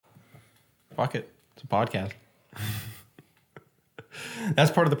Fuck it. It's a podcast. That's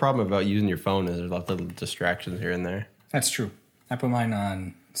part of the problem about using your phone is there's lots of distractions here and there. That's true. I put mine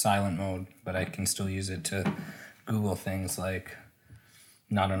on silent mode, but I can still use it to Google things like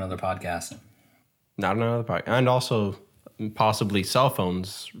not another podcast. Not another podcast. And also possibly cell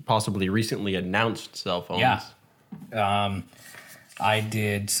phones, possibly recently announced cell phones. Yeah. I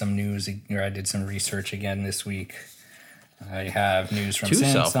did some research again this week. I have news from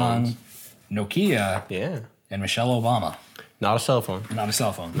Samsung, Nokia, and Michelle Obama. Not a cell phone. Not a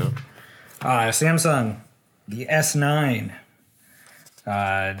cell phone. No. Samsung, the S9.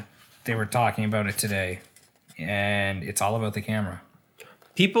 They were talking about it today, and it's all about the camera.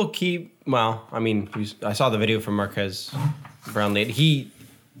 People I saw the video from Marques Brownlee.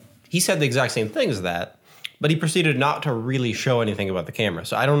 He said the exact same thing as that, but he proceeded not to really show anything about the camera.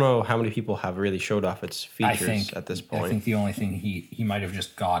 So I don't know how many people have really showed off its features at this point. I think the only thing he might have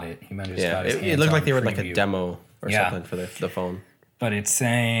just got it. He might have just got his it looked like they were like a demo or something for the phone. But it's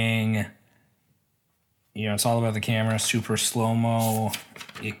saying, it's all about the camera, super slow-mo.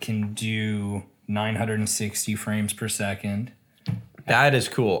 It can do 960 frames per second. That is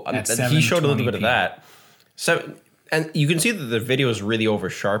cool. He showed a little bit of that. So, and you can see that the video is really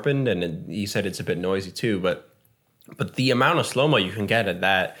over-sharpened, and he said it's a bit noisy too, but the amount of slow-mo you can get at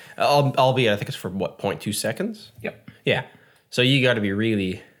that, albeit I think it's for, 0.2 seconds? Yep. Yeah. So you got to be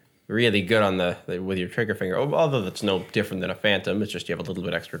really, really good on with your trigger finger, although that's no different than a Phantom. It's just you have a little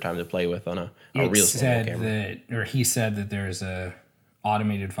bit extra time to play with on a real slow-mo camera. He said that there's a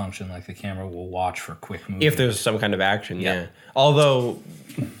automated function like the camera will watch for quick movement. If there's some kind of action, yeah. Although,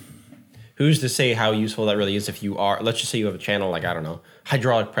 who's to say how useful that really is if you are, let's just say you have a channel like, I don't know,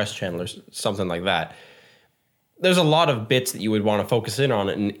 hydraulic press channel or something like that. There's a lot of bits that you would want to focus in on,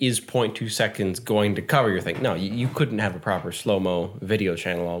 and is 0.2 seconds going to cover your thing? No, you couldn't have a proper slow-mo video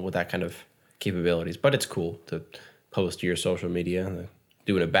channel with that kind of capabilities, but it's cool to post to your social media,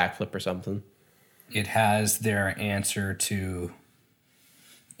 doing a backflip or something. It has their answer to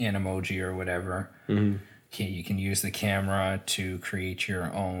an emoji or whatever. Mm-hmm. You can use the camera to create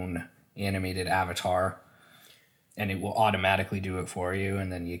your own animated avatar, and it will automatically do it for you,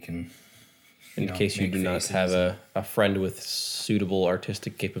 and then you can... In case you do not have a friend with suitable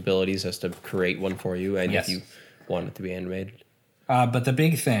artistic capabilities as to create one for you, and if you want it to be animated. But the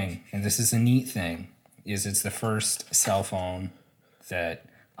big thing, and this is a neat thing, is it's the first cell phone that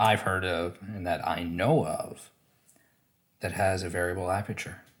I've heard of and that I know of that has a variable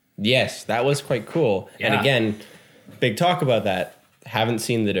aperture. Yes, that was quite cool. Yeah. And again, big talk about that. Haven't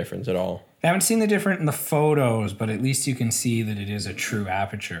seen the difference at all. I haven't seen the difference in the photos, but at least you can see that it is a true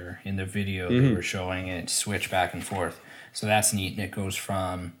aperture in the video that we're showing it switch back and forth. So that's neat. And it goes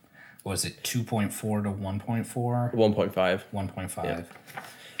from, was it 2.4 to 1.4? 1.5. 1.5.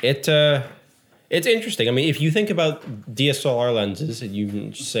 Yeah. It's interesting. I mean, if you think about DSLR lenses, and you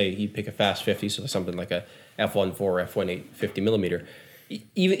can say you pick a fast 50, so something like a f1.4 or f1.8 50 millimeter.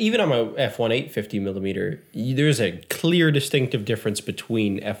 Even on my f1.8 50 millimeter, there's a clear distinctive difference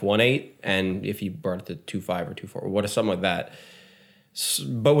between f1.8 and if you brought it to 2.5 or 2.4 or something like that.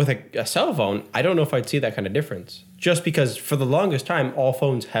 But with a cell phone, I don't know if I'd see that kind of difference. Just because for the longest time, all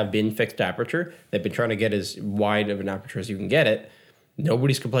phones have been fixed aperture. They've been trying to get as wide of an aperture as you can get it.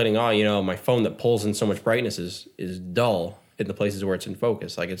 Nobody's complaining, my phone that pulls in so much brightness is dull in the places where it's in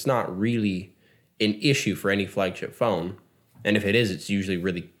focus. Like, it's not really an issue for any flagship phone. And if it is, it's usually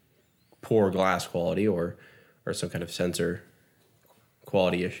really poor glass quality or some kind of sensor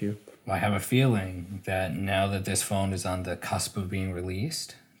quality issue. I have a feeling that now that this phone is on the cusp of being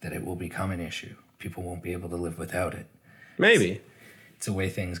released, that it will become an issue. People won't be able to live without it. Maybe. It's the way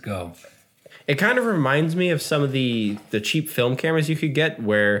things go. It kind of reminds me of some of the cheap film cameras you could get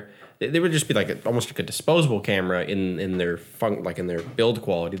where they would just be almost like a disposable camera in their in their build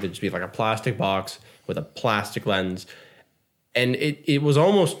quality. They'd just be like a plastic box with a plastic lens. And it was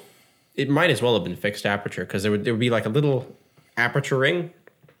almost, it might as well have been fixed aperture because there would be like a little aperture ring,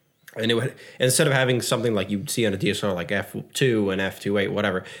 and it would, instead of having something like you'd see on a DSLR like f2 and f2.8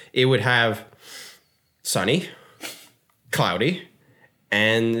 whatever, it would have sunny, cloudy,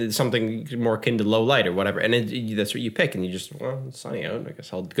 and something more akin to low light or whatever, and that's what you pick, and you just, it's sunny out, I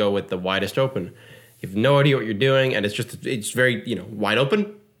guess I'll go with the widest open. You have no idea what you're doing, and it's very wide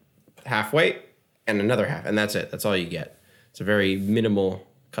open, halfway, and another half, and that's it. That's all you get. It's a very minimal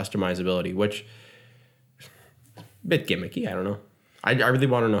customizability, which a bit gimmicky. I don't know. I really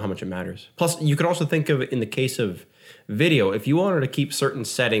want to know how much it matters. Plus, you could also think of it in the case of video. If you wanted to keep certain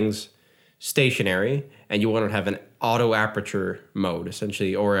settings stationary and you wanted to have an auto aperture mode,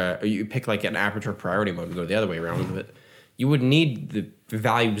 essentially, or you pick like an aperture priority mode and go the other way around with it, you would need the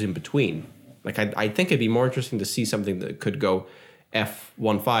values in between. Like I think it'd be more interesting to see something that could go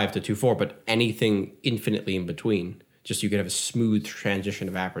f1.5 to 2.4, but anything infinitely in between. Just you could have a smooth transition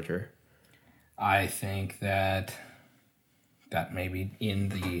of aperture. I think that maybe in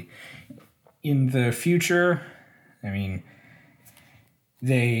the future, I mean,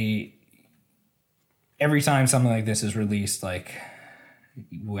 every time something like this is released, like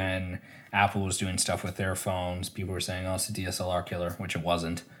when Apple was doing stuff with their phones, people were saying, "Oh, it's a DSLR killer," which it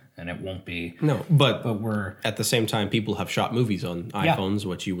wasn't, and it won't be. No, but we're at the same time, people have shot movies on iPhones,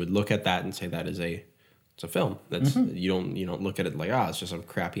 which you would look at that and say that is it's a film. That's you don't look at it like it's just a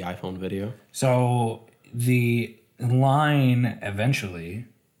crappy iPhone video. So the line eventually,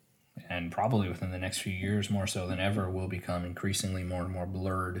 and probably within the next few years more so than ever, will become increasingly more and more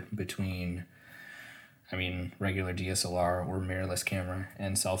blurred between, regular DSLR or mirrorless camera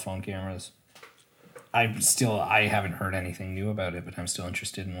and cell phone cameras. I haven't heard anything new about it, but I'm still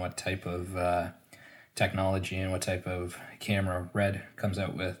interested in what type of technology and what type of camera Red comes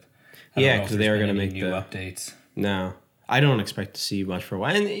out with. Because they are going to make new updates. No, I don't expect to see much for a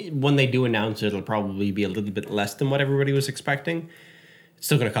while. And when they do announce it, it'll probably be a little bit less than what everybody was expecting. It's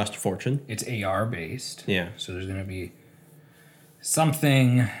still going to cost a fortune. It's AR based. Yeah. So there's going to be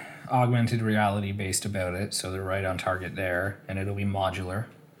something augmented reality based about it. So they're right on target there. And it'll be modular,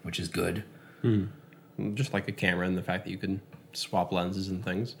 which is good. Just like a camera and the fact that you can swap lenses and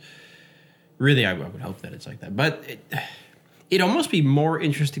things. Really, I would hope that it's like that. But it'd almost be more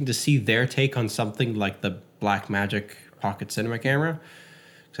interesting to see their take on something like the Blackmagic Pocket Cinema camera.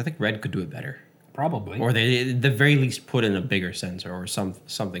 Because I think Red could do it better. Probably. Or they, at the very least, put in a bigger sensor or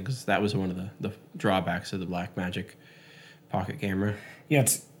something. Because that was one of the drawbacks of the Blackmagic Pocket camera. Yeah,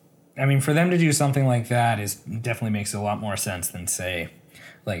 for them to do something like that definitely makes a lot more sense than, say,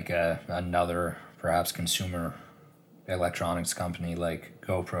 like another perhaps consumer electronics company like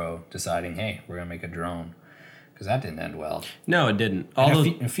GoPro deciding, hey, we're going to make a drone. Because that didn't end well. No, it didn't.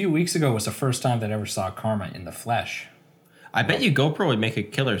 A few weeks ago was the first time that I ever saw Karma in the flesh. I bet you GoPro would make a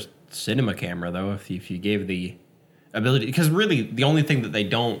killer cinema camera, though, if you gave the ability. Because really, the only thing that they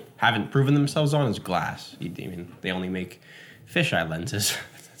haven't proven themselves on is glass. They only make fisheye lenses.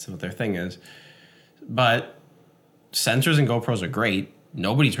 That's what their thing is. But sensors and GoPros are great.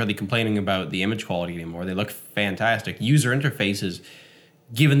 Nobody's really complaining about the image quality anymore. They look fantastic. User interfaces,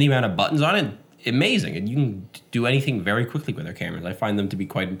 given the amount of buttons on it, amazing. And you can do anything very quickly with their cameras. I find them to be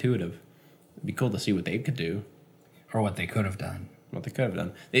quite intuitive. It'd be cool to see what they could do. Or what they could have done.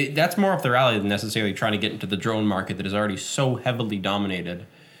 That's more up their alley than necessarily trying to get into the drone market that is already so heavily dominated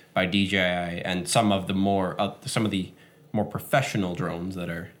by DJI and some of the more professional drones that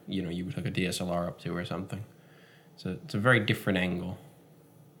are, you would hook a DSLR up to or something. So it's a very different angle.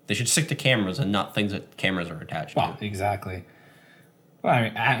 They should stick to cameras and not things that cameras are attached to. Well, exactly. Well,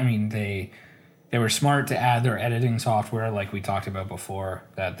 they were smart to add their editing software, like we talked about before.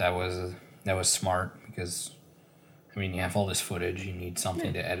 That was smart because, you have all this footage. You need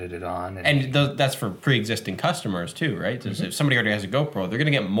something to edit it on, and that's for pre-existing customers too, right? Mm-hmm. If somebody already has a GoPro, they're going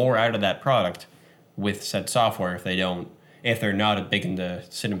to get more out of that product with said software if they're not big into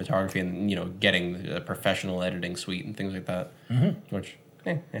cinematography and getting a professional editing suite and things like that. Mm-hmm. Which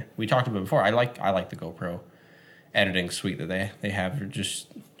we talked about before. I like the GoPro editing suite that they have just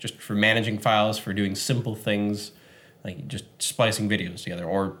for managing files, for doing simple things like just splicing videos together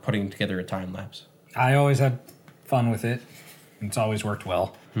or putting together a time lapse. I always had fun with it. It's always worked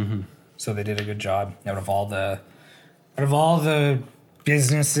well. Mm-hmm. So they did a good job out of all the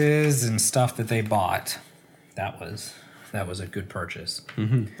businesses and stuff that they bought. That was a good purchase.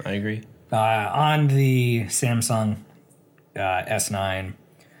 Mm-hmm. I agree. On the Samsung S9,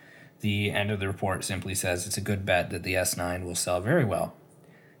 the end of the report simply says it's a good bet that the S9 will sell very well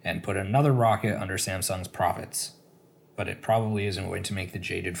and put another rocket under Samsung's profits. But it probably isn't going to make the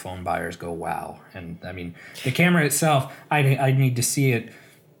jaded phone buyers go, wow. And, the camera itself, I'd need to see it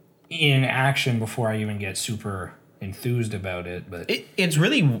in action before I even get super enthused about it. But it's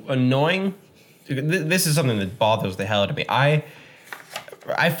really annoying. This is something that bothers the hell out of me. I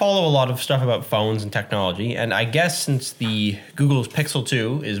follow a lot of stuff about phones and technology, and I guess since the Google's Pixel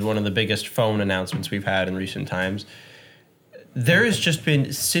 2 is one of the biggest phone announcements we've had in recent times, there has just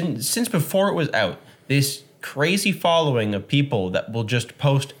been, since before it was out, this crazy following of people that will just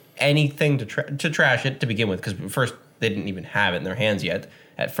post anything to trash it to begin with, because first they didn't even have it in their hands yet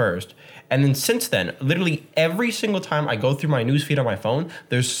at first. And then since then, literally every single time I go through my newsfeed on my phone,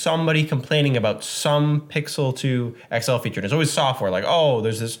 there's somebody complaining about some Pixel 2 XL feature. And it's always software, like, oh,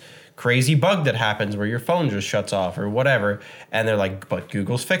 there's this crazy bug that happens where your phone just shuts off or whatever. And they're like, but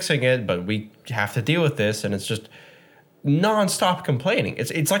Google's fixing it, but we have to deal with this. And it's just, nonstop complaining.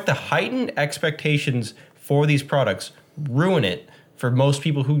 It's like the heightened expectations for these products ruin it for most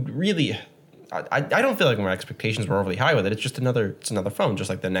people who really. I don't feel like my expectations were overly high with it. It's just another phone, just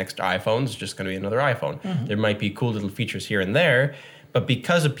like the next iPhone is just going to be another iPhone. Mm-hmm. There might be cool little features here and there, but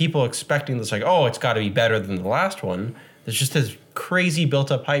because of people expecting this, like, oh, it's got to be better than the last one, there's just this crazy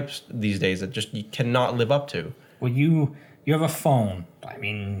built-up hype these days that just you cannot live up to. Well, you have a phone. I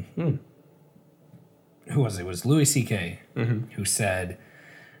mean, who was it? It was Louis C.K. Who said,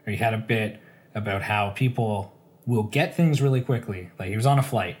 or he had a bit about how people will get things really quickly. Like he was on a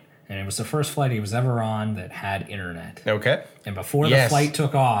flight. And it was the first flight he was ever on that had internet. Okay. And before the flight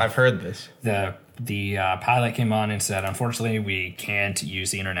took off, I've heard this. The pilot came on and said, "Unfortunately, we can't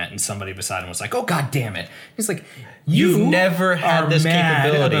use the internet." And somebody beside him was like, "Oh, God damn it!" He's like, "You've never had this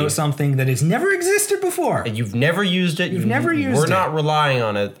capability about something that has never existed before. And you've never used it. You've never used it. We're not relying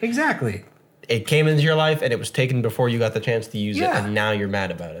on it. Exactly. It came into your life, and it was taken before you got the chance to use it, and now you're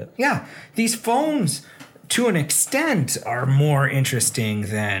mad about it." Yeah, these phones, to an extent, are more interesting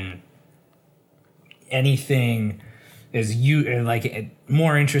than anything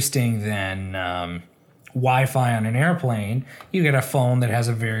more interesting than Wi-Fi on an airplane. You get a phone that has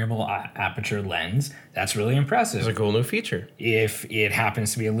a variable aperture lens. That's really impressive. It's a cool new feature. If it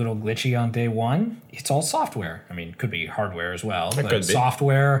happens to be a little glitchy on day one, it's all software. I mean, it could be hardware as well, but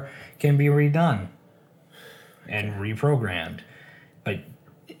software can be redone and reprogrammed. But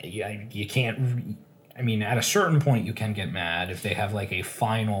you can't. I mean, at a certain point, you can get mad. If they have like a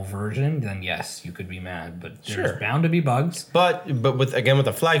final version, then yes, you could be mad. But there's bound to be bugs. But with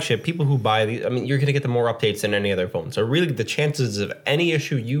the flagship, people who buy these, I mean, you're going to get the more updates than any other phone. So really, the chances of any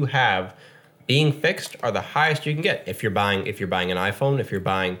issue you have being fixed are the highest you can get. If you're buying an iPhone, if you're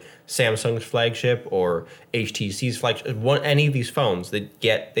buying Samsung's flagship or HTC's flagship, any of these phones, they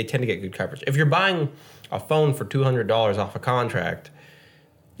tend to get good coverage. If you're buying a phone for $200 off a contract,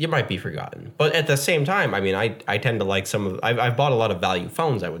 you might be forgotten. But at the same time, I mean, I tend to like I've bought a lot of value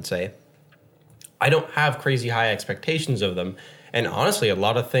phones, I would say. I don't have crazy high expectations of them. And honestly, a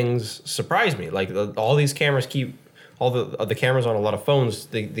lot of things surprise me. Like all these cameras all the cameras on a lot of phones,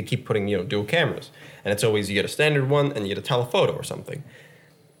 they keep putting, dual cameras. And it's always, you get a standard one and you get a telephoto or something.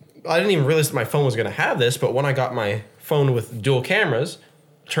 I didn't even realize that my phone was going to have this, but when I got my phone with dual cameras,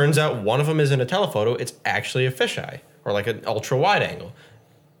 turns out one of them isn't a telephoto, it's actually a fisheye or like an ultra wide angle.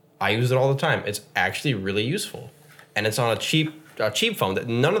 I use it all the time. It's actually really useful, and it's on a cheap phone. That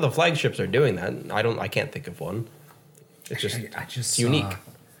none of the flagships are doing that. I can't think of one. It's just it's unique.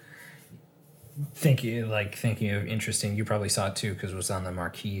 Thinking of interesting. You probably saw it too because it was on the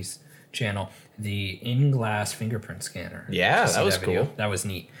Marquise channel. The in-glass fingerprint scanner. Yeah, that was cool. That was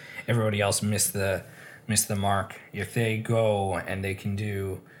neat. Everybody else missed the mark. If they go and they can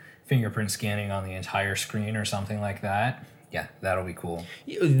do fingerprint scanning on the entire screen or something like that. Yeah, that'll be cool.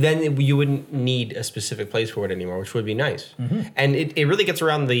 Then you wouldn't need a specific place for it anymore, which would be nice. Mm-hmm. And it really gets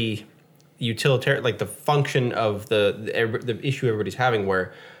around the utilitarian, like the function of the issue everybody's having,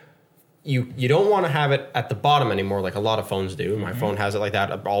 where you don't want to have it at the bottom anymore, like a lot of phones do. My phone has it like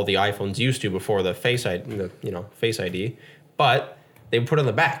that. All the iPhones used to before the Face ID, but they put it on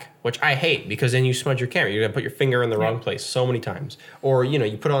the back, which I hate because then you smudge your camera. You're gonna put your finger in the wrong place so many times. Or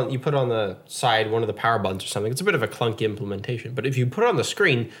you put on the side one of the power buttons or something. It's a bit of a clunky implementation. But if you put it on the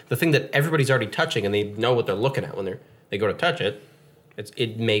screen, the thing that everybody's already touching and they know what they're looking at when they go to touch it,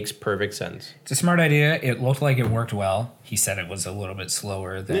 it makes perfect sense. It's a smart idea. It looked like it worked well. He said it was a little bit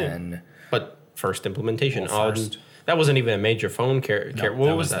slower than. Yeah. But first implementation. That wasn't even a major phone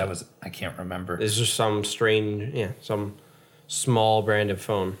What was that? I can't remember. It's just some strange, some small brand of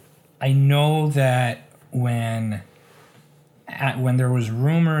phone. I know that when there was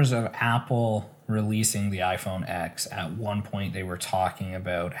rumors of Apple releasing the iPhone X, at one point they were talking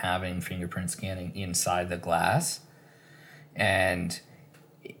about having fingerprint scanning inside the glass, and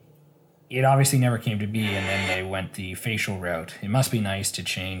it obviously never came to be, and then they went the facial route. It must be nice to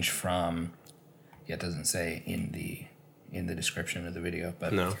change from, it doesn't say in the description of the video,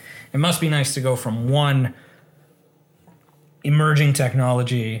 but no. It must be nice to go from one emerging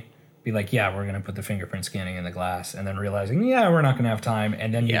technology, be like, yeah, we're going to put the fingerprint scanning in the glass, and then realizing, yeah, we're not going to have time,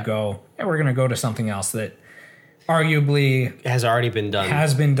 and then you go, yeah, we're going to go to something else that arguably has already been done.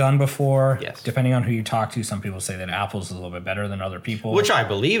 Has been done before. Yes. Depending on who you talk to, some people say that Apple's a little bit better than other people. Which I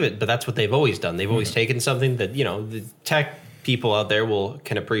believe it, but that's what they've always done. They've always taken something that, the tech people out there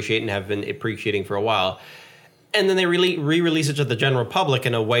can appreciate and have been appreciating for a while, and then they re-release it to the general public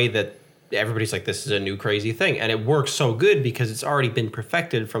in a way that everybody's like, this is a new crazy thing. And it works so good because it's already been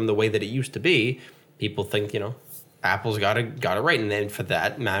perfected from the way that it used to be. People think, Apple's got it right. And then for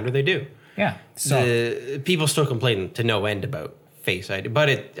that matter, they do. Yeah. So People still complain to no end about Face ID, but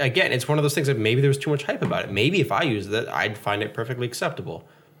it's one of those things that maybe there was too much hype about it. Maybe if I used it, I'd find it perfectly acceptable.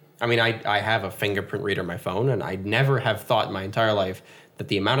 I mean, I have a fingerprint reader on my phone, and I never have thought in my entire life that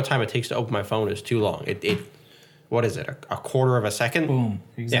the amount of time it takes to open my phone is too long. What is it? A quarter of a second? boom.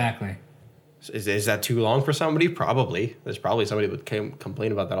 Exactly. Yeah. Is that too long for somebody? Probably. There's probably somebody that would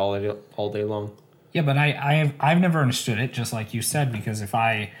complain about that all day long. Yeah, but I've never understood it, just like you said, because if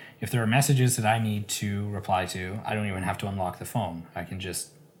there are messages that I need to reply to, I don't even have to unlock the phone. I can just,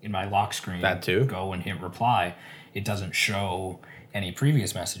 in my lock screen, That too. go and hit reply. It doesn't show any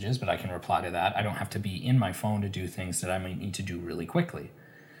previous messages, but I can reply to that. I don't have to be in my phone to do things that I might need to do really quickly.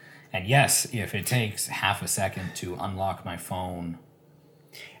 And yes, if it takes half a second to unlock my phone.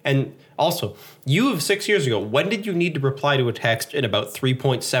 And also, you have 6 years ago, when did you need to reply to a text in about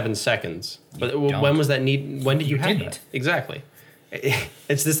 3.7 seconds? When was that need? When did you have didn't. that? Exactly.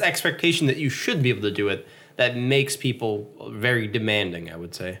 It's this expectation that you should be able to do it that makes people very demanding, I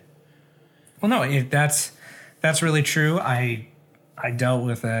would say. Well, no, that's really true. I dealt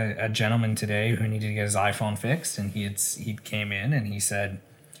with a gentleman today who needed to get his iPhone fixed, and he came in and he said,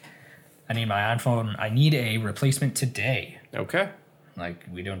 I need my iPhone. I need a replacement today. Okay. Like,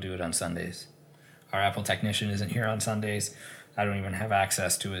 we don't do it on Sundays. Our Apple technician isn't here on Sundays. I don't even have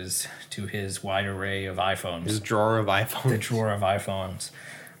access to his wide array of iPhones. His drawer of iPhones. The drawer of iPhones.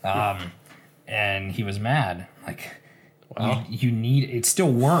 And he was mad. Like, Wow. you need, it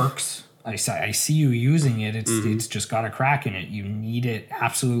still works. I see you using it. It's just got a crack in it. You need it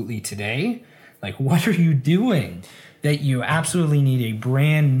absolutely today. Like, what are you doing that you absolutely need a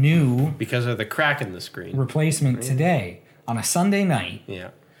brand new Because of the crack in the screen. replacement today on a Sunday night? Yeah.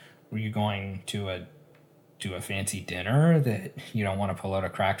 Were you going to a fancy dinner that you don't want to pull out a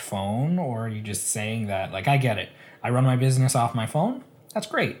cracked phone, or are you just saying that, like, I get it, I run my business off my phone, that's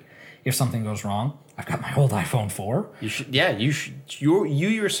great. If something goes wrong, I've got my old iPhone 4. You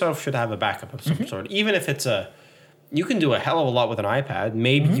yourself should have a backup of some sort. Even if it's you can do a hell of a lot with an iPad.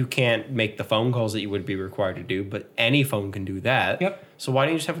 Maybe you can't make the phone calls that you would be required to do, but any phone can do that. Yep. So why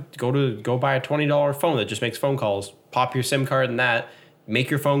don't you just have to go buy a $20 phone that just makes phone calls, pop your SIM card in that, make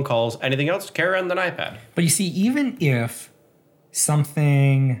your phone calls, anything else, carry around an iPad. But you see, even if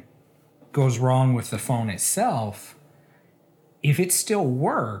something goes wrong with the phone itself, if it still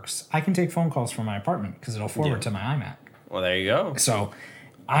works, I can take phone calls from my apartment because it'll forward to my iMac. Well, there you go. So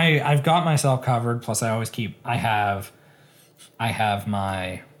I've got myself covered. Plus, I have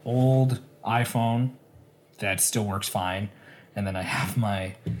my old iPhone that still works fine, and then I have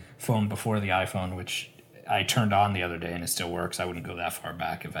my phone before the iPhone, which I turned on the other day and it still works. I wouldn't go that far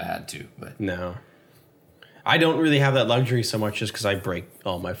back if I had to, but No. I don't really have that luxury so much just because I break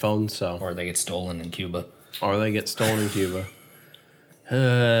all my phones, so. or they get stolen in Cuba. Or they get stolen in Cuba.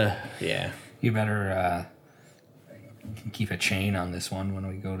 Yeah. You better keep a chain on this one when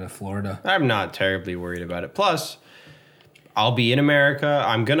we go to Florida. I'm not terribly worried about it. Plus, I'll be in America.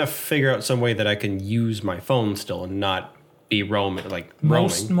 I'm going to figure out some way that I can use my phone still and not be roaming.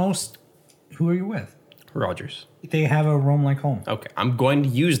 Most. Who are you with? Rogers. They have a roam like home. Okay. I'm going to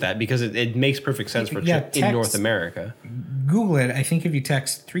use that because it makes perfect sense for Yeah, in North America. Google it. I think if you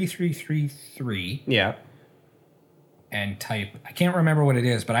text 3333 Yeah. and type, I can't remember what it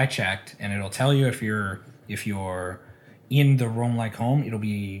is, but I checked, and it'll tell you if you're in the roam like home, it'll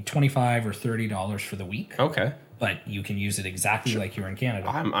be $25 or $30 for the week. Okay. But you can use it exactly like you're in Canada.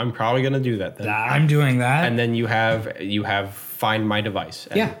 I'm probably going to do that then. I'm doing that. And then you have Find My Device.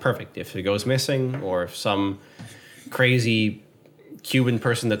 And Yeah. Perfect. If it goes missing or if some crazy Cuban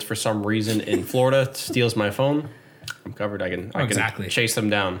person that's for some reason in Florida steals my phone, I'm covered. I can Exactly. chase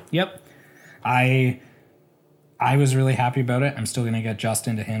them down. Yep. I was really happy about it. I'm still going to get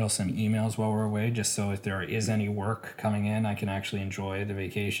Justin to handle some emails while we're away, just so if there is any work coming in, I can actually enjoy the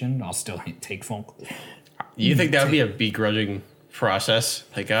vacation. I'll still take phone calls. You think that would be a begrudging process?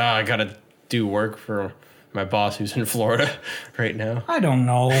 Like, I got to do work for my boss who's in Florida right now. I don't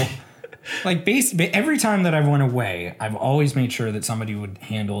know. Like, every time that I've went away, I've always made sure that somebody would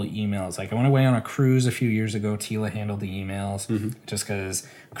handle emails. Like, I went away on a cruise a few years ago. Tila handled the emails just because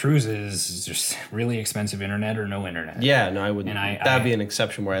cruises is just really expensive internet or no internet. Yeah, no, I wouldn't. And That'd be an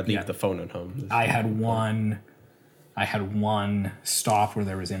exception where I'd leave the phone at home. I had one stop where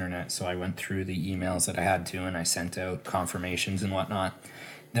there was internet, so I went through the emails that I had to, and I sent out confirmations and whatnot.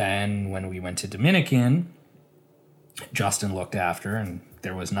 Then when we went to Dominican, Justin looked after, and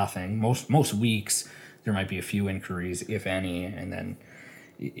there was nothing. Most weeks there might be a few inquiries, if any, and then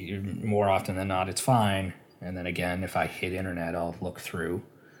more often than not it's fine. And then again, if I hit internet, I'll look through.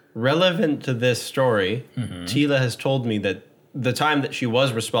 Relevant to this story, Tila has told me that the time that she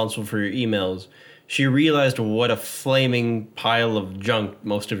was responsible for your emails, she realized what a flaming pile of junk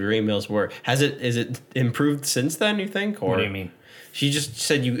most of your emails were. Is it improved since then, you think? Or What do you mean? She just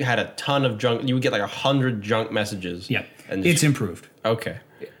said you had a ton of junk. You would get like 100 junk messages. Yep. And It's improved. okay.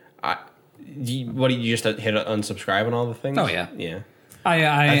 What do you just hit unsubscribe on all the things? Oh, yeah. Yeah.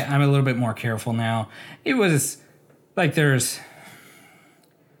 I'm a little bit more careful now. It was like there's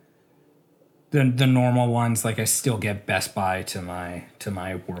the normal ones. Like I still get Best Buy to my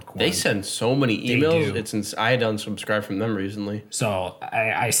work one. They send so many emails. do. I had to unsubscribe from them recently. So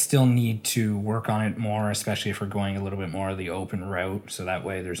I still need to work on it more, especially if we're going a little bit more of the open route. So that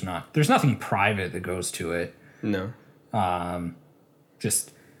way there's nothing private that goes to it. No.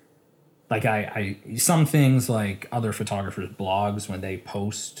 Just like I some things like other photographers' blogs when they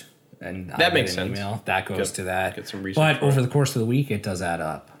post and That makes sense. email, that goes to that. Get some research but for over it. the course of the week, it does add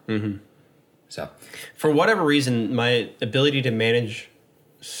up. Mm-hmm. So For whatever reason, my ability to manage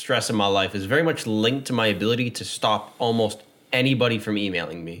stress in my life is very much linked to my ability to stop almost anybody from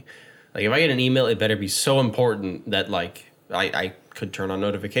emailing me. Like if I get an email, it better be so important that like I could turn on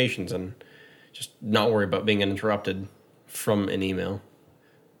notifications and just not worry about being interrupted from an email.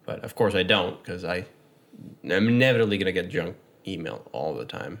 But of course I don't, because I'm inevitably going to get junk email all the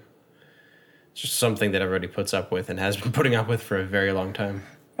time. It's just something that everybody puts up with and has been putting up with for a very long time.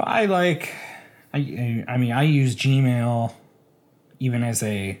 I use Gmail even as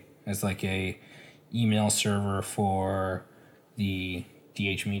like a email server for the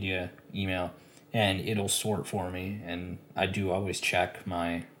DH Media email, and it'll sort for me, and I do always check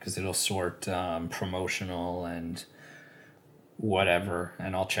because it'll sort promotional and whatever,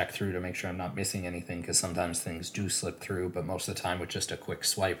 and I'll check through to make sure I'm not missing anything, because sometimes things do slip through, but most of the time with just a quick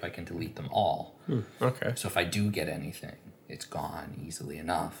swipe I can delete them all. Okay. So if I do get anything, it's gone easily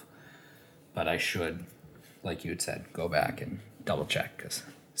enough. But I should, like you had said, go back and double check, because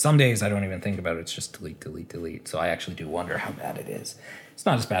some days I don't even think about it. It's just delete, delete, delete. So I actually do wonder how bad it is. It's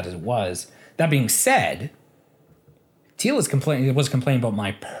not as bad as it was. That being said, Teal was complaining about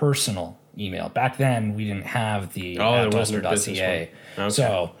my personal email. Back then, we didn't have the there wasn't a business Duster.ca. one. Okay.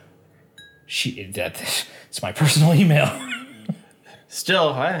 So it's my personal email.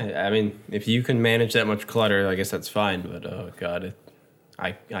 Still, I mean, if you can manage that much clutter, I guess that's fine. But oh god,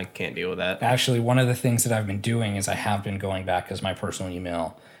 I can't deal with that. Actually, one of the things that I've been doing is I have been going back, because my personal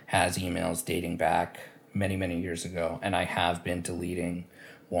email has emails dating back many, many years ago, and I have been deleting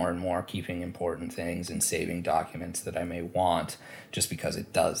more and more, keeping important things and saving documents that I may want, just because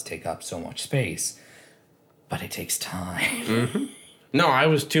it does take up so much space. But it takes time. Mm-hmm. No, I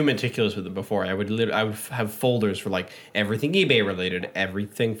was too meticulous with it before. I would have folders for like everything eBay related,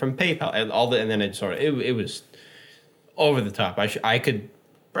 everything from PayPal, and and then it was over the top. I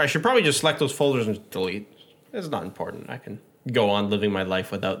should probably just select those folders and delete. It's not important. I can go on living my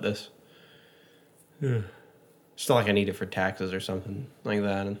life without this. Still, like I need it for taxes or something like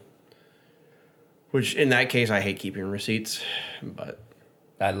that, which in that case I hate keeping receipts, but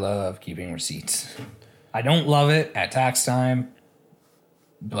I love keeping receipts. I don't love it at tax time,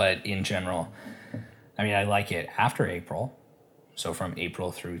 but in general, I mean, I like it after April. So from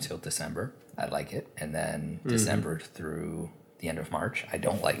April through till December, I like it. And then December through the end of March, I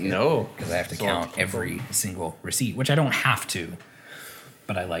don't like it. No. Because I have to count every single receipt, which I don't have to,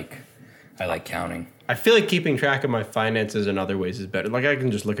 but I like counting. I feel like keeping track of my finances in other ways is better. Like I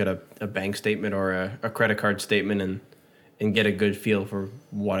can just look at a bank statement or a credit card statement and get a good feel for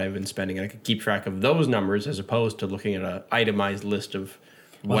what I've been spending. And I could keep track of those numbers as opposed to looking at an itemized list of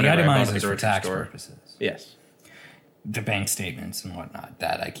whatever the I bought itemized at the is for grocery tax store. purposes. Yes. The bank statements and whatnot,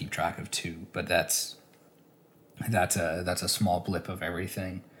 that I keep track of too, but that's a small blip of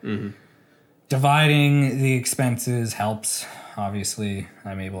everything. Mm-hmm. Dividing the expenses helps. Obviously,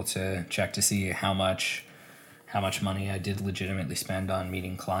 I'm able to check to see how much money I did legitimately spend on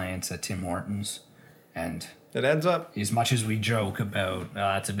meeting clients at Tim Hortons, and It adds up. as much as we joke about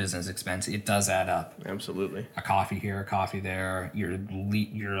it's a business expense, it does add up. Absolutely. A coffee here, a coffee there.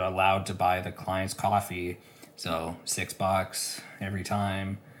 You're allowed to buy the client's coffee, so $6 every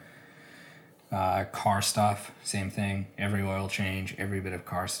time. Car stuff, same thing. Every oil change, every bit of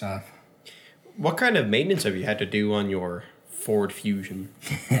car stuff. What kind of maintenance have you had to do on your Ford Fusion?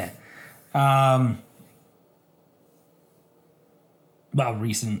 Well,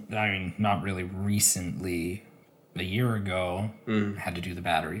 not really recently. A year ago, had to do the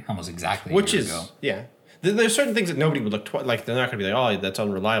battery almost exactly a year ago. Yeah. There's certain things that nobody would look like. They're not going to be like, oh, that's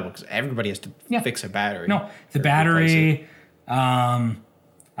unreliable, because everybody has to fix a battery. No, the or battery.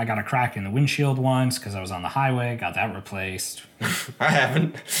 I I got a crack in the windshield once because I was on the highway, got that replaced. I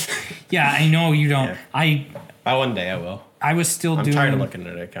haven't. Yeah, I know you don't. Yeah. One day I will. I was still I'm tired of looking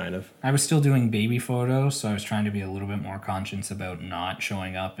at it, kind of. I was still doing baby photos, so I was trying to be a little bit more conscious about not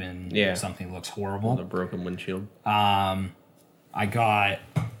showing up in if something looks horrible. The broken windshield. I got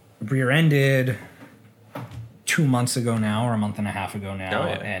rear-ended 2 months ago now, or a month and a half ago now,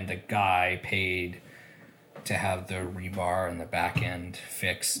 and the guy paid to have the rebar and the back end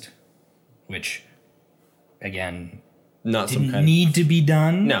fixed, which, again, didn't need to be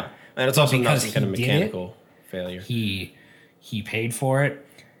done. No, and it's also not some kind of mechanical failure. He paid for it.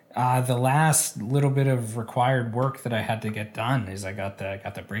 The last little bit of required work that I had to get done is I got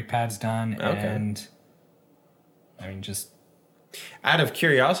the brake pads done, and I mean, just out of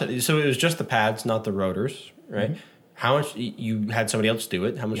curiosity, so it was just the pads, not the rotors, right? Mm-hmm. How much you had somebody else do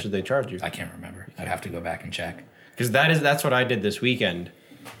it? How much did they charge you? I can't remember. I'd have to go back and check. Because that's what I did this weekend,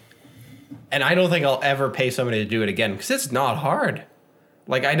 and I don't think I'll ever pay somebody to do it again because it's not hard.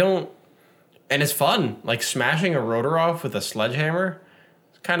 Like I don't. And it's fun, like smashing a rotor off with a sledgehammer.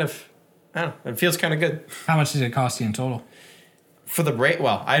 It's kind of, I don't know, it feels kind of good. How much did it cost you in total? For the brake,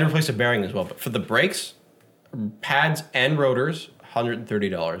 well, I had to replace a bearing as well, but for the brakes, pads, and rotors,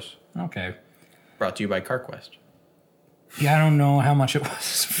 $130. Okay. Brought to you by CarQuest. Yeah, I don't know how much it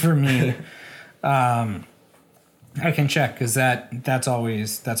was for me. I can check because that's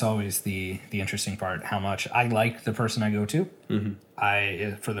always the interesting part. How much I like the person I go to. Mm-hmm.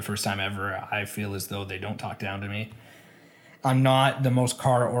 For the first time ever, I feel as though they don't talk down to me. I'm not the most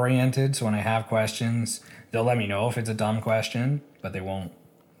car oriented, so when I have questions, they'll let me know if it's a dumb question, but they won't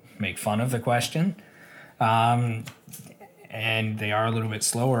make fun of the question. And they are a little bit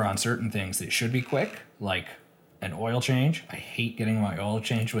slower on certain things that should be quick, like an oil change. I hate getting my oil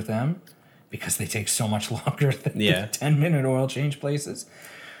changed with them, because they take so much longer than the 10-minute oil change places.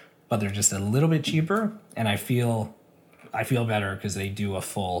 But they're just a little bit cheaper, and I feel better because they do a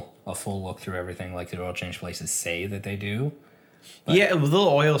full look through everything like the oil change places say that they do. But they'll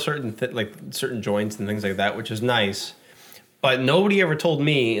oil certain joints and things like that, which is nice. But nobody ever told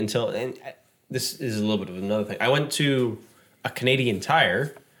me until, and this is a little bit of another thing. I went to a Canadian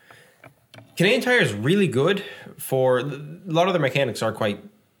Tire. Canadian Tire is really good for, a lot of their mechanics are quite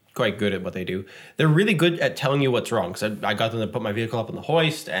good at what they do. They're really good at telling you what's wrong. So I got them to put my vehicle up on the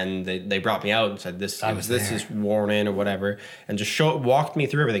hoist, and they brought me out and said this is worn in or whatever, and just walked me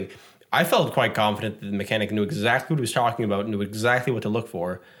through everything. I felt quite confident that the mechanic knew exactly what he was talking about, knew exactly what to look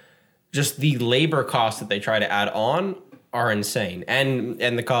for. Just the labor costs that they try to add on are insane, and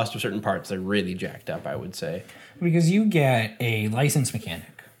the cost of certain parts are really jacked up, I would say. Because you get a licensed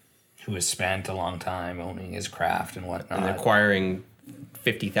mechanic who has spent a long time owning his craft and whatnot, and acquiring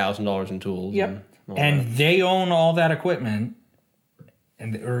 $50,000 in tools. Yep. And they own all that equipment.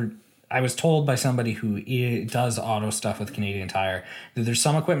 Or I was told by somebody who does auto stuff with Canadian Tire that there's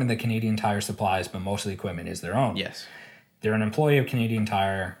some equipment that Canadian Tire supplies, but most of the equipment is their own. Yes. They're an employee of Canadian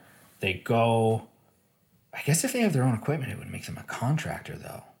Tire. They go, I guess if they have their own equipment, it would make them a contractor,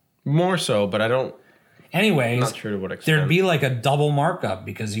 though. More so, but I don't. Anyways, not sure to what extent. There'd be like a double markup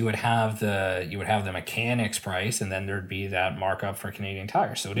because you would have the mechanic's price, and then there'd be that markup for Canadian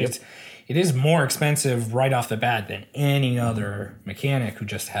Tire. So it is more expensive right off the bat than any other mechanic who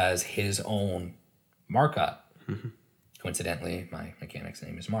just has his own markup. Mm-hmm. Coincidentally, my mechanic's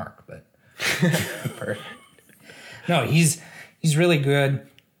name is Mark, but perfect. No, he's really good.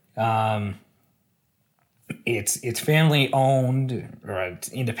 It's family owned or it's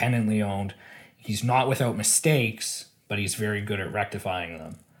independently owned. He's not without mistakes, but he's very good at rectifying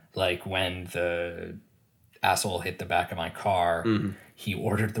them. Like when the asshole hit the back of my car, he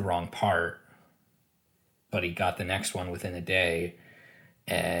ordered the wrong part, but he got the next one within a day,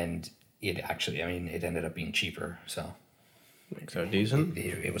 and it ended up being cheaper. So decent.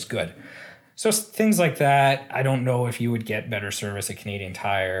 It was good. So things like that, I don't know if you would get better service at Canadian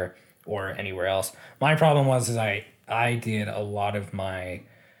Tire or anywhere else. My problem was I did a lot of my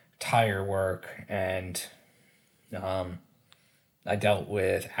tire work, and I dealt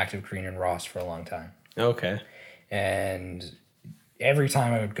with Active Green and Ross for a long time. Okay. And every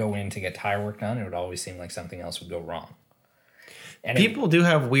time I would go in to get tire work done, it would always seem like something else would go wrong. And people do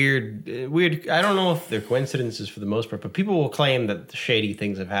have weird. I don't know if they're coincidences for the most part, but people will claim that shady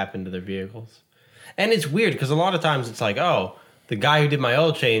things have happened to their vehicles, and it's weird because a lot of times it's like, oh, the guy who did my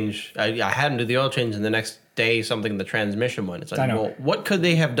oil change, I had him do the oil change, and the next day something in the transmission went. It's like, well, what could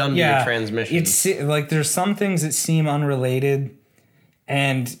they have done to your transmission? It's like there's some things that seem unrelated,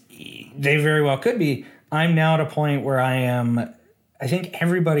 and they very well could be. I'm now at a point where I am I think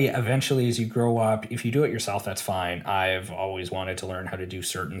everybody eventually, as you grow up, if you do it yourself, that's fine. I've always wanted to learn how to do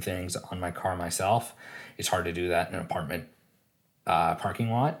certain things on my car myself. It's hard to do that in an apartment parking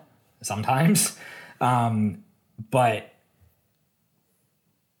lot sometimes. But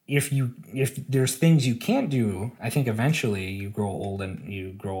if there's things you can't do, I think eventually you grow old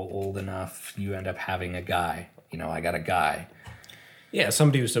enough, you end up having a guy. I got a guy. Yeah,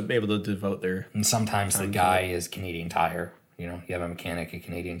 somebody who's able to devote their... And sometimes the guy is Canadian Tire. You have a mechanic at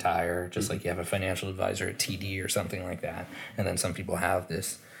Canadian Tire, just like you have a financial advisor at TD or something like that. And then some people have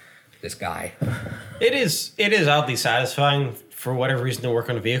this guy. It is oddly satisfying for whatever reason to work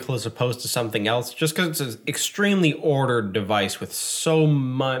on a vehicle as opposed to something else, just because it's an extremely ordered device with so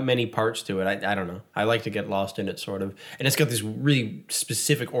many parts to it. I don't know. I like to get lost in it, sort of. And it's got these really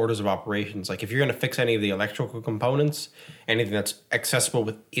specific orders of operations. Like if you're going to fix any of the electrical components, anything that's accessible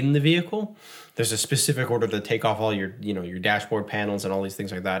within the vehicle, there's a specific order to take off all your, your dashboard panels and all these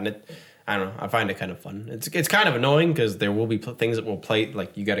things like that. And I don't know. I find it kind of fun. It's kind of annoying because there will be things that will play,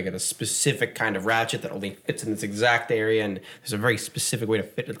 like you got to get a specific kind of ratchet that only fits in this exact area, and there's a very specific way to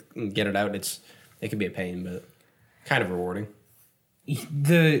fit it and get it out. It can be a pain, but kind of rewarding.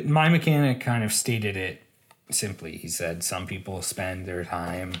 My mechanic kind of stated it simply. He said some people spend their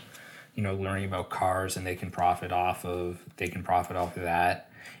time, learning about cars, and they can profit off of that.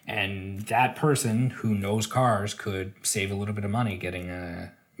 And that person who knows cars could save a little bit of money getting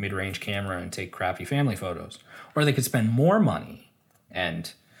a mid-range camera and take crappy family photos, or they could spend more money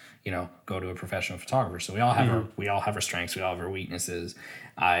and go to a professional photographer. So we all have our strengths, we all have our weaknesses.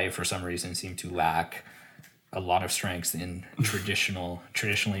 I for some reason seem to lack a lot of strengths in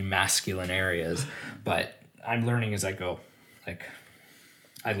traditionally masculine areas, but I'm learning as I go. Like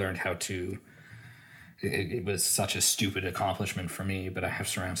I learned how to, it was such a stupid accomplishment for me, but I have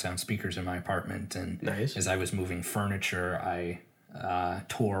surround sound speakers in my apartment, and nice. As I was moving furniture, I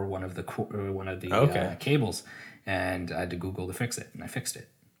tore one of the cables, and I had to Google to fix it, and I fixed it.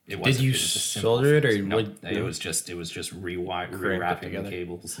 Did you solder it, or no? It was just rewrapping the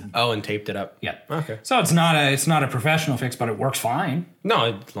cables. And taped it up. Yeah. Okay. So it's not a professional fix, but it works fine.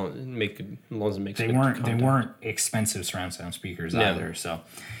 No, as long as it makes. They weren't expensive surround sound speakers either, so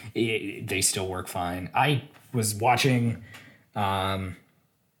they still work fine. I was watching.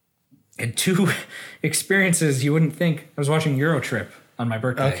 And two experiences you wouldn't think. I was watching Eurotrip on my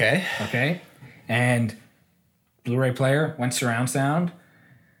birthday. Okay. And Blu-ray player went surround sound.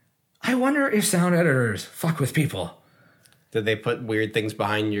 I wonder if sound editors fuck with people. Did they put weird things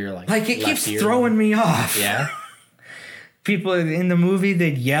behind your like it keeps throwing me off. Yeah. People in the movie,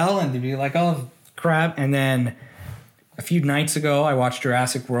 they'd yell and they'd be like, "Oh crap!" And then a few nights ago, I watched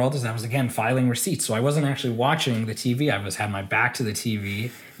Jurassic World as I was again filing receipts. So I wasn't actually watching the TV. I had my back to the TV,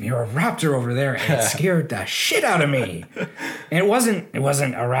 and there was a raptor over there, and it scared the shit out of me. And it wasn't a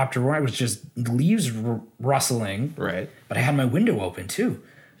raptor. It was just leaves rustling. Right. But I had my window open too,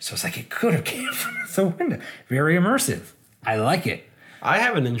 so it's like it could have came from the window. Very immersive. I like it. I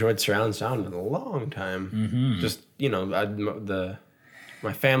haven't enjoyed surround sound in a long time. Mm-hmm. Just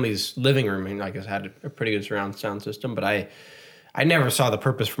my family's living room, I guess, had a pretty good surround sound system, but I never saw the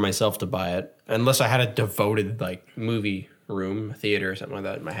purpose for myself to buy it unless I had a devoted movie room, theater, or something like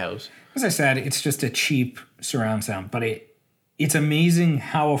that in my house. As I said, it's just a cheap surround sound, but it's amazing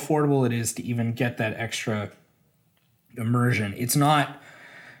how affordable it is to even get that extra immersion. It's not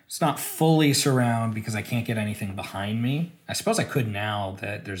fully surround because I can't get anything behind me. I suppose I could now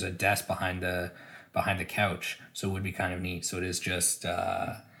that there's a desk behind the couch, so it would be kind of neat. So it is just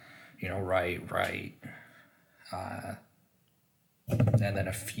right and then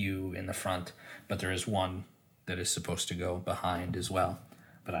a few in the front, but there is one that is supposed to go behind as well,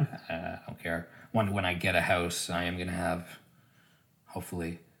 but I don't care. When I get a house, I am going to have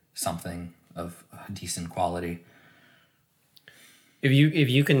hopefully something of decent quality. If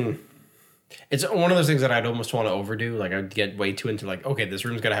you can, it's one of those things that I'd almost want to overdo. Like I'd get way too into okay, this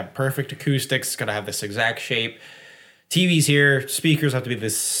room's gotta have perfect acoustics. It's gotta have this exact shape. TV's here. Speakers have to be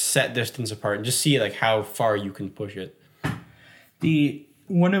this set distance apart, and just see how far you can push it.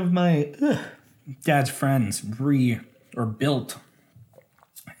 One of my dad's friends built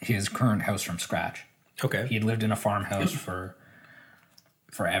his current house from scratch. Okay. He had lived in a farmhouse for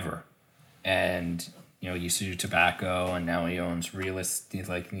forever, and he used to do tobacco, and now he owns real estate.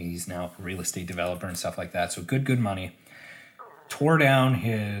 He's now a real estate developer and stuff like that. So good money. Tore down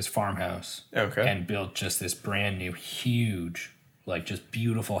his farmhouse. Okay. And built just this brand new, huge, just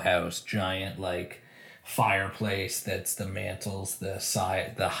beautiful house, giant fireplace. That's the mantles,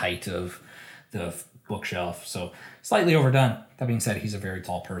 the height of the bookshelf. So slightly overdone. That being said, he's a very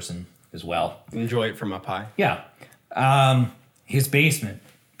tall person as well. Enjoy it from up high. Yeah. his basement,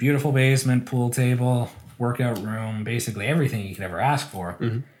 beautiful basement, pool table, workout room, basically everything you could ever ask for.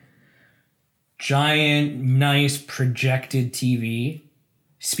 Mm-hmm. Giant, nice projected TV,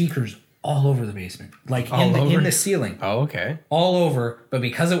 speakers all over the basement, like in the ceiling. Oh, okay. All over, but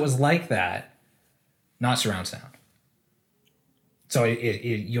because it was like that, not surround sound. So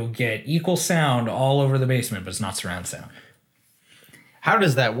you'll get equal sound all over the basement, but it's not surround sound. How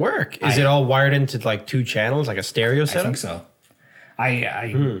does that work? Is it all wired into like 2 channels, like a stereo setup? I think so.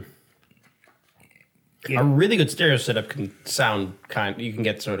 A really good stereo setup can sound you can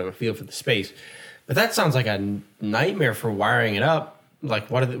get sort of a feel for the space. But that sounds like a nightmare for wiring it up. Like,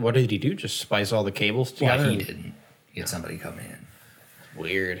 what did he do? Just splice all the cables together? Well, he didn't. He had somebody come in.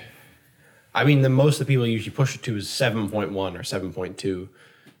 Weird. I mean, the most the people usually push it to is 7.1 or 7.2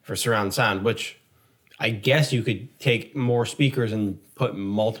 for surround sound, which I guess you could take more speakers and put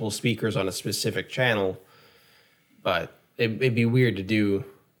multiple speakers on a specific channel. But it'd be weird to do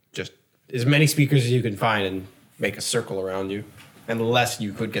just as many speakers as you can find and make a circle around you, unless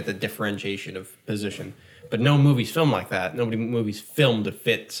you could get the differentiation of position. But no movies film like that. Nobody movies film to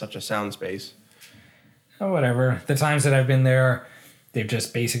fit such a sound space. Oh, whatever. The times that I've been there, they've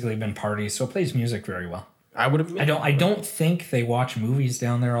just basically been parties, so it plays music very well. I would have. I don't think they watch movies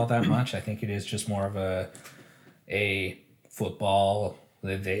down there all that much. I think it is just more of a football.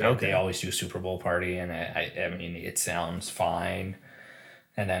 They always do Super Bowl party, and I mean it sounds fine.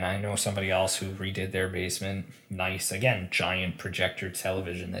 And then I know somebody else who redid their basement. Nice, again, giant projector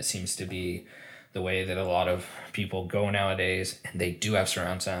television. That seems to be the way that a lot of people go nowadays, and they do have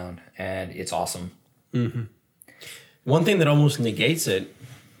surround sound, and it's awesome. Mm-hmm. One thing that almost negates it,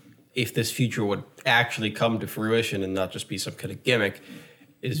 if this future would actually come to fruition and not just be some kind of gimmick,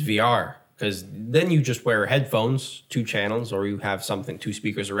 is VR. Because then you just wear headphones, 2 channels, or you have 2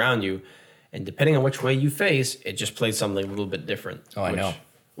 speakers around you, and depending on which way you face, it just plays something a little bit different. Oh, I know.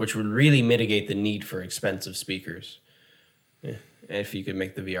 Which would really mitigate the need for expensive speakers. Yeah. If you could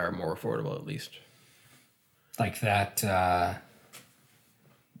make the VR more affordable, at least. Like that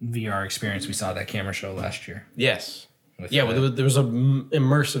VR experience we saw at that camera show last year. Yes. There was an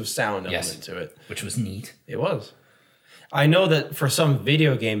immersive sound element to it. Which was neat. It was. I know that for some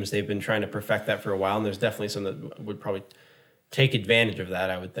video games, they've been trying to perfect that for a while, and there's definitely some that would probably take advantage of that,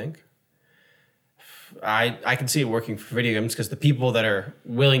 I would think. I can see it working for video games because the people that are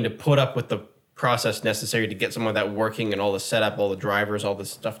willing to put up with the process necessary to get some of that working and all the setup, all the drivers, all the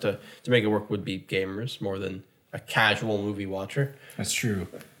stuff to make it work would be gamers more than a casual movie watcher. That's true.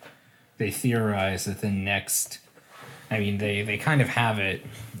 They theorize that the next... I mean, they kind of have it,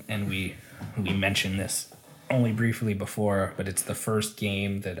 and we mentioned this only briefly before, but it's the first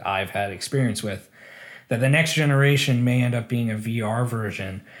game that I've had experience with, that the next generation may end up being a VR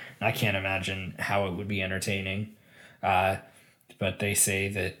version. I can't imagine how it would be entertaining. But they say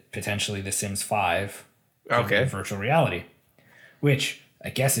that potentially The Sims 5 could be virtual reality, which I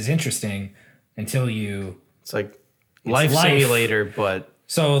guess is interesting until you... It's like life simulator, but...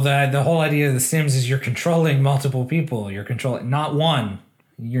 So the whole idea of The Sims is you're controlling multiple people. You're controlling... Not one.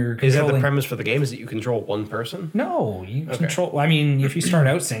 You're controlling... Is that the premise for the game? Is that you control one person? No. You control... I mean, if you start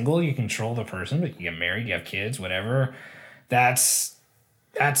out single, you control the person, but you get married, you have kids, whatever. That's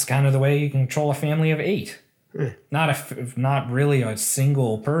kind of the way you control a family of 8. Not really a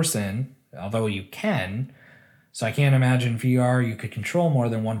single person, although you can. So I can't imagine VR you could control more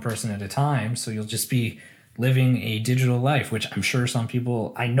than one person at a time. So you'll just be living a digital life, which I'm sure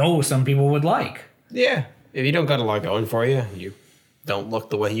I know some people would like. Yeah. If you don't got a lot going for you, you don't look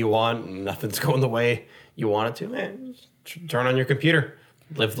the way you want, and nothing's going the way you want it to, man, turn on your computer.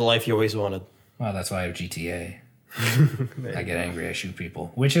 Live the life you always wanted. Well, that's why I have GTA. I get angry, I shoot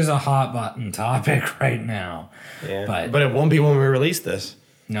people, which is a hot button topic right now. Yeah, but it won't be when we release this.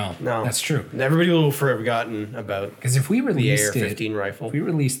 No, that's true. Everybody will have forgotten about because if we released the AR-15 rifle, if we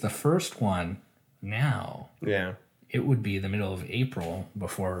released the first one now, it would be the middle of April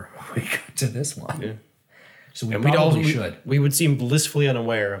before we got to this one. Yeah. So we would seem blissfully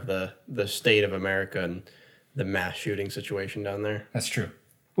unaware of the state of America and the mass shooting situation down there. That's true.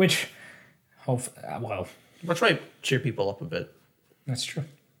 Which might cheer people up a bit. That's true.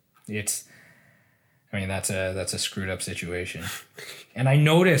 That's a screwed up situation. And I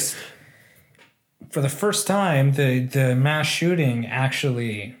noticed for the first time the mass shooting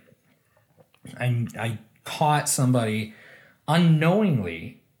actually I caught somebody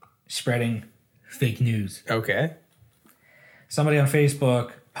unknowingly spreading fake news. Okay. Somebody on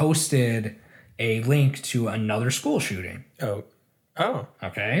Facebook posted a link to another school shooting. Oh.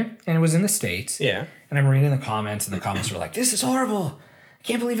 Okay. And it was in the States. Yeah. And I'm reading the comments, and the comments were like, "This is horrible. I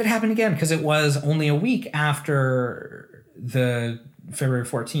can't believe it happened again." Because it was only a week after the February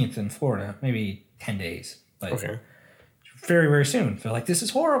 14th in Florida, maybe 10 days. But Okay. very, very soon. They're like, this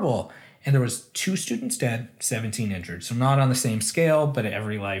is horrible. And there was 2 students dead, 17 injured. So not on the same scale, but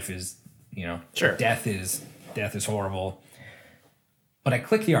every life is, Sure. death is horrible. But I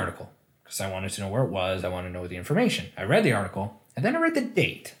clicked the article because I wanted to know where it was. I wanted to know the information. I read the article, and then I read the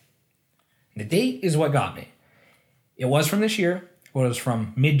date. The date is what got me. It was from this year. It was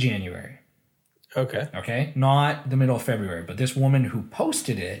from mid-January. Okay. Okay? Not the middle of February. But this woman who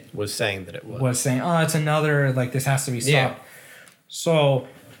posted it Was saying that it was. was saying, oh, it's another, like, this has to be stopped. Yeah. So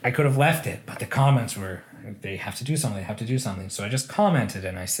I could have left it, but the comments were, they have to do something, they have to do something. So I just commented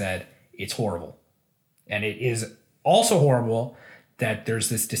and I said, it's horrible. And it is also horrible that there's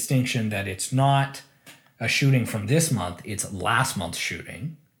this distinction that it's not a shooting from this month, it's last month's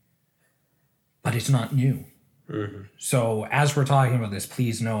shooting, but it's not new. Mm-hmm. So as we're talking about this,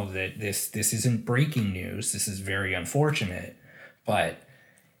 please know that this isn't breaking news. This is very unfortunate, but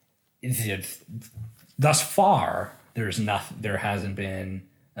thus far, there hasn't been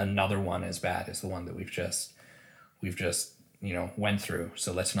another one as bad as the one that we've just went through.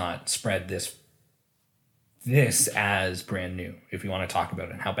 So let's not spread this as brand new. If you want to talk about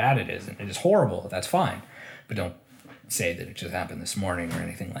it and how bad it is, and it is horrible, that's fine. But don't say that it just happened this morning or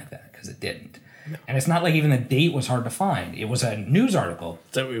anything like that, because it didn't. No. And it's not like even the date was hard to find. It was a news article.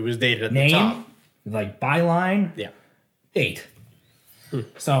 So it was dated at the top. Name, like byline, Yeah. date.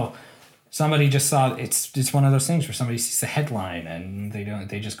 So somebody just saw, it's one of those things where somebody sees the headline and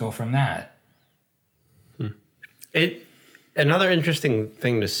they just go from that. Another interesting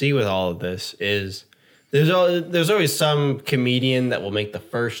thing to see with all of this is there's always some comedian that will make the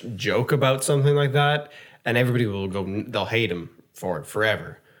first joke about something like that, and everybody they'll hate him for it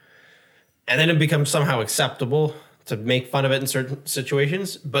forever. And then it becomes somehow acceptable to make fun of it in certain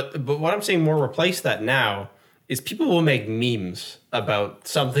situations. But what I'm seeing more replace that now is people will make memes about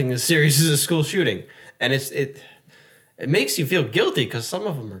something as serious as a school shooting. And it makes you feel guilty because some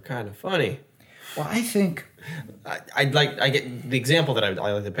of them are kind of funny. Well, I think I get the example that I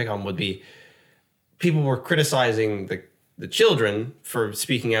like to pick on would be people were criticizing the children for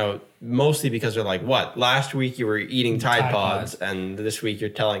speaking out mostly because they're like, what? Last week you were eating Tide Pods and this week you're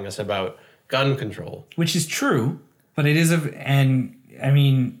telling us about gun control. Which is true, but it is and I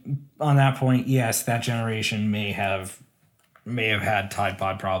mean, on that point, yes, that generation may have had Tide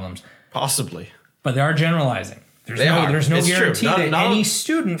Pod problems. Possibly. But they are generalizing. There's no guarantee that any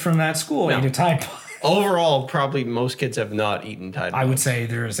student from that school ate a Tide Pod. Overall, probably most kids have not eaten Tide Pods. I would say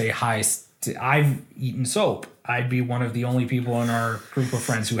there is a high... I've eaten soap. I'd be one of the only people in our group of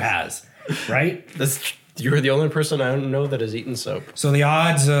friends who has, right? You're the only person I know that has eaten soap. So the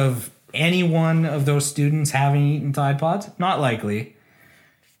odds of any one of those students having eaten Tide Pods, not likely.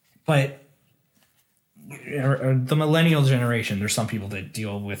 But the millennial generation, there's some people that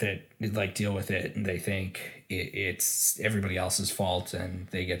deal with it, and they think it's everybody else's fault, and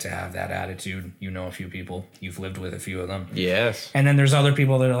they get to have that attitude. You know a few people, you've lived with a few of them. Yes. And then there's other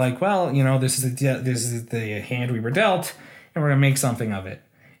people that are like, well, this is the hand we were dealt, and we're gonna make something of it.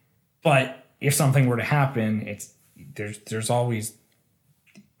 But if something were to happen, there's always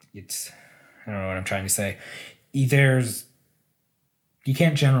I don't know what I'm trying to say. You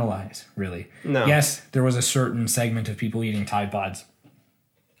can't generalize, really. No. Yes, there was a certain segment of people eating Tide Pods.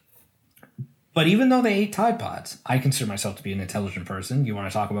 But even though they ate Tide Pods, I consider myself to be an intelligent person. You want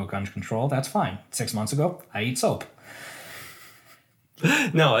to talk about gun control? That's fine. 6 months ago, I ate soap.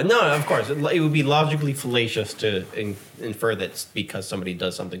 No, of course. It would be logically fallacious to infer that because somebody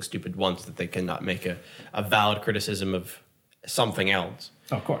does something stupid once that they cannot make a valid criticism of something else.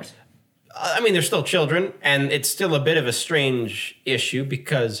 Of course. I mean, they're still children, and it's still a bit of a strange issue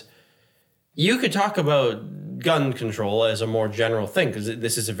because you could talk about gun control as a more general thing because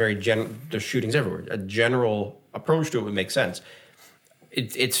this is a very there's shootings everywhere. A general approach to it would make sense.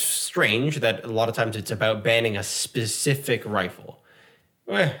 It's strange that a lot of times it's about banning a specific rifle,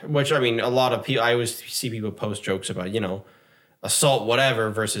 which, I mean, a lot of people, I always see people post jokes about, assault whatever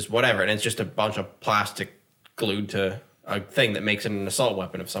versus whatever, and it's just a bunch of plastic glued to a thing that makes it an assault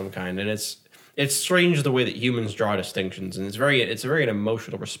weapon of some kind. And it's strange the way that humans draw distinctions, and it's a very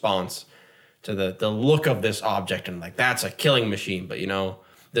emotional response to the look of this object, and like, that's a killing machine, but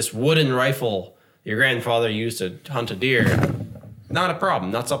this wooden rifle your grandfather used to hunt a deer, not a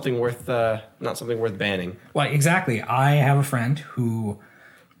problem, not something worth banning. Well, exactly. I have a friend who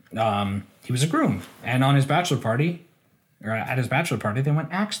he was a groom, and on his bachelor party, or at his bachelor party, they went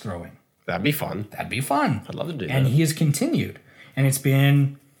axe throwing. That'd be fun. I'd love to do that. And he has continued. And it's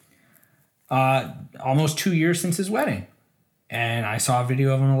been almost 2 years since his wedding. And I saw a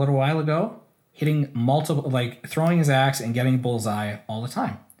video of him a little while ago. hitting multiple, like throwing his axe and getting bullseye all the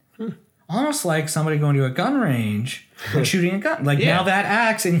time. Almost like somebody going to a gun range and shooting a gun. Like now that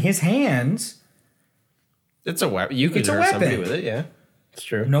axe in his hands. It's a weapon. You could hurt somebody with it, yeah. It's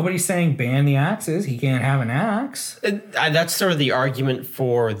true. Nobody's saying ban the axes. He can't have an axe. That's sort of the argument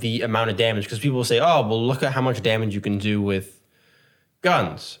for the amount of damage, because people will say, oh, well, look at how much damage you can do with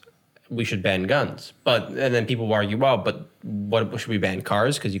guns. We should ban guns. And then people will argue, well, but what should we ban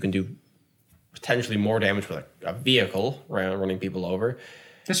cars? Because you can do potentially more damage with a vehicle running people over.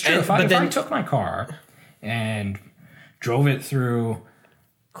 That's true. If I took my car and drove it through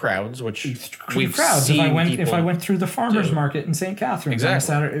crowds, which we've seen if I went through the farmers market in St. Catharines on a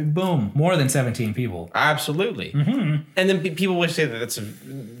Saturday, boom, more than 17 people. Absolutely. Mm-hmm. And then people would say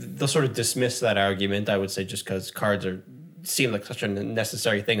that they'll sort of dismiss that argument, I would say, just because cars seem like such a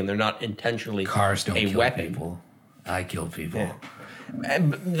necessary thing and they're not intentionally cars don't kill weapon. People. I kill people. Yeah.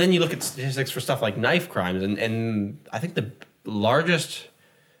 And then you look at statistics for stuff like knife crimes, and I think the largest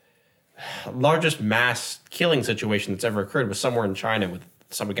mass killing situation that's ever occurred was somewhere in China with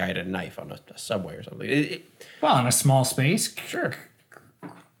some guy had a knife on a subway or something. Well, in a small space, sure.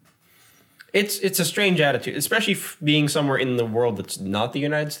 It's a strange attitude, especially being somewhere in the world that's not the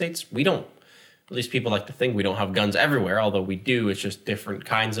United States. We don't, at least people like to think we don't have guns everywhere, although we do. It's just different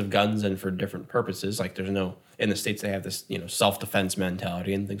kinds of guns and for different purposes. Like there's no, in the States they have this, self-defense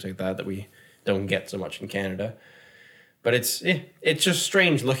mentality and things like that we don't get so much in Canada. But it's just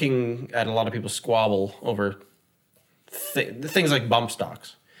strange looking at a lot of people squabble over things like bump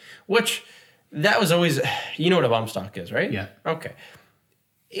stocks, which that was always, you know what a bump stock is, right? Yeah. Okay.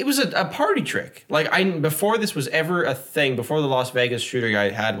 It was a party trick. Like before this was ever a thing, before the Las Vegas shooter guy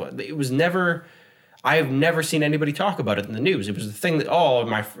had one, it was never, I've never seen anybody talk about it in the news. It was the thing that,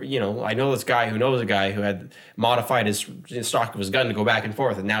 I know this guy who knows a guy who had modified his stock of his gun to go back and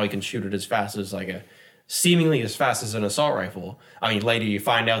forth, and now he can shoot it as fast as seemingly as fast as an assault rifle. I mean, later you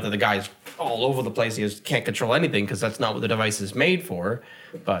find out that the guy's all over the place. He can't control anything because that's not what the device is made for.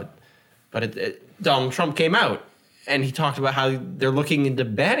 But Donald Trump came out and he talked about how they're looking into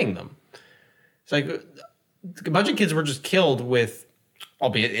banning them. It's like a bunch of kids were just killed with,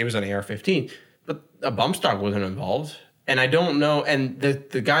 albeit it was an AR-15, but a bump stock wasn't involved. And I don't know. And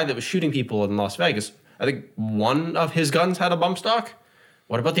the guy that was shooting people in Las Vegas, I think one of his guns had a bump stock.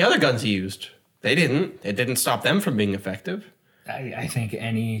 What about the other guns he used? They didn't. It didn't stop them from being effective. I think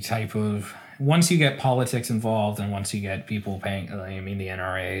any type of... Once you get politics involved and once you get people paying... the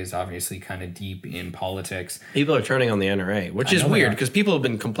NRA is obviously kind of deep in politics. People are turning on the NRA, which is weird because people have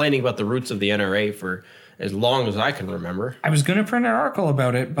been complaining about the roots of the NRA for as long as I can remember. I was going to print an article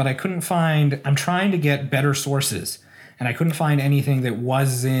about it, but I couldn't find... I'm trying to get better sources, and I couldn't find anything that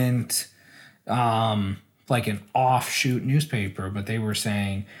wasn't like an offshoot newspaper, but they were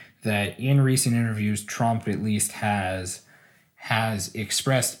saying that in recent interviews, Trump at least has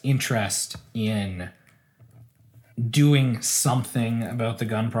expressed interest in doing something about the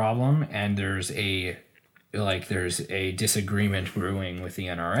gun problem, and there's a disagreement brewing with the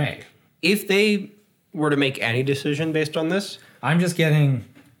NRA. If they were to make any decision based on this, I'm just getting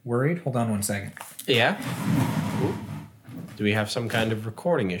worried. Hold on one second. Yeah. Ooh. Do we have some kind of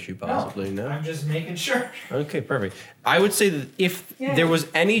recording issue possibly? No? I'm just making sure. Okay, perfect. I would say that if there was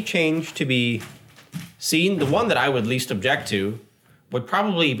any change to be seen, the one that I would least object to would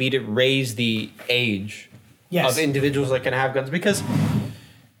probably be to raise the age of individuals that can have guns. Because,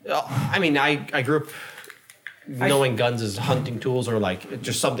 I grew up knowing guns as hunting tools or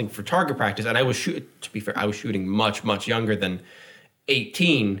just something for target practice. And I was to be fair, I was shooting much, much younger than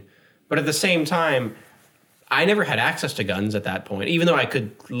 18. But at the same time, I never had access to guns at that point, even though I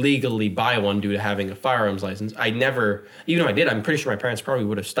could legally buy one due to having a firearms license. Even though I did, I'm pretty sure my parents probably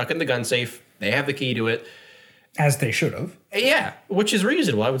would have stuck it in the gun safe. They have the key to it. As they should have. Yeah, which is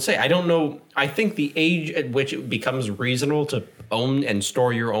reasonable, I would say. I don't know. I think the age at which it becomes reasonable to own and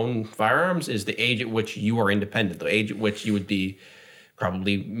store your own firearms is the age at which you are independent, the age at which you would be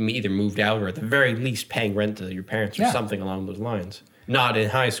probably either moved out or at the very least paying rent to your parents or something along those lines. Not in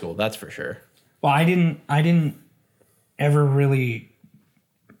high school, that's for sure. Well, I didn't ever really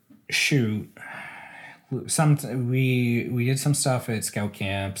shoot. We did some stuff at scout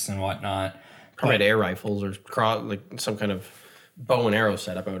camps and whatnot. Probably had air rifles or some kind of bow and arrow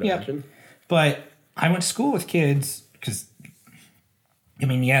setup, I would imagine. But I went to school with kids because,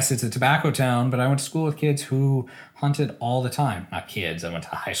 yes, it's a tobacco town, but I went to school with kids who hunted all the time. Not kids. I went to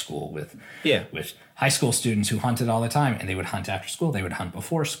high school with high school students who hunted all the time, and they would hunt after school. They would hunt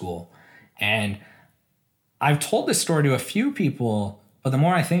before school. And I've told this story to a few people, but the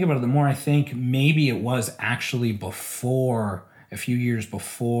more I think about it, the more I think maybe it was actually a few years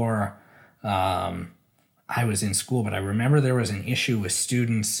before I was in school, but I remember there was an issue with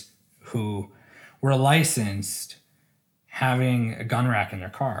students who were licensed having a gun rack in their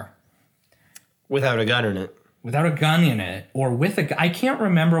car. Without a gun in it. Without a gun in it, or with I can't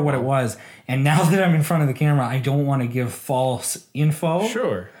remember what it was. And now that I'm in front of the camera, I don't want to give false info.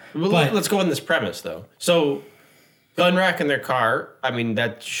 Sure. Well, But- let's go on this premise, though. So, gun rack in their car, I mean,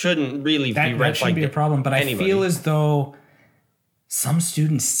 that shouldn't really That be red shouldn't be a flag. problem, but anybody. I feel as though some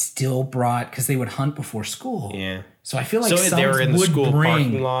students still brought, because they would hunt before school. Yeah. So I feel like So some they were in the would school bring,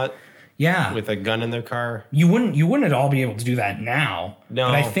 parking lot yeah. with a gun in their car. You wouldn't at all be able to do that now. No.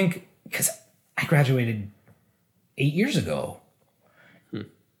 But I think, because I graduated 8 years ago. A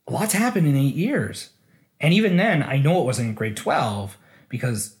lot's happened in 8 years. And even then, I know it wasn't in grade 12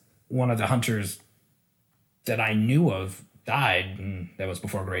 because one of the hunters that I knew of died, and that was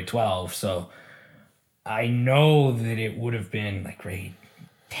before grade 12. So I know that it would have been like grade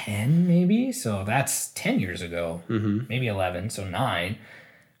 10 maybe. So that's 10 years ago, maybe 11, so 9.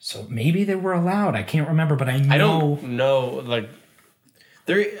 So maybe they were allowed. I can't remember, but I know. I don't know, like,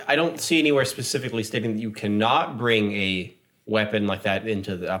 I don't see anywhere specifically stating that you cannot bring a weapon like that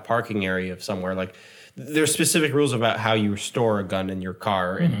into a parking area of somewhere. Like, there's specific rules about how you store a gun in your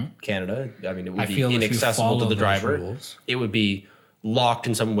car in Canada. I mean, it would I be feel if you inaccessible to follow the those driver. rules. It would be locked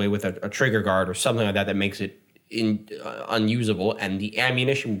in some way with a trigger guard or something like that that makes it unusable, and the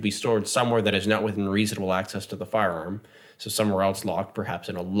ammunition will be stored somewhere that is not within reasonable access to the firearm. So somewhere else locked, perhaps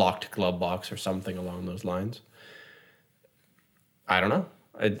in a locked glove box or something along those lines. I don't know.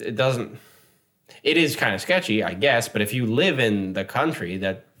 It doesn't. It is kind of sketchy, I guess. But if you live in the country,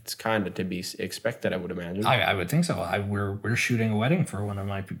 that's kind of to be expected, I would imagine. I would think so. We're shooting a wedding for one of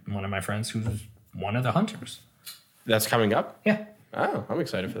my friends who's one of the hunters. That's coming up. Yeah, Oh, I'm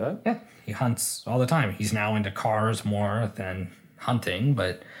excited for that. yeah. He hunts all the time. He's now into cars more than hunting,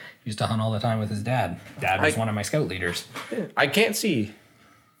 but he used to hunt all the time with his dad. Dad was one of my scout leaders. I can't see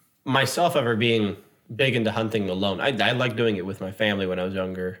myself ever being big into hunting alone. I like doing it with my family when I was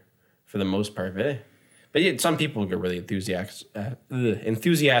younger, for the most part. But yeah, some people get really enthusiastic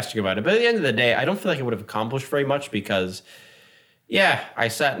about it. But at the end of the day, I don't feel like I would have accomplished very much because, yeah, I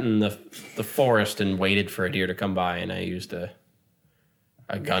sat in the forest and waited for a deer to come by, and I used a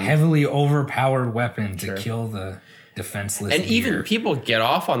gun. Heavily overpowered weapon to kill the defenseless And deer. even people get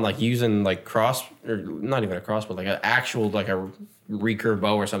off on like using like or not even a crossbow, like an actual like a recurve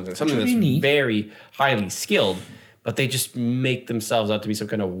bow or something would that's be neat. very highly skilled, but they just make themselves out to be some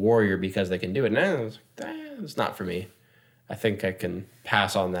kind of warrior because they can do it. And it's not for me. I think I can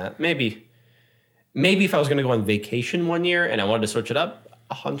pass on that. Maybe if I was going to go on vacation one year and I wanted to switch it up,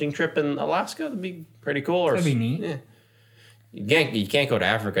 a hunting trip in Alaska would be pretty cool. That'd be neat. Yeah. You can't go to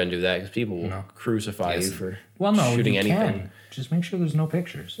Africa and do that because people will crucify you for shooting anything. Can. Just make sure there's no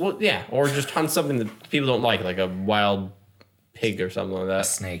pictures. Well, yeah, or just hunt something that people don't like a wild pig or something like that.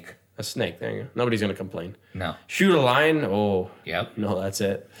 Snake. A snake. There you go. Nobody's gonna complain. No. Shoot a lion. Oh, Yep. no, that's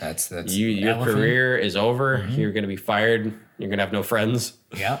it. That's Your elephant. career is over. You're gonna be fired. You're gonna have no friends.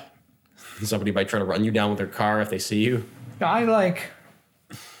 Yep. Somebody might try to run you down with their car if they see you. I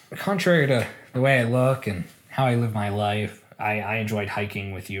contrary to the way I look and how I live my life, I enjoyed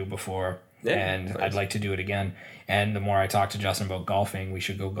hiking with you before, Yeah, and nice. I'd like to do it again. And the more I talk to Justin about golfing, we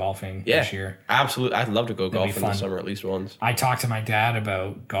should go golfing Yeah, this year. absolutely. I'd love to go be golfing fun. this summer at least once. I talked to my dad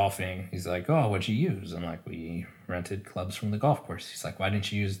about golfing. He's like, "Oh, what'd you use?" I'm like, "We rented clubs from the golf course." He's like, "Why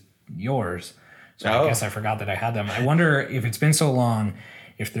didn't you use yours?" So I Oh. guess I forgot that I had them. I wonder if it's been so long,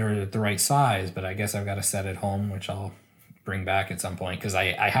 if they're the right size. But I guess I've got a set at home, which I'll bring back at some point because I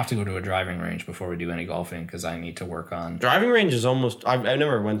have to go to a driving range before we do any golfing because I need to work on. Driving range is almost. I've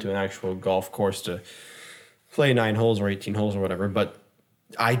never went to an actual golf course to play 9 holes or 18 holes or whatever, but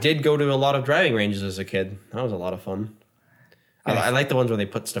I did go to a lot of driving ranges as a kid. That was a lot of fun. I like the ones where they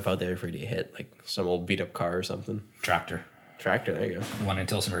put stuff out there for you to hit, like some old beat up car or something. Tractor. Tractor, there you go. One in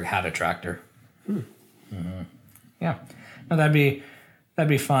Tilsonburg had a tractor. Mm-hmm. Yeah, no, that'd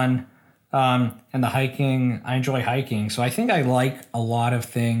be fun. And the hiking, I enjoy hiking, so I think I like a lot of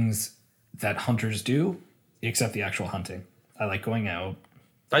things that hunters do, except the actual hunting. I like going out.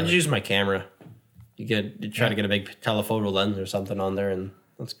 I'd use my camera. You try to get a big telephoto lens or something on there, and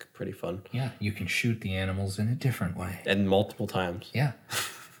that's pretty fun. Yeah, you can shoot the animals in a different way. And multiple times. Yeah.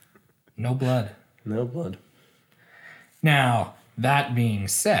 No blood. No blood. Now, that being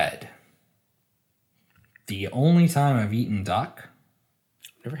said, the only time I've eaten duck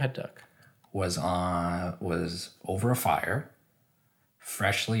Never had duck. was over a fire,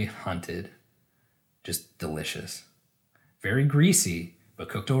 freshly hunted, just delicious. Very greasy, but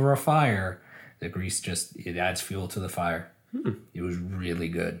cooked over a fire. The grease it adds fuel to the fire. It was really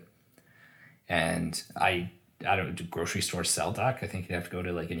good. And I don't, do grocery stores sell duck? I think you have to go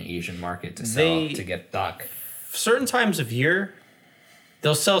to like an Asian market to to get duck. Certain times of year,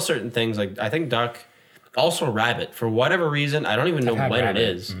 they'll sell certain things. Like I think duck, also rabbit. For whatever reason, I don't even know when rabbit. It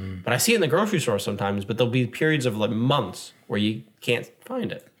is. But I see it in the grocery store sometimes. But there'll be periods of like months where you can't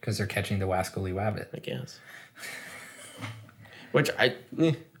find it because they're catching the wascally rabbit. I guess. Which I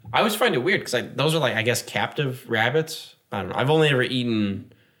always find it weird because those are like I guess captive rabbits. I don't know. I've only ever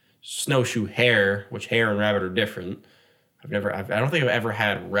eaten snowshoe hare, which hare and rabbit are different. I don't think I've ever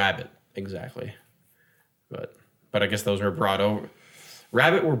had rabbit exactly, but I guess those were brought over.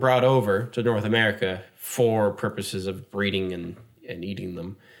 Rabbit were brought over to North America for purposes of breeding and eating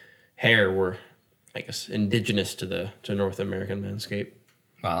them. Hare were, I guess, indigenous to North American landscape.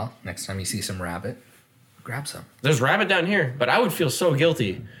 Well, next time you see some rabbit, grab some. There's rabbit down here, but I would feel so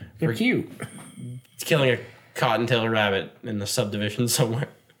guilty. They're cute. Killing a cottontail rabbit in the subdivision somewhere.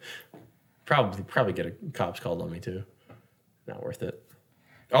 Probably get a cops called on me too. Not worth it.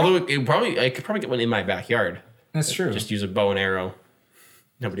 Although I could probably get one in my backyard. That's true. Just use a bow and arrow.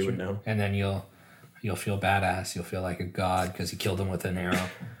 Nobody would know. And then you'll feel badass. You'll feel like a god because you killed him with an arrow.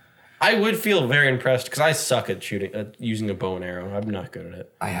 I would feel very impressed because I suck at using a bow and arrow. I'm not good at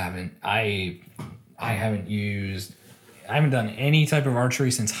it. I haven't. I haven't done any type of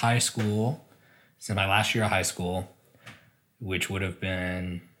archery since high school. Since my last year of high school, which would have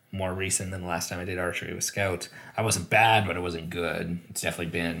been more recent than the last time I did archery with Scout. I wasn't bad, but it wasn't good. It's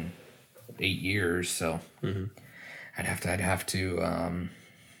definitely been 8 years, so I'd have to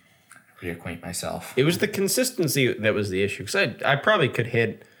reacquaint myself. It was the consistency that was the issue because I probably could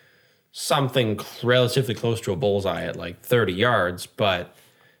hit something relatively close to a bullseye at like 30 yards, but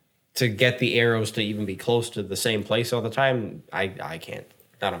to get the arrows to even be close to the same place all the time, I can't.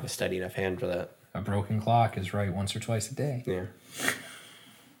 I don't have a steady enough hand for that. A broken clock is right once or twice a day. Yeah.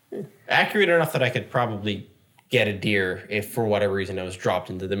 Accurate enough that I could probably get a deer if for whatever reason I was dropped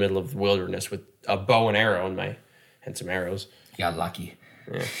into the middle of the wilderness with a bow and arrow and some arrows. You got lucky.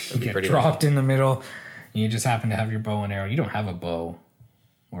 Yeah, you get dropped in the middle. You just happen to have your bow and arrow. You don't have a bow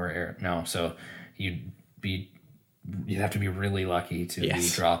or arrow. No, so you'd have to be really lucky to be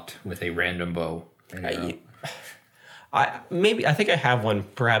dropped with a random bow and arrow. I think I have one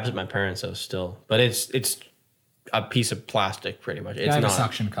perhaps at my parents' house still, but it's a piece of plastic pretty much. It's I have not a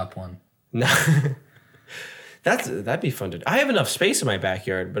suction cup one. No. That'd be fun to do. I have enough space in my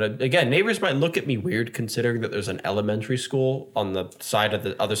backyard, but again, neighbors might look at me weird considering that there's an elementary school on the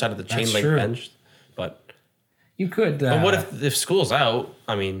other side of the chain link fence. But you could. But what if school's out?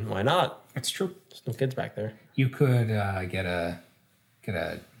 I mean, why not? It's true. There's no kids back there. You could get a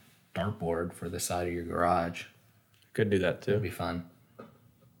dartboard for the side of your garage. Could do that too. It'd be fun.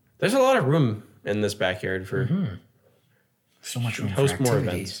 There's a lot of room in this backyard for so much room host for more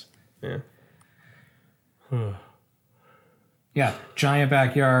events. Yeah. Yeah, giant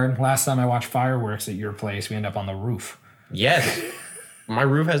backyard. Last time I watched fireworks at your place, we end up on the roof. Yes. My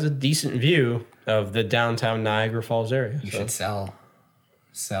roof has a decent view of the downtown Niagara Falls area. You should sell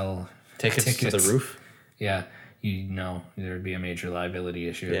tickets to the roof. Yeah. There'd be a major liability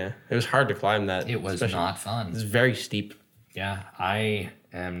issue. Yeah. It was hard to climb that. It was not fun. It's very steep. Yeah. I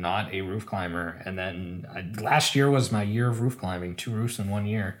am not a roof climber. And then last year was my year of roof climbing. 2 roofs in 1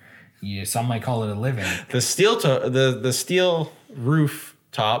 year. Some might call it a living. The steel roof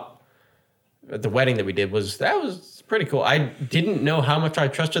top at the wedding that we did was pretty cool. I didn't know how much I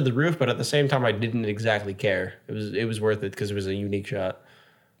trusted the roof, but at the same time I didn't exactly care. It was worth it because it was a unique shot.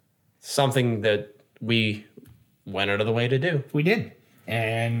 Something that we went out of the way to do. We did.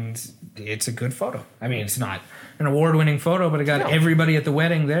 And it's a good photo. I mean, it's not an award-winning photo, but it got everybody at the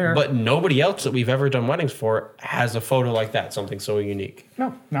wedding there. But nobody else that we've ever done weddings for has a photo like that, something so unique.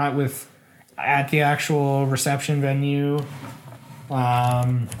 No, not at the actual reception venue,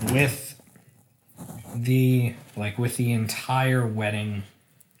 with the entire wedding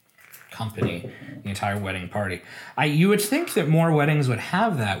company, the entire wedding party. You would think that more weddings would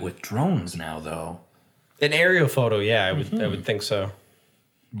have that with drones now, though. An aerial photo, yeah, I would think so.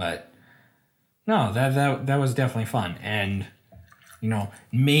 But no, that was definitely fun. And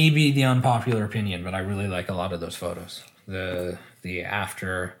maybe the unpopular opinion, but I really like a lot of those photos. The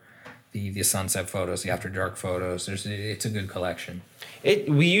after the sunset photos, the after dark photos. It's a good collection.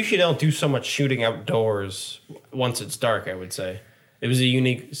 We usually don't do so much shooting outdoors once it's dark, I would say. It was a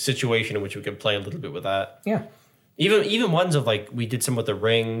unique situation in which we could play a little bit with that. Yeah. Even ones of we did some with the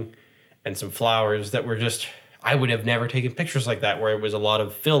ring and some flowers that were just, I would have never taken pictures like that where it was a lot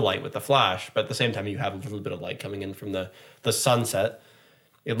of fill light with the flash, but at the same time you have a little bit of light coming in from the sunset.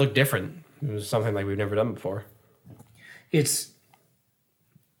 It looked different. It was something like we've never done before. It's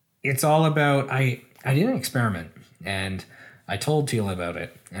it's all about I did an experiment and I told Tila about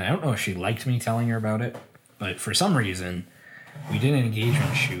it, and I don't know if she liked me telling her about it, but for some reason we did an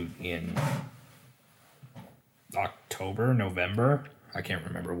engagement shoot in October, November, I can't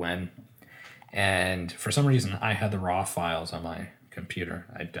remember when, and for some reason I had the raw files on my computer.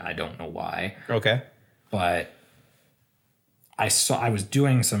 I don't know why, Okay. but I was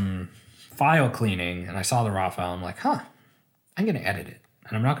doing some file cleaning and I saw the raw file. I'm like, I'm gonna edit it.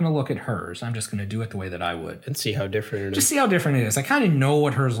 And I'm not going to look at hers. I'm just going to do it the way that I would. And see how different it is. Just see how different it is. I kind of know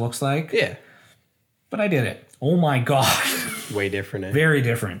what hers looks like. Yeah. But I did it. Oh my God. Way different. Eh? Very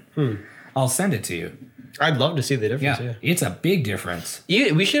different. I'll send it to you. I'd love to see the difference. Yeah. It's a big difference.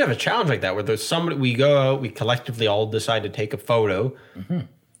 Yeah, we should have a challenge like that where there's somebody, we go out, we collectively all decide to take a photo,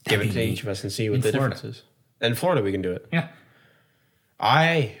 give it to each of us and see what the difference is. In Florida, we can do it. Yeah.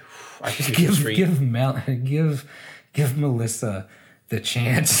 I think we should give Melissa the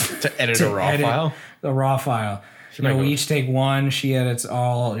chance to edit a raw file. The raw file. We each take one. She edits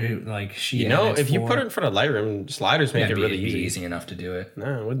all. Like she. If you put it in front of Lightroom, sliders make it really easy. It'd be easy enough to do it.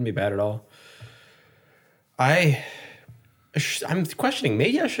 No, it wouldn't be bad at all. I'm questioning.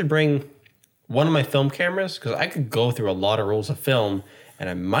 Maybe I should bring one of my film cameras because I could go through a lot of rolls of film, and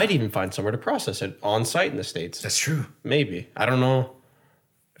I might even find somewhere to process it on site in the States. That's true. Maybe. I don't know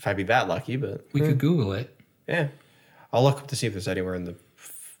if I'd be that lucky, but we could Google it. Yeah. I'll look up to see if there's anywhere in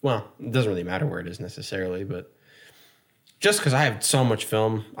well, it doesn't really matter where it is necessarily, but just because I have so much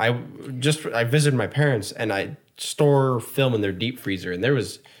film, I visited my parents and I store film in their deep freezer, and there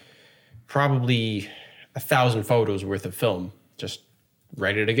was probably 1,000 photos worth of film just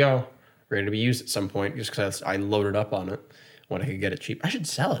ready to go, ready to be used at some point, just because I loaded up on it when I could get it cheap. I should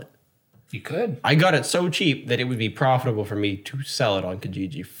sell it. You could. I got it so cheap that it would be profitable for me to sell it on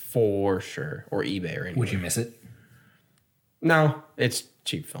Kijiji for sure, or eBay or anything. Would you miss it? No, it's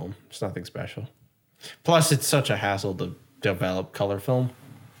cheap film. It's nothing special. Plus, it's such a hassle to develop color film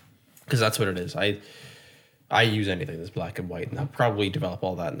because that's what it is. I use anything that's black and white, and I'll probably develop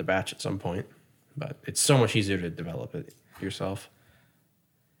all that in the batch at some point. But it's so much easier to develop it yourself.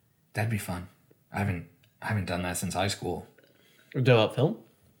 That'd be fun. I haven't done that since high school. Develop film?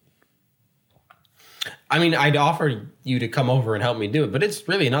 I mean, I'd offer you to come over and help me do it, but it's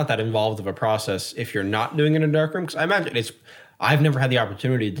really not that involved of a process if you're not doing it in a darkroom. Because I imagine I've never had the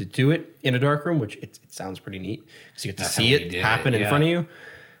opportunity to do it in a darkroom, which it sounds pretty neat because you get to see it happen in front of you.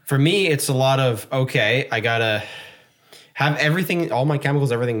 For me, it's a lot of, okay, I got to have everything, all my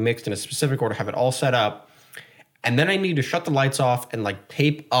chemicals, everything mixed in a specific order, have it all set up. And then I need to shut the lights off and like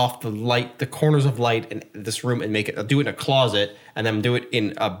tape off the corners of light in this room and I'll do it in a closet and then do it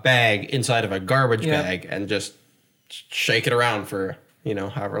in a bag inside of a garbage bag and just shake it around for,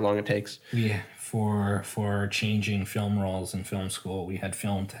 however long it takes. For changing film rolls in film school, we had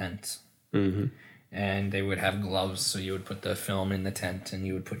film tents. Mm-hmm. And they would have gloves, so you would put the film in the tent and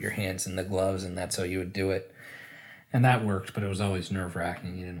you would put your hands in the gloves, and that's how you would do it. And that worked, but it was always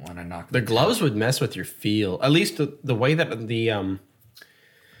nerve-wracking. You didn't want to knock the gloves would mess with your feel. At least the way that the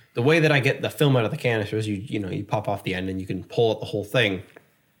way that I get the film out of the canister is you pop off the end and you can pull out the whole thing.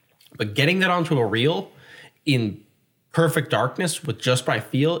 But getting that onto a reel in perfect darkness with just by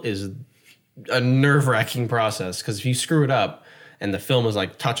feel is a nerve-wracking process because if you screw it up and the film is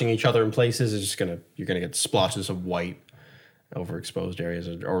like touching each other in places, you're gonna get splotches of white over exposed areas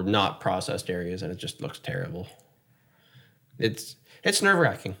or not processed areas, and it just looks terrible. It's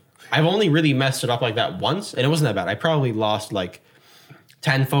nerve-wracking. I've only really messed it up like that once, and it wasn't that bad. I probably lost like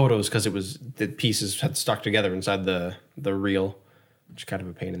 10 photos because it was the pieces had stuck together inside the reel, which is kind of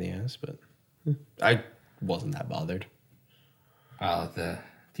a pain in the ass, but I wasn't that bothered.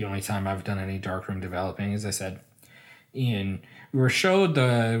 The only time I've done any darkroom developing, as I said, we were showed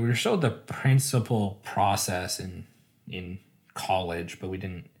the principal process in college, but we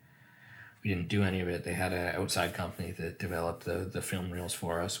didn't do any of it. They had an outside company that developed the film reels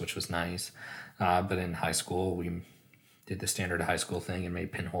for us, which was nice. But in high school, we did the standard high school thing and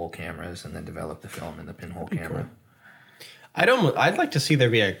made pinhole cameras and then developed the film in the pinhole camera. Cool. I'd like to see there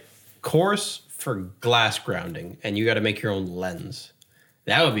be a course for glass grounding, and you got to make your own lens.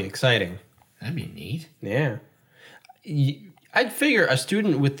 That would be exciting. That'd be neat. Yeah. I'd figure a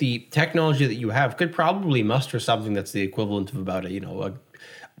student with the technology that you have could probably muster something that's the equivalent of about a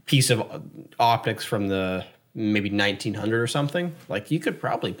piece of optics from the maybe 1900 or something. Like you could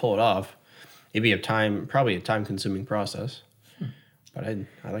probably pull it off. It'd be probably a time-consuming process. But I'd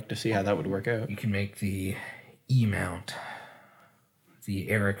like to see how that would work out. You can make the E-mount, the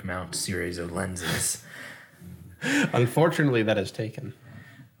Eric mount series of lenses. Unfortunately, that is taken.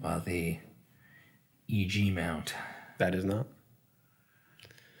 Well, the EG mount. That is not.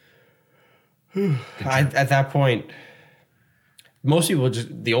 At that point, most people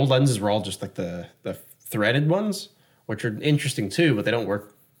the old lenses were all just like the threaded ones, which are interesting too, but they don't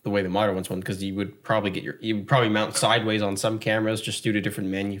work the way the modern ones went, because you would probably mount sideways on some cameras just due to different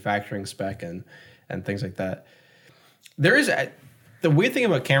manufacturing spec and things like that. The weird thing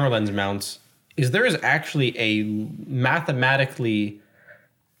about camera lens mounts is there is actually a mathematically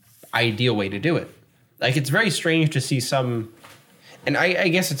ideal way to do it. Like, it's very strange to see some, and I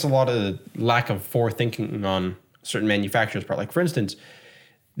guess it's a lot of lack of forethinking on certain manufacturers' part. Like, for instance,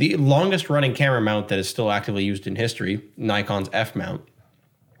 the longest running camera mount that is still actively used in history, Nikon's F mount,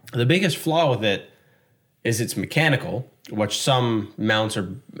 the biggest flaw with it is it's mechanical, which some mounts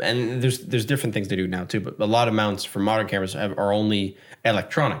are, and there's different things to do now too, but a lot of mounts for modern cameras are only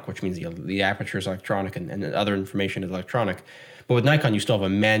electronic, which means the aperture is electronic and other information is electronic. But with Nikon, you still have a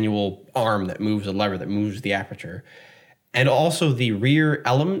manual arm that moves a lever that moves the aperture. And also the rear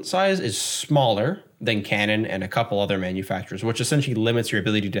element size is smaller than Canon and a couple other manufacturers, which essentially limits your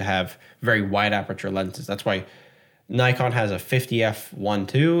ability to have very wide aperture lenses. That's why Nikon has a 50f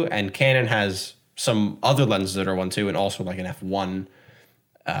 1.2 and Canon has some other lenses that are 1.2 and also like an f1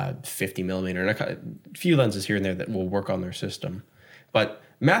 50 millimeter and a few lenses here and there that will work on their system. But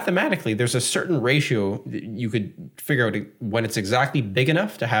mathematically, there's a certain ratio that you could figure out when it's exactly big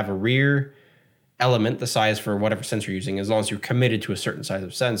enough to have a rear element, the size for whatever sensor you're using, as long as you're committed to a certain size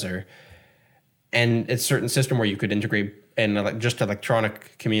of sensor. And it's a certain system where you could integrate just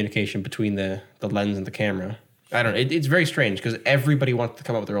electronic communication between the lens and the camera. I don't know. It's very strange because everybody wants to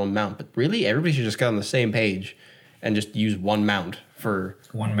come up with their own mount, but really everybody should just get on the same page and just use one mount for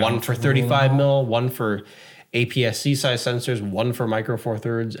one for 35 mil, one for APS-C size sensors, one for micro four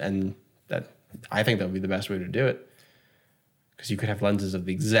thirds, and that I think that would be the best way to do it, because you could have lenses of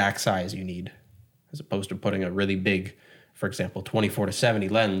the exact size you need, as opposed to putting a really big, for example, 24-70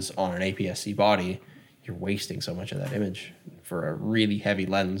 lens on an APS-C body. You're wasting so much of that image for a really heavy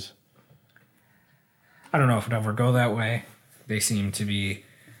lens. I don't know if it ever go that way. They seem to be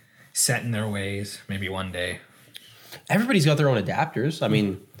set in their ways. Maybe one day. Everybody's got their own adapters. I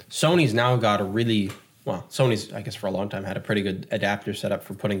mean, Sony's now got Sony's, I guess, for a long time had a pretty good adapter set up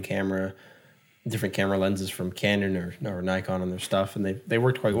for putting different camera lenses from Canon or Nikon on their stuff, and they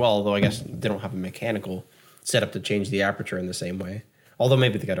worked quite well, although I guess they don't have a mechanical setup to change the aperture in the same way. Although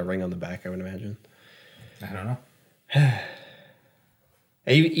maybe they got a ring on the back, I would imagine. I don't know.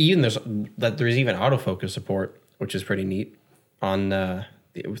 Even there's even autofocus support, which is pretty neat on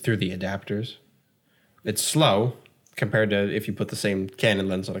through the adapters. It's slow compared to if you put the same Canon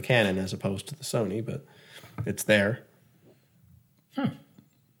lens on a Canon as opposed to the Sony, but it's there.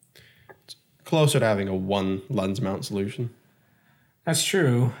 It's closer to having a one lens mount solution. That's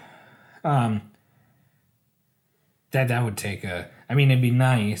true. That would take it'd be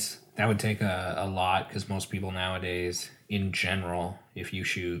nice. That would take a lot, because most people nowadays, in general, if you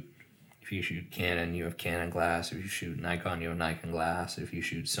shoot Canon, you have Canon glass. If you shoot Nikon, you have Nikon glass. If you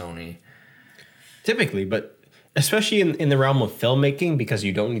shoot Sony, typically, but especially in the realm of filmmaking, because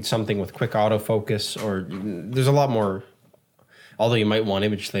you don't need something with quick autofocus, or there's a lot more. Although you might want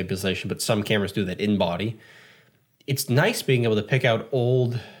image stabilization, but some cameras do that in body. It's nice being able to pick out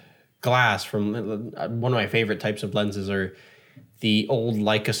old glass from one of my favorite types of lenses are the old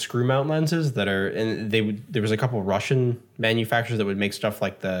Leica screw mount lenses that are, and there was a couple of Russian manufacturers that would make stuff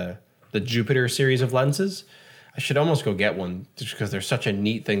like the Jupiter series of lenses. I should almost go get one just because they're such a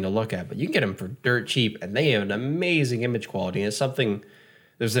neat thing to look at, but you can get them for dirt cheap and they have an amazing image quality. And it's something,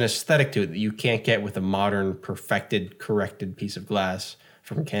 there's an aesthetic to it that you can't get with a modern, perfected, corrected piece of glass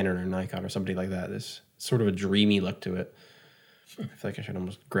from Canon or Nikon or somebody like that. There's sort of a dreamy look to it. I feel like I should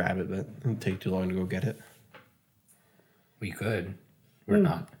almost grab it, but it'll take too long to go get it. We could. We're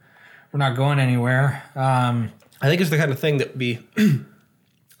not going anywhere. I think it's the kind of thing that would be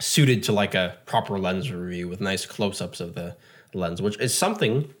suited to like a proper lens review with nice close-ups of the lens, which is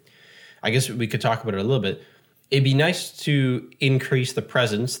something, I guess we could talk about it a little bit. It'd be nice to increase the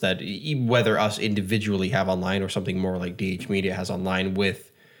presence that whether us individually have online or something more like DH Media has online,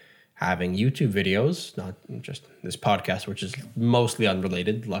 with having YouTube videos, not just this podcast, which is mostly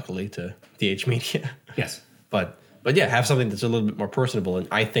unrelated, luckily, to DH Media. Yes. But yeah, have something that's a little bit more personable, and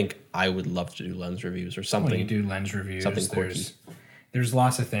I think I would love to do lens reviews or something. When you do lens reviews, something quirky. There's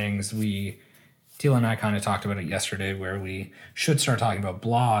lots of things. Teal and I kind of talked about it yesterday, where we should start talking about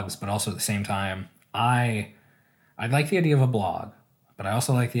blogs, but also at the same time, I like the idea of a blog, but I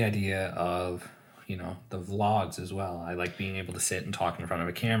also like the idea of, the vlogs as well. I like being able to sit and talk in front of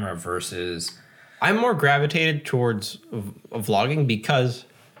a camera versus... I'm more gravitated towards vlogging because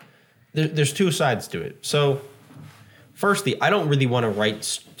there's two sides to it. So firstly, I don't really want to write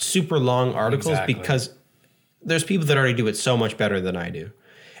super long articles because there's people that already do it so much better than I do.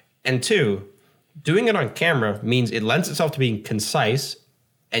 And two, doing it on camera means it lends itself to being concise,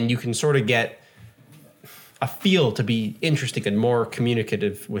 and you can sort of get a feel to be interesting and more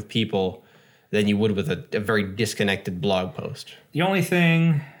communicative with people than you would with a very disconnected blog post. The only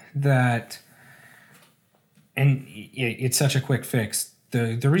thing that, and it's such a quick fix,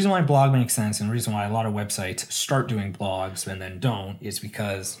 the reason why blog makes sense and the reason why a lot of websites start doing blogs and then don't is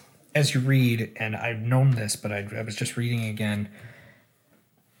because as you read, and I've known this, but I was just reading again,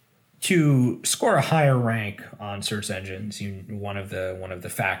 to score a higher rank on search engines, one of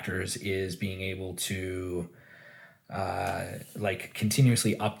the factors is being able to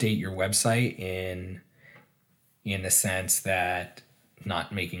continuously update your website in the sense that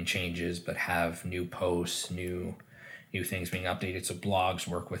not making changes but have new posts, new things being updated. So blogs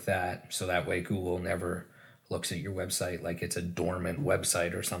work with that, so that way Google never looks at your website like it's a dormant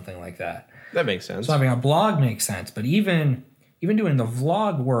website or something like that. That makes sense. So having a blog makes sense, but even doing the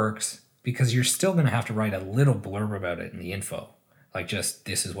vlog works because you're still going to have to write a little blurb about it in the info. Like, just,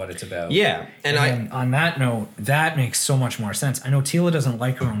 this is what it's about. Yeah. And on that note, that makes so much more sense. I know Tila doesn't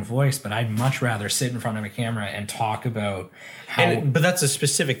like her own voice, but I'd much rather sit in front of a camera and talk about how... But that's a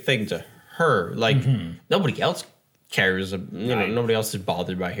specific thing to her. Like, nobody else cares. Nobody else is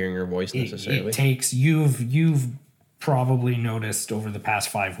bothered by hearing her voice necessarily. It takes... You've probably noticed over the past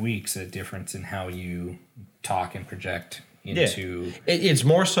 5 weeks a difference in how you talk and project into... Yeah. It's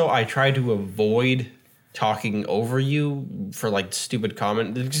more so I try to avoid talking over you for like stupid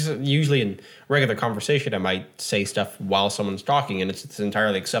comment. Usually in regular conversation I might say stuff while someone's talking, and it's an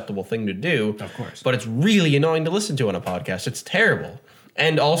entirely acceptable thing to do, of course, but it's really annoying to listen to on a podcast. It's terrible.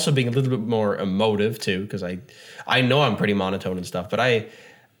 And also being a little bit more emotive too, because I know I'm pretty monotone and stuff, but I,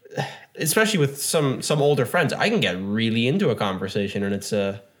 especially with some older friends, I can get really into a conversation, and it's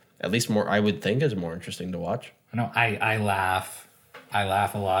at least more, I would think, is more interesting to watch. I know. I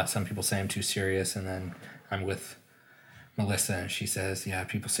laugh a lot. Some people say I'm too serious, and then I'm with Melissa and she says, yeah,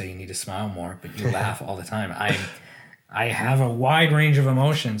 people say you need to smile more, but you laugh all the time. I have a wide range of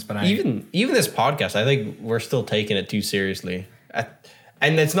emotions, but even this podcast, I think we're still taking it too seriously.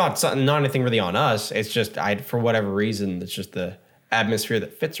 And it's not anything really on us. It's just for whatever reason, it's just the atmosphere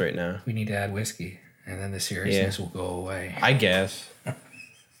that fits right now. We need to add whiskey, and then the seriousness will go away, I guess.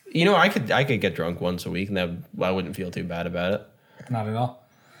 I could get drunk once a week, and I wouldn't feel too bad about it. Not at all.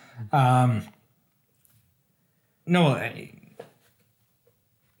 No,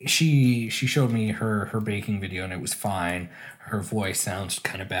 she showed me her baking video, and it was fine. Her voice sounds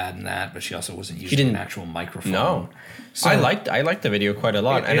kind of bad in that, but she also wasn't using an actual microphone. No, so I liked the video quite a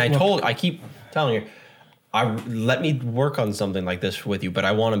lot, and I keep telling her, let me work on something like this with you, but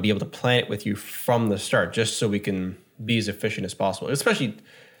I want to be able to plan it with you from the start, just so we can be as efficient as possible, especially.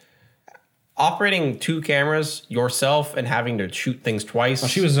 Operating 2 cameras yourself and having to shoot things twice. Well,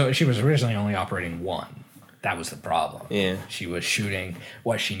 she was originally only operating 1. That was the problem. Yeah. She was shooting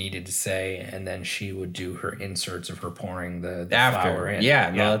what she needed to say, and then she would do her inserts of her pouring the flour in. Yeah,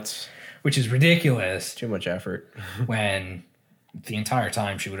 no, that's... Which is ridiculous. Too much effort. When the entire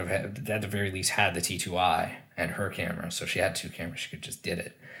time she would have had, at the very least, had the T2i and her camera. So she had 2 cameras. She could just did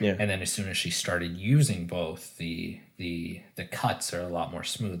it. Yeah. And then as soon as she started using both, the cuts are a lot more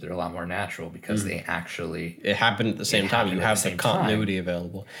smooth. They're a lot more natural because they actually... It happened at the same time. You have the continuity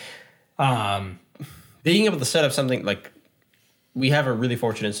available. Being able to set up something like... We have a really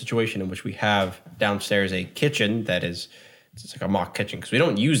fortunate situation in which we have downstairs a kitchen that is... It's like a mock kitchen because we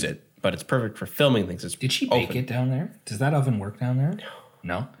don't use it, but it's perfect for filming things. Did she bake it down there? Does that oven work down there?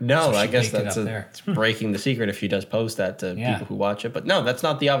 No? No, so I guess it's breaking the secret if she does post that to people who watch it. But no, that's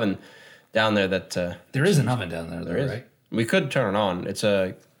not the oven down there. There is an oven down there, though, right? We could turn it on. It's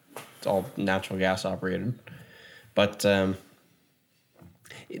all natural gas operated. But I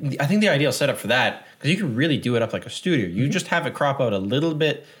think the ideal setup for that, because you can really do it up like a studio. You just have it crop out a little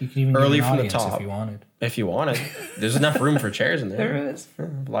bit early from the top. If you wanted. If you wanted. There's enough room for chairs in there. There is.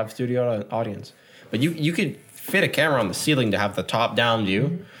 Live studio audience. But you could fit a camera on the ceiling to have the top down view.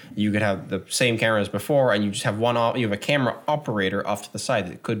 Mm-hmm. You could have the same camera as before, and you just have you have a camera operator off to the side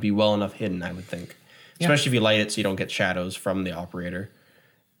that could be well enough hidden, I would think. Yeah. Especially if you light it so you don't get shadows from the operator.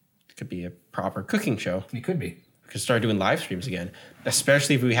 It could be a proper cooking show. It could be. We could start doing live streams again,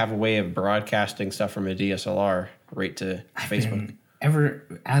 especially if we have a way of broadcasting stuff from a DSLR right to Facebook.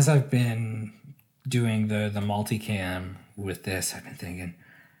 As I've been doing the multicam with this, I've been thinking,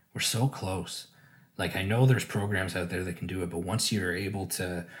 we're so close. Like, I know there's programs out there that can do it, but once you're able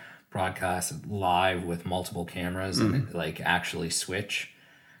to broadcast live with multiple cameras and like actually switch,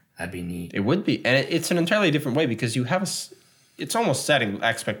 That'd be neat. It would be, and it's an entirely different way because you have it's almost setting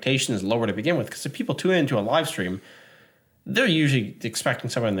expectations lower to begin with. Because if people tune into a live stream, they're usually expecting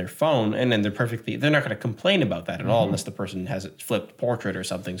someone on their phone, and then they're not going to complain about that at all unless the person has it flipped portrait or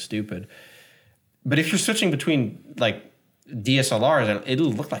something stupid. But if you're switching between like DSLRs, and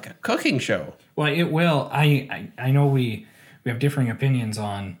it'll look like a cooking show. Well, it will. I know we have differing opinions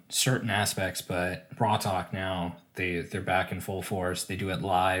on certain aspects, but Raw Talk now they're back in full force. They do it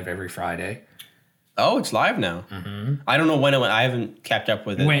live every Friday. Oh, it's live now. Mm-hmm. I don't know when it went. I haven't kept up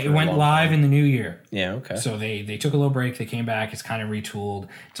with it. It went live in the new year. Yeah, okay. So they took a little break. They came back. It's kind of retooled.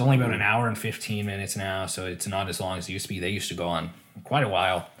 It's only about an hour and 15 minutes now, so it's not as long as it used to be. They used to go on quite a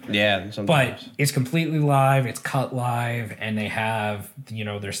while. Yeah, but it's completely live. It's cut live, and they have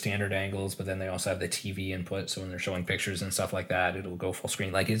their standard angles, but then they also have the TV input. So when they're showing pictures and stuff like that, it'll go full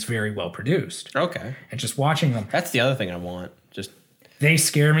screen. Like, it's very well produced. Okay. And just watching them. That's the other thing I want. They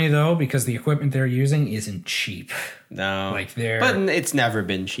scare me though because the equipment they're using isn't cheap. No, but it's never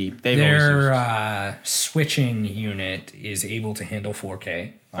been cheap. Their switching unit is able to handle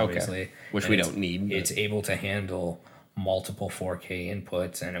 4K, obviously, which we don't need. It's able to handle multiple 4K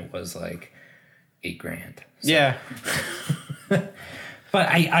inputs, and it was like $8,000. So. Yeah, but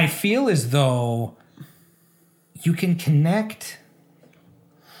I feel as though you can connect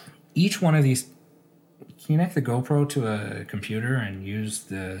each one of these. Connect the GoPro to a computer and use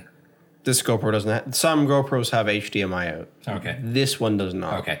the... This GoPro doesn't have... Some GoPros have HDMI out. Okay. This one does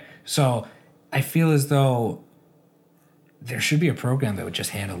not. Okay. So I feel as though there should be a program that would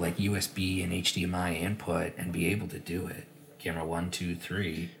just handle like USB and HDMI input and be able to do it. Camera 1, 2,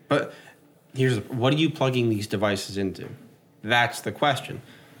 3. But what are you plugging these devices into? That's the question.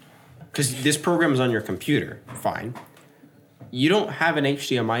 Because this program is on your computer. Fine. You don't have an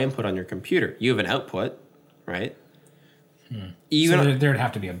HDMI input on your computer. You have an output. Right. Even so there'd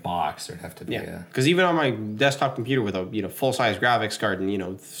have to be a box. There'd have to be because even on my desktop computer with a full size graphics card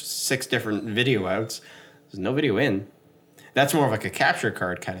and 6 different video outs, there's no video in. That's more of like a capture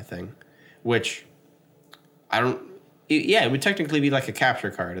card kind of thing, which it would technically be like a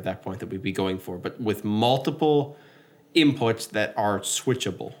capture card at that point that we'd be going for, but with multiple inputs that are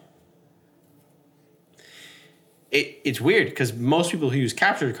switchable. It's weird because most people who use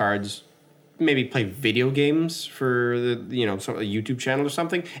capture cards maybe play video games for a YouTube channel or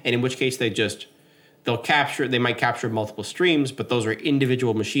something, and in which case they might capture multiple streams, but those are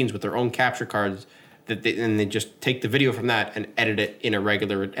individual machines with their own capture cards and they just take the video from that and edit it in a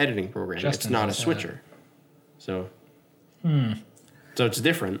regular editing program. It's not a switcher. So it's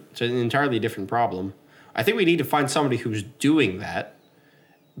different. It's an entirely different problem. I think we need to find somebody who's doing that,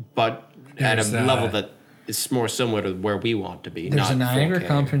 but at a level that is more similar to where we want to be. There's a Niagara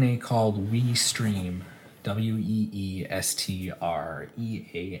company called WeStream, WeStream.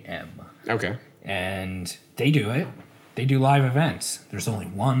 Okay. And they do it. They do live events. There's only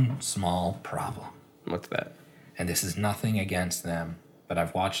one small problem. What's that? And this is nothing against them, but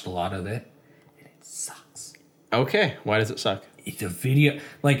I've watched a lot of it, and it sucks. Okay. Why does it suck? The video,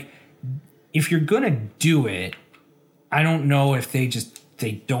 like, if you're going to do it, I don't know if they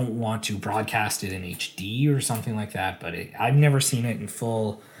don't want to broadcast it in HD or something like that, but I've never seen it in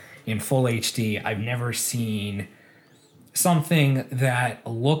full HD. I've never seen something that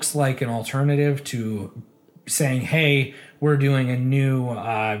looks like an alternative to saying, hey, we're doing a new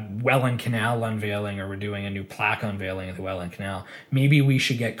Welland Canal unveiling, or we're doing a new plaque unveiling at the Welland Canal. Maybe we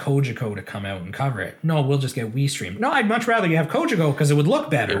should get Kojiko to come out and cover it. No, we'll just get WeStream. No, I'd much rather you have Kojiko because it would look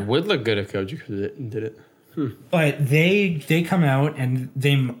better. It would look good if Kojiko did it. But they come out and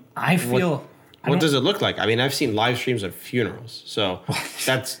I feel... What does it look like? I mean, I've seen live streams of funerals, so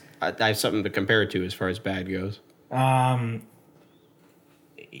I have something to compare it to as far as bad goes.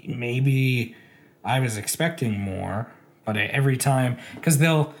 Maybe I was expecting more, but every time... Because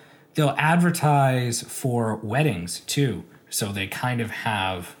they'll advertise for weddings, too. So they kind of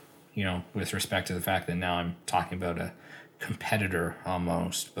have, with respect to the fact that now I'm talking about a competitor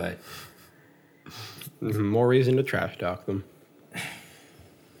almost, but... More reason to trash talk them.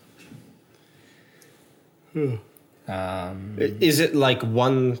 Is it like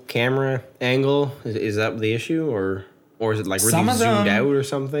one camera angle? Is that the issue, or is it like really zoomed out or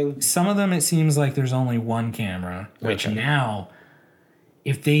something? Some of them, it seems like there's only one camera. Which now,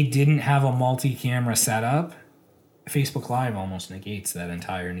 if they didn't have a multi-camera setup, Facebook Live almost negates that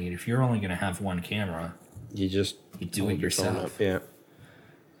entire need. If you're only going to have one camera, you do it yourself. Yeah.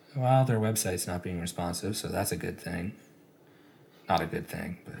 Well, their website's not being responsive, so that's a good thing. Not a good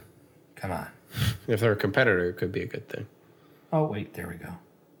thing, but come on. If they're a competitor, it could be a good thing. Oh, wait, there we go.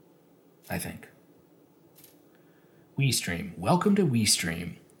 I think. WeStream. Welcome to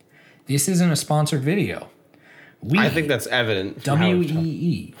WeStream. This isn't a sponsored video. I think that's evident.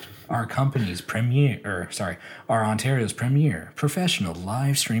 WEE, our Ontario's premier professional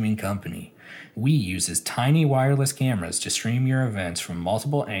live streaming company. We uses tiny wireless cameras to stream your events from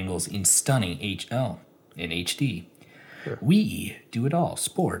multiple angles in stunning HD. Sure. We do it all: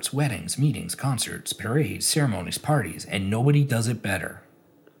 sports, weddings, meetings, concerts, parades, ceremonies, parties, and nobody does it better.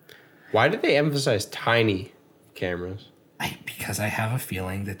 Why did they emphasize tiny cameras? Because I have a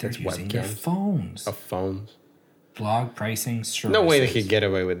feeling that they're using their phones. Of phones. Blog pricing services. No way they could get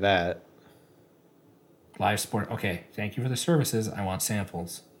away with that. Live sport. Okay, thank you for the services. I want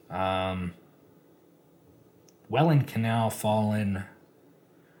samples. Welland Canal Fallen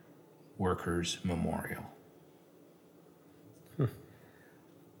Workers Memorial.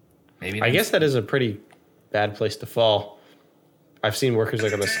 Maybe. I guess that is a pretty bad place to fall. I've seen workers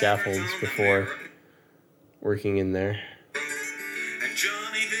like on the scaffolds before, working in there.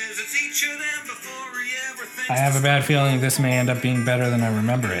 I have a bad feeling this may end up being better than I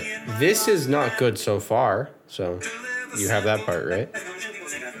remember it. This is not good so far, so you have that part right.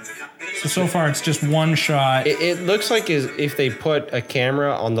 So far it's just one shot. It looks like if they put a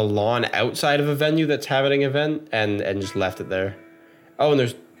camera on the lawn outside of a venue that's having an event and just left it there. Oh, and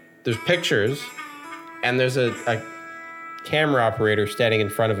there's pictures, and there's a camera operator standing in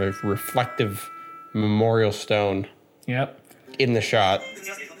front of a reflective memorial stone. Yep. In the shot.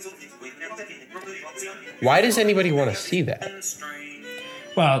 Why does anybody want to see that?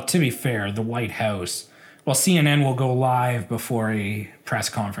 Well, to be fair, the White House... Well, CNN will go live before a press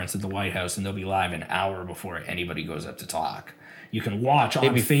conference at the White House, and they'll be live an hour before anybody goes up to talk. You can watch on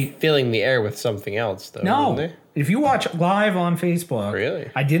Facebook. They'd be filling the air with something else, though, no. wouldn't they? If you watch live on Facebook... Really?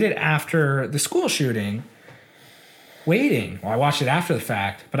 I did it after the school shooting, waiting. Well, I watched it after the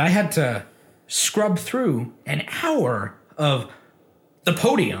fact, but I had to scrub through an hour of the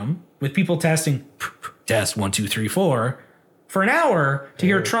podium with people testing... Test 1, 2, 3, 4 for an hour to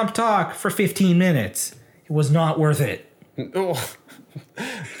hear Trump talk for 15 minutes. It was not worth it.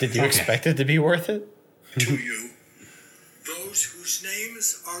 Did you expect it to be worth it? To you, those whose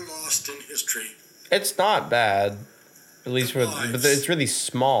names are lost in history. It's not bad, at least but it's really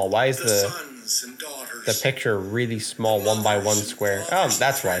small. Why is the picture really small, 1 by 1 square? Oh,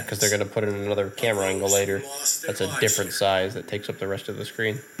 that's right, because they're going to put in another camera angle later. That's a different size that takes up the rest of the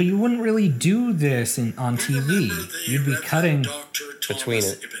screen. But you wouldn't really do this on TV. You'd be cutting between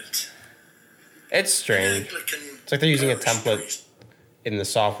it. It's strange. It's like they're using a template in the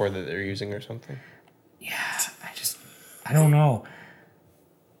software that they're using or something. Yeah, I don't know.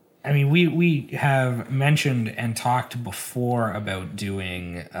 I mean, we have mentioned and talked before about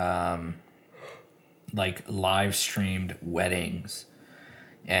doing like live streamed weddings,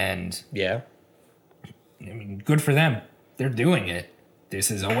 and yeah, I mean, good for them. They're doing it.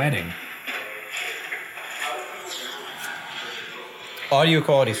 This is a wedding. Audio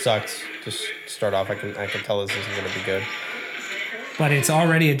quality sucks. Just start off. I can tell this isn't going to be good. But it's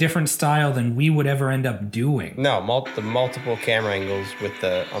already a different style than we would ever end up doing. No, the multiple camera angles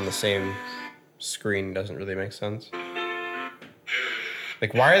on the same screen doesn't really make sense.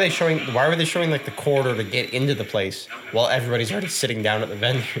 Like, why were they showing like the corridor to get into the place while everybody's already sitting down at the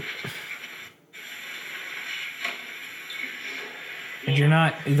venue? And you're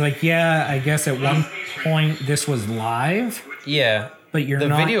not like, yeah, I guess at one point this was live. Yeah. But the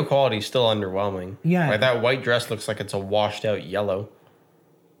video quality is still underwhelming. Yeah. Like that white dress looks like it's a washed out yellow.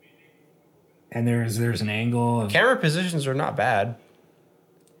 And there's an angle. Camera positions are not bad.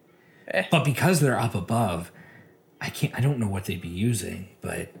 But because they're up above, I don't know what they'd be using,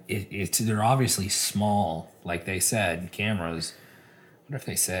 but they're obviously small, like they said, cameras. What if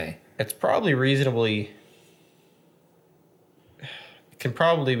they say? It's probably it can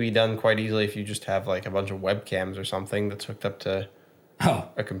probably be done quite easily if you just have like a bunch of webcams or something that's hooked up to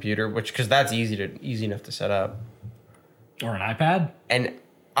a computer, because that's easy enough to set up. Or an iPad? An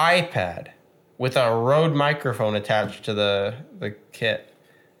iPad with a Rode microphone attached to the kit.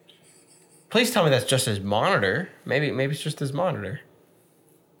 Please tell me that's just his monitor. Maybe it's just his monitor.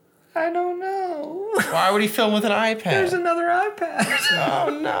 I don't know. Why would he film with an iPad? There's another iPad.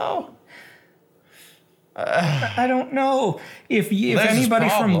 Oh no. I don't know. If anybody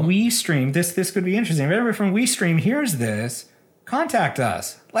from WeStream, this could be interesting. If anybody from WeStream hears this, contact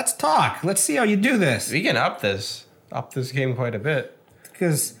us. Let's talk. Let's see how you do this. We can up this game quite a bit.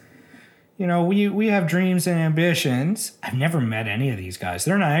 Because, we have dreams and ambitions. I've never met any of these guys.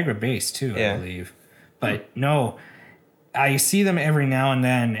 They're Niagara based too, I believe. But no, I see them every now and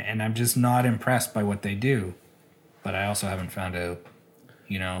then, and I'm just not impressed by what they do. But I also haven't found out,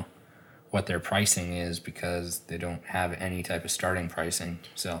 what their pricing is because they don't have any type of starting pricing.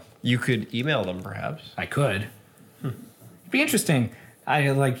 So You could email them, perhaps. I could. It'd be interesting.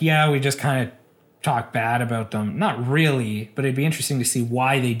 We just kind of talk bad about them. Not really, but it'd be interesting to see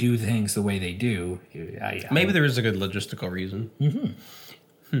why they do things the way they do. Maybe there is a good logistical reason.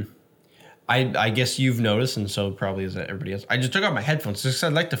 I guess you've noticed, and so probably is everybody else. I just took out my headphones just 'cause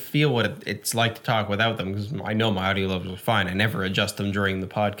I'd like to feel what it's like to talk without them, because I know my audio levels are fine. I never adjust them during the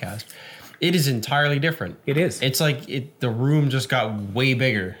podcast. It is entirely different. It is. It's like the room just got way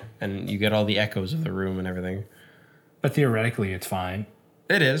bigger, and you get all the echoes of the room and everything. But theoretically, it's fine.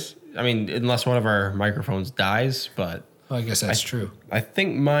 It is. I mean, unless one of our microphones dies, but Well, I guess that's true. I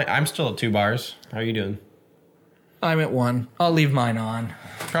think I'm still at 2 bars. How are you doing? I'm at 1. I'll leave mine on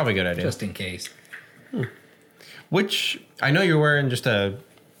Probably a good idea. just in case. Which, I know you're wearing just a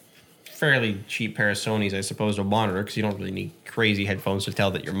fairly cheap pair of Sonys, I suppose, to monitor, because you don't really need crazy headphones to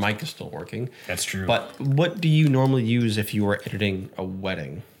tell that your mic is still working. That's true. But what do you normally use if you were editing a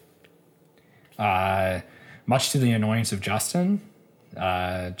wedding? Much to the annoyance of Justin,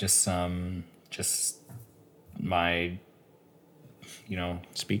 just my,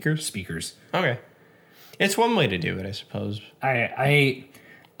 Speakers? speakers. Okay. It's one way to do it, I suppose.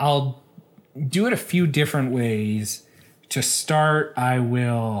 I'll do it a few different ways. To start,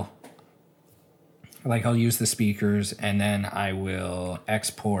 I'll use the speakers, and then I will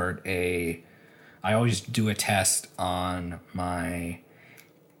export I always do a test on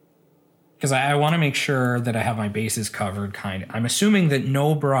because I want to make sure that I have my bases covered. I'm assuming that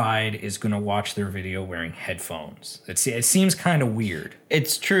no bride is going to watch their video wearing headphones. It seems kind of weird.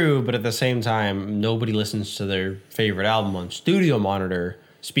 It's true, but at the same time, nobody listens to their favorite album on studio monitor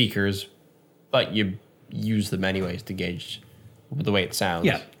speakers, but you use them anyways to gauge the way it sounds.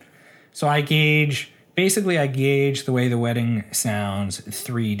 Yeah. So I gauge the way the wedding sounds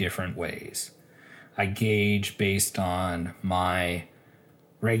 3 different ways. I gauge based on my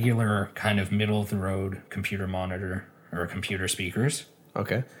regular kind of middle of the road computer monitor or computer speakers.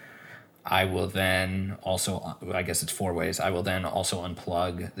 Okay. I will then also, I guess it's 4 ways. I will then also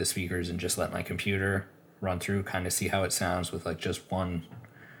unplug the speakers and just let my computer run through, kind of see how it sounds with just one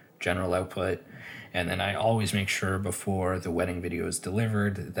general output. And then I always make sure before the wedding video is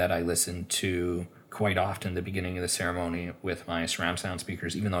delivered that I listen to quite often the beginning of the ceremony with my surround sound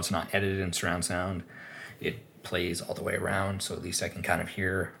speakers, even though it's not edited in surround sound. It plays all the way around, so at least I can kind of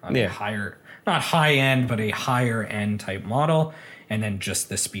hear on a higher, not high end, but a higher end type model, and then just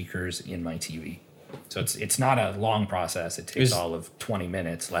the speakers in my TV. So it's not a long process. It takes all of 20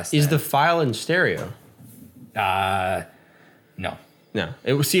 minutes, less Is than. the file in stereo? No. No.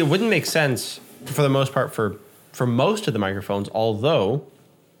 It wouldn't make sense for the most part for most of the microphones, although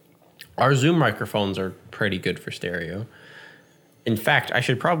our Zoom microphones are pretty good for stereo. In fact, I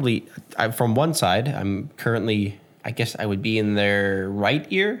should probably, from one side, I'm currently, I guess I would be in their right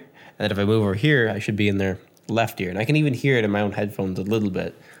ear. And then if I move over here, I should be in their left ear. And I can even hear it in my own headphones a little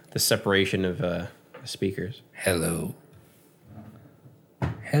bit, the separation of the speakers. Hello.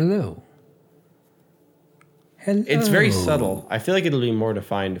 Hello. Hello. It's very subtle. I feel like it'll be more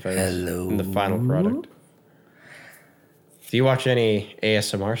defined if I was in the final product. Do you watch any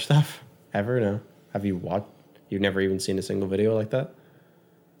ASMR stuff ever? No. Have you watched? You've never even seen a single video like that?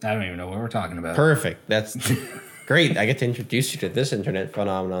 I don't even know what we're talking about. Perfect. That's great. I get to introduce you to this internet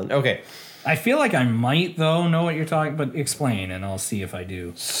phenomenon. Okay. I feel like I might, though, know what you're talking, but explain, and I'll see if I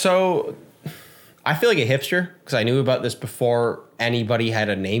do. So I feel like a hipster because I knew about this before anybody had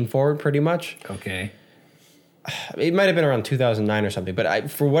a name for it, pretty much. Okay. It might have been around 2009 or something, but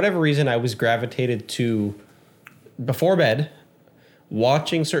for whatever reason, I was gravitated to, before bed,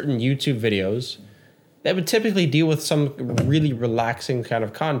 watching certain YouTube videos that would typically deal with some really relaxing kind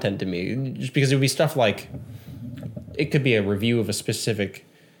of content to me, just because it would be stuff like, it could be a review of a specific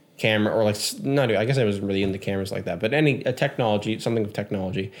camera, or I guess I wasn't really into cameras like that, but something with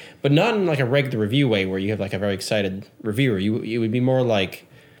technology, but not in like a regular review way where you have like a very excited reviewer. It would be more like,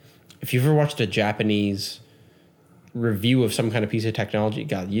 if you've ever watched a Japanese review of some kind of piece of technology,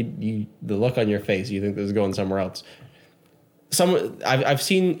 God, the look on your face, you think this is going somewhere else. I've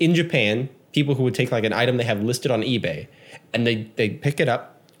seen in Japan people who would take like an item they have listed on eBay, and they pick it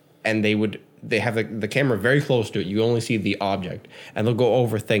up, and they have the camera very close to it. You only see the object, and they'll go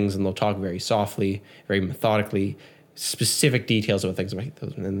over things, and they'll talk very softly, very methodically, specific details about things. And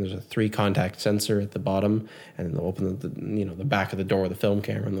then there's a 3-contact sensor at the bottom, and then they'll open the back of the door of the film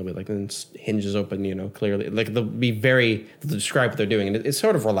camera, and they'll be like, then hinges open, clearly. Like they'll describe what they're doing, and it's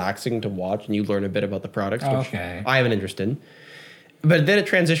sort of relaxing to watch, and you learn a bit about the products, which I have an interest in. But then it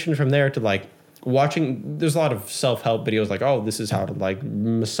transitioned from there to like watching, there's a lot of self-help videos like, oh, this is how to like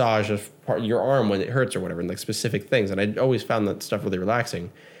massage your arm when it hurts or whatever, and like specific things. And I always found that stuff really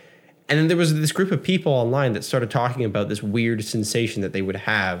relaxing. And then there was this group of people online that started talking about this weird sensation that they would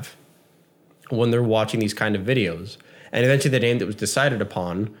have when they're watching these kind of videos. And eventually the name that was decided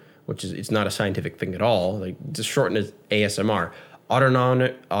upon, which is, it's not a scientific thing at all, like just shortened as ASMR,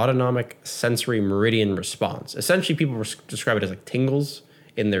 autonomic sensory meridian response. Essentially, people describe it as like tingles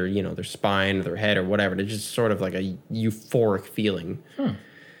in their, you know, their spine or their head or whatever. It's just sort of like a euphoric feeling.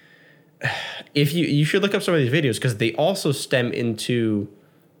 If you should look up some of these videos because they also stem into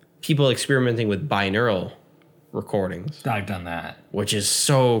people experimenting with binaural recordings. I've done that, which is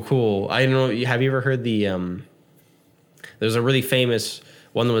so cool. I don't know. Have you ever heard the? There's a really famous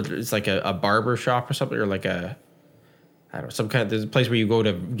one with it's like a barber shop or something, or like a, I don't know, some kind of, there's a place where you go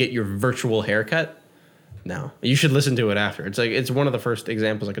to get your virtual haircut. No, you should listen to it after. It's like, it's one of the first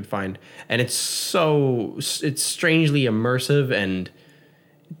examples I could find, and it's strangely immersive and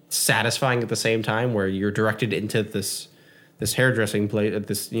satisfying at the same time, where you're directed into this hairdressing place at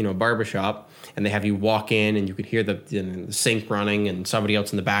this, you know, barbershop, and they have you walk in and you can hear the sink running and somebody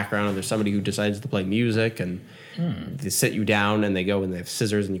else in the background, and there's somebody who decides to play music, and they sit you down and they go and they have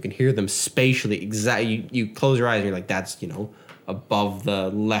scissors and you can hear them spatially you close your eyes and you're like, that's, you know, above the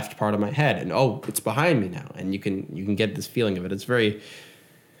left part of my head, and oh, it's behind me now, and you can get this feeling of it. It's very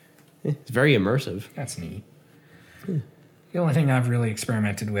immersive. That's neat. The only thing I've really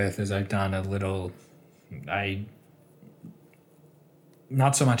experimented with is I've done a little,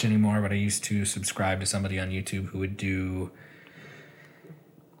 not so much anymore, but I used to subscribe to somebody on YouTube who would do,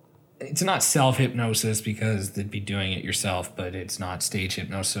 it's not self-hypnosis because they'd be doing it yourself, but it's not stage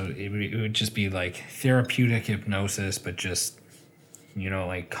hypnosis. So it would just be like therapeutic hypnosis, but just, you know,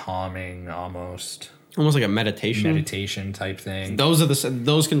 like calming, almost like a meditation type thing.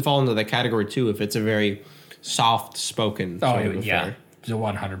 Those can fall into that category too if it's a very soft-spoken sort of affair.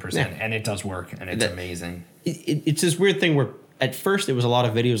 100%. Yeah. And it does work, and it's amazing. It's this weird thing where at first it was a lot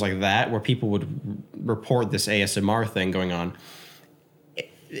of videos like that where people would report this ASMR thing going on.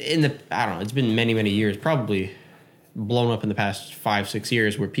 I don't know, it's been many, many years, probably blown up in the past 5-6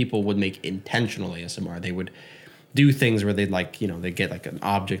 years, where people would make intentional ASMR. They would do things where they'd like, you know, they'd get like an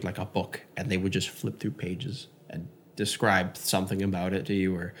object, like a book, and they would just flip through pages and describe something about it to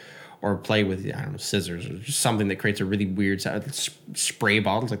you, or play with, I don't know, scissors, or just something that creates a really weird sound. Spray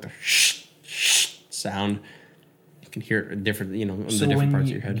bottles, like the sound. You can hear it different, you know, in the different parts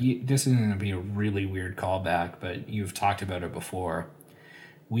of your head. This is going to be a really weird callback, but you've talked about it before.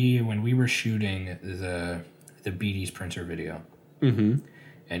 When we were shooting the Beatties printer video, and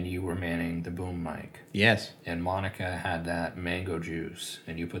you were manning the boom mic. Yes. And Monica had that mango juice,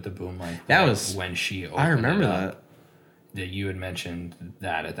 and you put the boom mic. That was when she opened I remember it up, that. That you had mentioned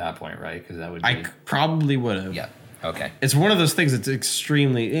that at that point, right? Because that would be, I probably would have. Yeah. Okay. It's one of those things that's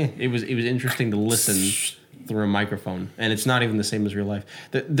extremely. It was interesting to listen through a microphone, and it's not even the same as real life.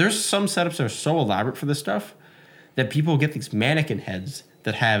 There's some setups that are so elaborate for this stuff that people get these mannequin heads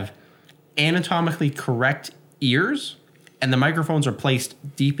that have anatomically correct ears, and the microphones are placed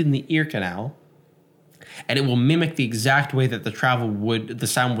deep in the ear canal, and it will mimic the exact way that the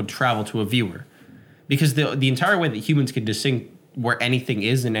sound would travel to a viewer. Because the entire way that humans can distinct where anything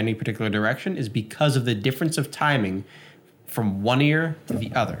is in any particular direction is because of the difference of timing from one ear to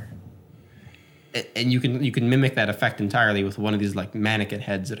the other. And you can mimic that effect entirely with one of these like mannequin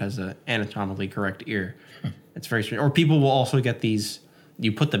heads that has an anatomically correct ear. It's very strange. Or people will also get these,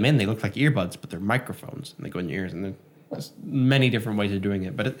 you put them in, they look like earbuds, but they're microphones, and they go in your ears, and there's many different ways of doing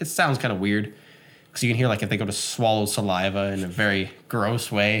it. But it sounds kind of weird, because you can hear like if they go to swallow saliva in a very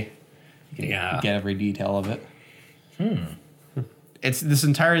gross way. You can get every detail of it. It's this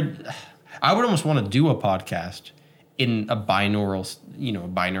entire. I would almost want to do a podcast in a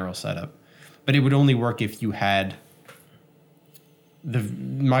binaural setup, but it would only work if you had the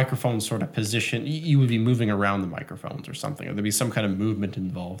microphone sort of position. You would be moving around the microphones or something, or there'd be some kind of movement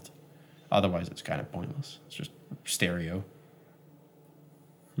involved. Otherwise, it's kind of pointless. It's just stereo.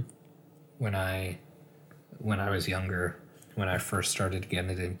 When I was younger, when I first started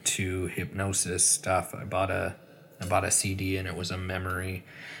getting into hypnosis stuff, I bought a CD, and it was a memory.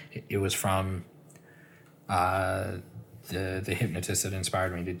 It was from the hypnotist that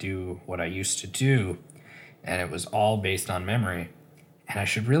inspired me to do what I used to do, and it was all based on memory. And I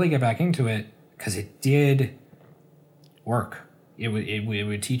should really get back into it because it did work. It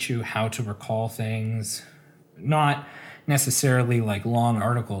would teach you how to recall things, not necessarily like long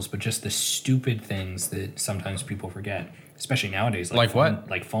articles, but just the stupid things that sometimes people forget, especially nowadays. Like what?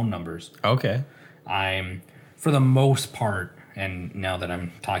 Like phone numbers. Okay. For the most part, And now that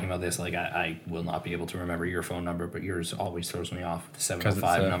I'm talking about this, like I will not be able to remember your phone number, but yours always throws me off, the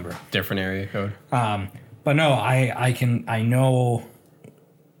 705 number. Different area code. But no, I know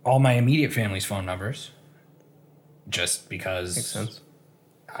all my immediate family's phone numbers just because Makes sense.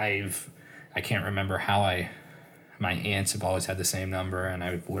 I can't remember how my aunts have always had the same number, and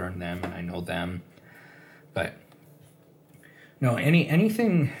I've learned them and I know them. But no,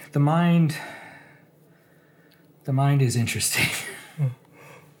 anything, the mind is interesting.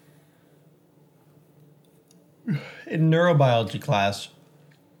 In neurobiology class,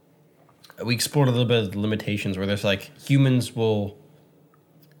 we explored a little bit of the limitations where there's like humans will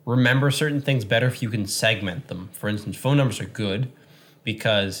remember certain things better if you can segment them. For instance, phone numbers are good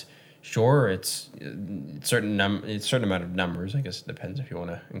because sure, it's a certain amount of numbers. I guess it depends if you want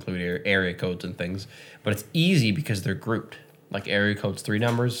to include area codes and things, but it's easy because they're grouped. Like area code's 3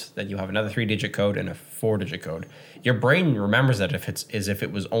 numbers, then you have another 3-digit code and a 4-digit code. Your brain remembers that as if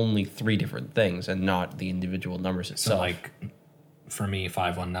it was only 3 different things and not the individual numbers itself. So like for me,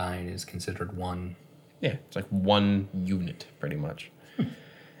 519 is considered one. Yeah, it's like one unit pretty much.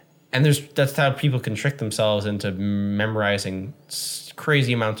 And that's how people can trick themselves into memorizing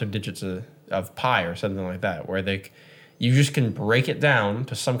crazy amounts of digits of pi or something like that, where you just can break it down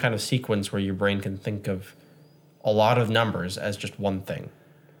to some kind of sequence where your brain can think of a lot of numbers as just one thing.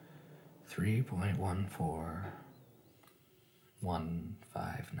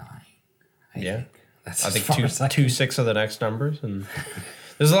 3.14159. Yeah. That's I think 2/6 of the next numbers. And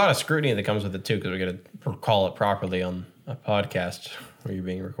there's a lot of scrutiny that comes with it too, because we got to call it properly on a podcast where you're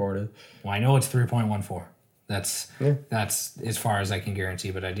being recorded. Well, I know it's 3.14. That's as far as I can guarantee,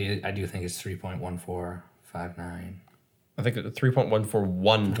 but I do think it's 3.1459. I think it's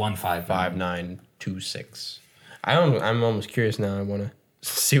 3.1415926. I'm almost curious now. I want to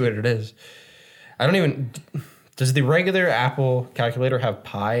see what it is. Does the regular Apple calculator have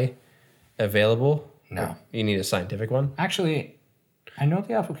pi available? No. You need a scientific one? Actually, I know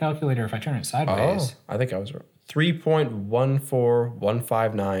the Apple calculator, if I turn it sideways. Oh, I think I was wrong.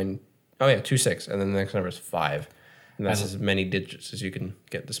 3.14159. Oh, yeah, 26. And then the next number is 5. And that's as many digits as you can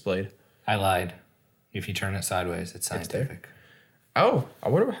get displayed. I lied. If you turn it sideways, it's scientific. Oh, I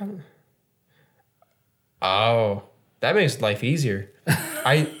wonder what happened. Oh, that makes life easier.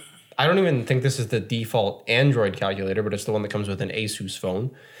 I don't even think this is the default Android calculator, but it's the one that comes with an Asus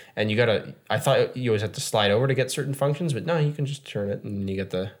phone. And I thought you always have to slide over to get certain functions, but no, you can just turn it and you get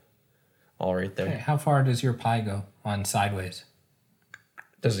the all right there. Okay, how far does your pi go on sideways?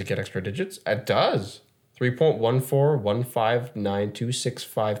 Does it get extra digits? It does.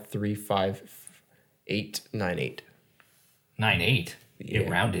 3.1415926535898. 98. Yeah. It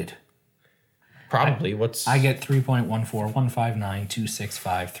rounded. Probably. I get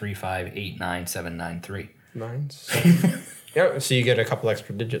 3.141592653589793. 9, 7. Yeah, so you get a couple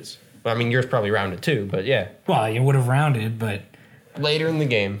extra digits. Well, I mean, yours probably rounded too, but yeah. Well, you would have rounded, but Later in the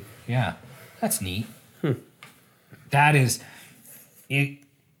game. yeah, that's neat. That is it.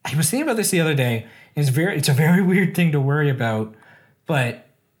 I was thinking about this the other day. It's a very weird thing to worry about, but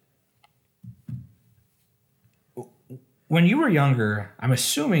when you were younger, I'm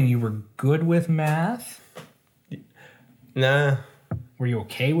assuming you were good with math. Nah. Were you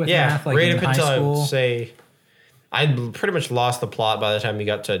okay with Yeah, math, like right in up high until school? I would say I'd pretty much lost the plot by the time we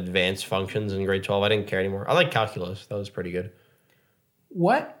got to advanced functions in grade 12. I didn't care anymore. I like calculus. That was pretty good.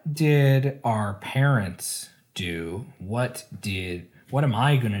 What did our parents do? What am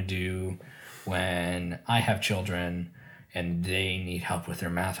I going to do when I have children and they need help with their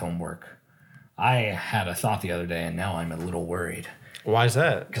math homework? I had a thought the other day and now I'm a little worried Why is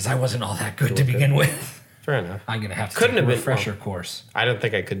that? because I wasn't all that good to begin with. Fair enough. I'm going to have to Couldn't take a have been- refresher course. I don't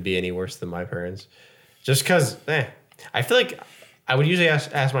think I could be any worse than my parents. Just because, I feel like I would usually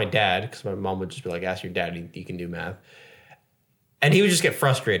ask my dad, because my mom would just be like, ask your dad, he can do math. And he would just get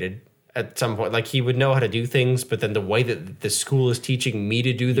frustrated at some point. Like, he would know how to do things, but then the way that the school is teaching me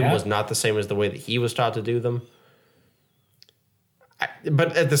to do them Yeah. was not the same as the way that he was taught to do them.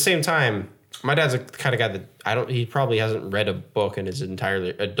 But at the same time, my dad's a kind of guy that he probably hasn't read a book in his entire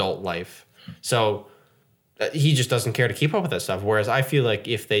adult life. So he just doesn't care to keep up with that stuff. Whereas I feel like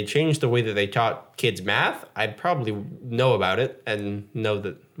if they changed the way that they taught kids math, I'd probably know about it and know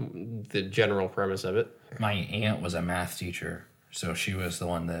the general premise of it. My aunt was a math teacher, so she was the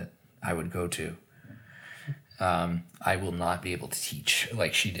one that I would go to. I will not be able to teach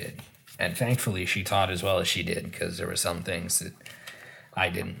like she did. And thankfully she taught as well as she did, because there were some things that I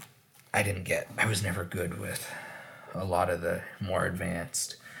didn't get. I was never good with a lot of the more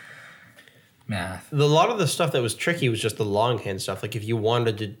advanced math. A lot of the stuff that was tricky was just the longhand stuff. Like if you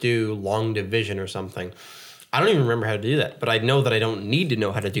wanted to do long division or something, I don't even remember how to do that, but I know that I don't need to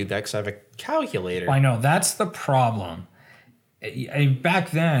know how to do that because I have a calculator. I know that's the problem.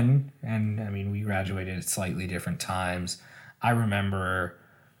 Back then, and I mean, we graduated at slightly different times. I remember,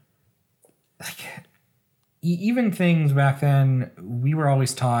 like, even things back then, we were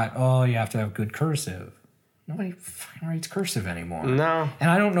always taught, oh, you have to have good cursive. Nobody fucking writes cursive anymore. No.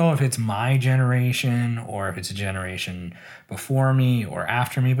 And I don't know if it's my generation or if it's a generation before me or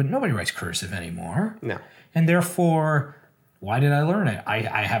after me, but nobody writes cursive anymore. No. And therefore, why did I learn it? I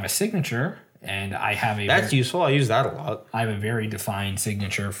have a signature, and I have a... That's useful. I use that a lot. I have a very defined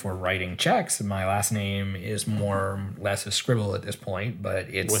signature for writing checks. My last name is more or less a scribble at this point, but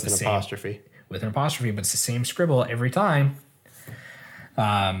it's With the an same, apostrophe. with an apostrophe, but it's the same scribble every time.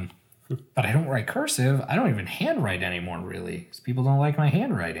 But I don't write cursive. I don't even handwrite anymore, really, because people don't like my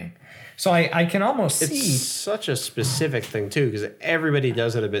handwriting. So I can almost see... It's such a specific thing, too, because everybody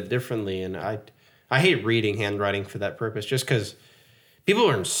does it a bit differently, and I hate reading handwriting for that purpose, just because people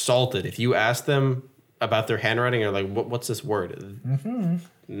are insulted if you ask them about their handwriting or like, what's this word?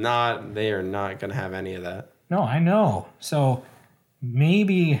 They are not going to have any of that. No, I know. So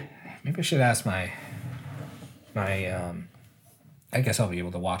maybe I should ask my I guess I'll be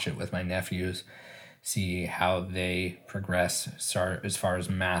able to watch it with my nephews, see how they progress as far as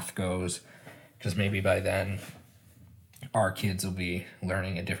math goes, because maybe by then our kids will be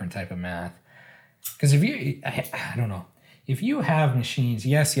learning a different type of math. Because I don't know, if you have machines,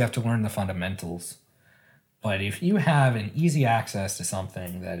 yes, you have to learn the fundamentals, but if you have an easy access to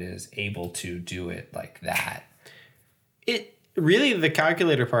something that is able to do it like that, It really, the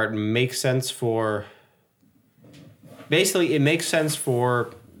calculator part makes sense for... Basically, it makes sense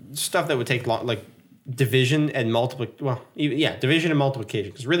for stuff that would take long, like division and division and multiplication.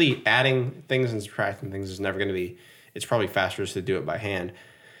 Because really, adding things and subtracting things is never going to be... It's probably faster just to do it by hand.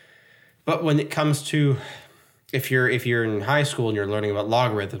 But when it comes to... If you're in high school and you're learning about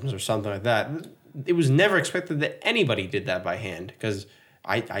logarithms or something like that, it was never expected that anybody did that by hand. Because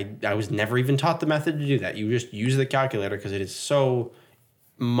I was never even taught the method to do that. You just use the calculator because it is so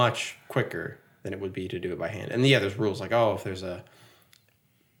much quicker than it would be to do it by hand. And yeah, there's rules like, if there's a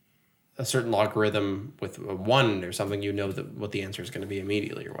certain logarithm with a 1 or something, you know what the answer is going to be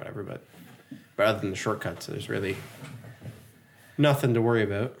immediately or whatever. But other than the shortcuts, there's really nothing to worry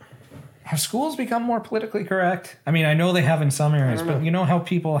about. have schools become more politically correct? I mean, I know they have in some areas, but you know how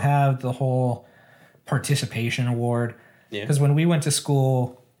people have the whole participation award? Yeah. Because when we went to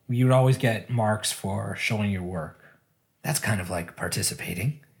school, you would always get marks for showing your work. That's kind of like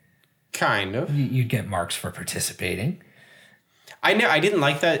participating. Kind of. You'd get marks for participating. I didn't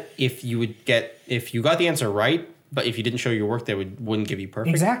like that if you got the answer right, but if you didn't show your work, they wouldn't give you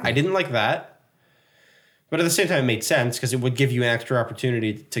perfect. Exactly. I didn't like that. But at the same time, it made sense because it would give you an extra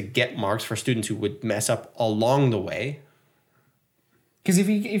opportunity to get marks for students who would mess up along the way. Because if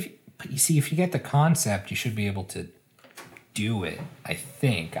you get the concept, you should be able to do it, I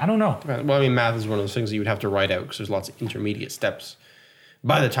think. I don't know. Well, I mean, math is one of those things that you would have to write out because there's lots of intermediate steps.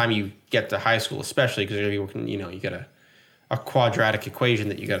 By the time you get to high school, especially because you're working, you get a quadratic equation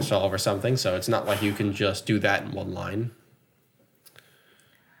that you got to solve or something. So it's not like you can just do that in one line.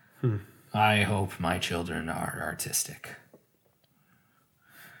 I hope my children are artistic.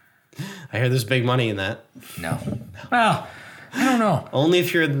 I hear there's big money in that. No. Well, I don't know. Only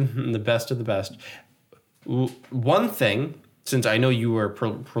if you're the best of the best. One thing, since I know you are a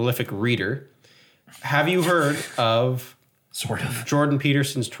prolific reader, have you heard of Sort of. Jordan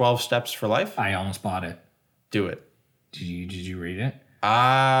Peterson's 12 Steps for Life? I almost bought it. Do it. Did you read it?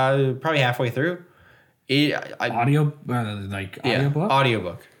 Probably halfway through. Audiobook?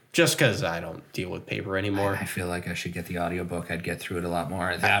 Audiobook. Just because I don't deal with paper anymore. I feel like I should get the audiobook. I'd get through it a lot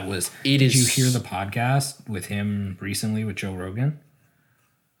more. Did you hear the podcast with him recently with Joe Rogan?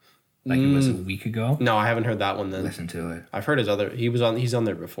 Like it was a week ago? No, I haven't heard that one then. Listen to it. I've heard his other. He's on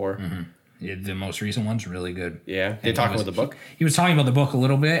there before. Mm-hmm. Yeah, the most recent one's really good. Yeah. They talk about the book? He was talking about the book a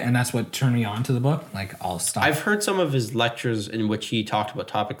little bit, and that's what turned me on to the book. Like, I'll stop. I've heard some of his lectures in which he talked about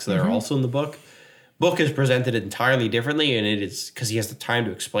topics that are also in the book. Book is presented entirely differently, and it is because he has the time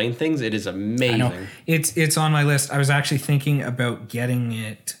to explain things. It is amazing. I know. It's on my list. I was actually thinking about getting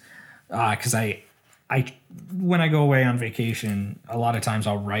it because I when I go away on vacation, a lot of times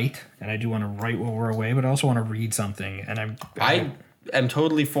I'll write, and I do want to write while we're away, but I also want to read something. And I am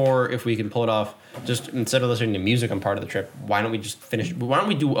totally for if we can pull it off. Just instead of listening to music on part of the trip, why don't we just finish? Why don't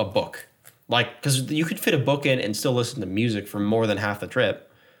we do a book? Like, because you could fit a book in and still listen to music for more than half the trip.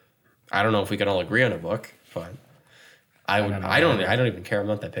 I don't know if we can all agree on a book, but I don't even care. I'm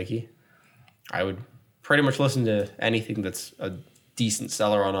not that picky. I would pretty much listen to anything that's a decent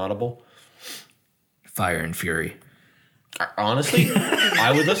seller on Audible. Fire and Fury. Honestly,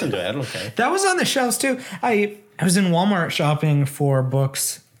 I would listen to it. I don't care. That was on the shelves too. I was in Walmart shopping for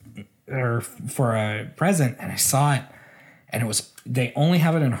books or for a present, and I saw it, and they only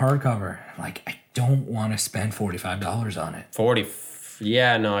have it in hardcover. Like, I don't want to spend $45 on it. 40.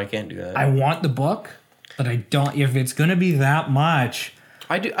 Yeah, no, I can't do that. I want the book, but I don't. If it's gonna be that much,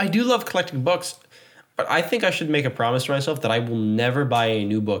 I do love collecting books, but I think I should make a promise to myself that I will never buy a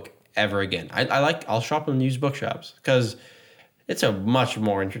new book ever again. I'll shop in used bookshops because it's a much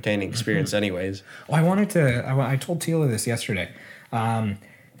more entertaining experience anyways. Well, I told Tila this yesterday. I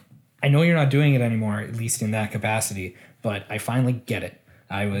know you're not doing it anymore, at least in that capacity, but I finally get it.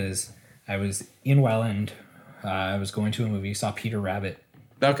 I was in Welland. I was going to a movie, saw Peter Rabbit.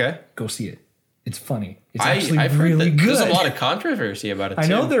 Okay. Go see it. It's funny. It's I've actually heard really that good. There's a lot of controversy about it too. I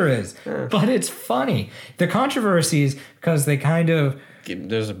know there is, but it's funny. The controversy is because they kind of...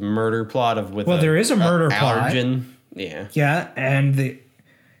 There's a murder plot there is a murder plot. Allergen. Yeah. Yeah, and but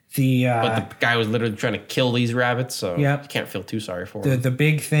the guy was literally trying to kill these rabbits, so you can't feel too sorry for him. The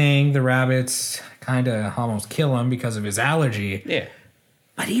big thing, the rabbits kind of almost kill him because of his allergy. Yeah.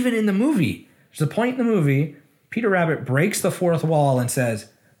 But even in the movie, there's a point in the movie, Peter Rabbit breaks the fourth wall and says,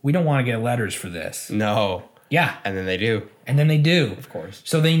 "We don't want to get letters for this." No. Yeah. And then they do. And then they do. Of course.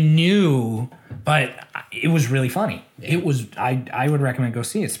 So they knew, but it was really funny. Yeah. It was, I would recommend go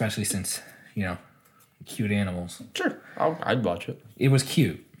see it, especially since, cute animals. Sure. I'd watch it. It was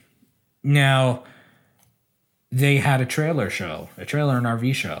cute. Now, they had a trailer and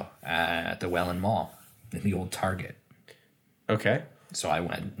RV show at the Welland Mall in the old Target. Okay. So I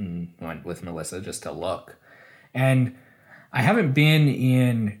went with Melissa just to look. And I haven't been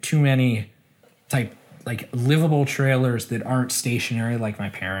in too many livable trailers that aren't stationary, like my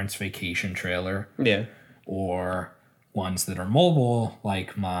parents' vacation trailer. Yeah. Or ones that are mobile,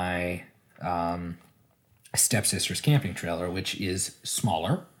 like my stepsister's camping trailer, which is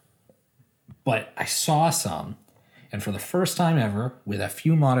smaller. But I saw some, and for the first time ever, with a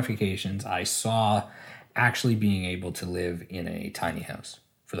few modifications, I saw actually being able to live in a tiny house.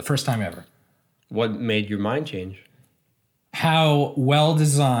 For the first time ever. What made your mind change? How well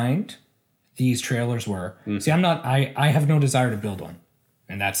designed these trailers were. See, I have no desire to build one.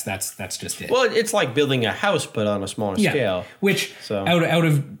 And that's just it. Well, it's like building a house, but on a smaller scale. Which out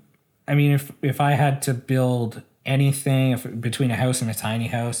of, I mean, if I had to build anything between a house and a tiny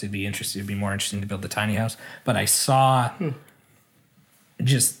house, it'd be more interesting to build the tiny house. But I saw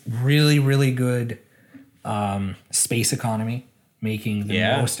just really, really good space economy, making the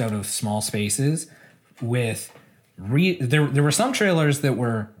most out of small spaces. With there were some trailers that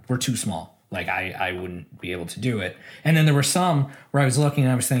were too small. Like I wouldn't be able to do it. And then there were some where I was looking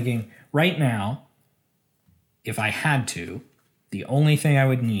and I was thinking, right now, if I had to, the only thing I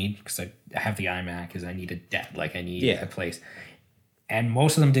would need, because I have the iMac, is I need a deck. Like I need a place. And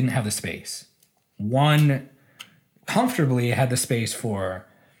most of them didn't have the space. One comfortably had the space for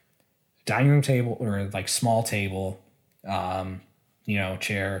dining room table or like small table,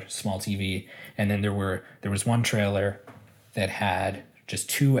 chair, small TV. And then there was one trailer that had just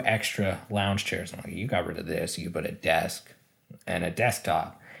 2 extra lounge chairs. I'm like, you got rid of this. You put a desk and a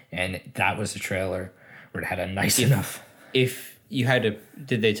desktop. And that was the trailer where it had a nice enough. If you had to,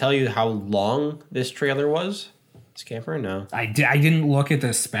 did they tell you how long this trailer was? This camper? No. I didn't look at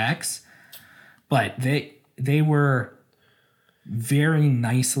the specs, but they were very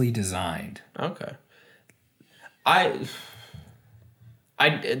nicely designed. Okay. I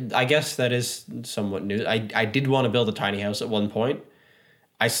guess that is somewhat new. I did want to build a tiny house at one point.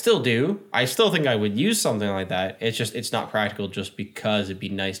 I still do. I still think I would use something like that. It's not practical just because it'd be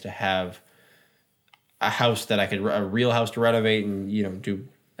nice to have a house that a real house to renovate and, do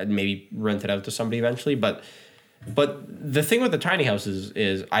and maybe rent it out to somebody eventually. But the thing with the tiny houses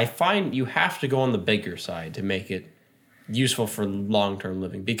is I find you have to go on the bigger side to make it useful for long-term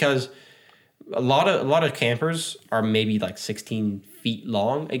living, because a lot of campers are maybe like 16 feet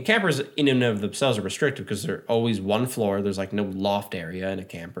long, and campers in and of themselves are restricted because they're always one floor. There's like no loft area in a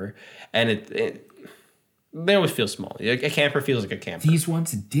camper, and they always feel small. A camper feels like a camper. These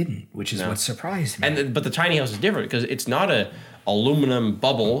ones didn't, which is what surprised me. But the tiny house is different because it's not a aluminum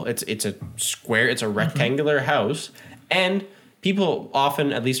bubble. It's a square. It's a rectangular house, and people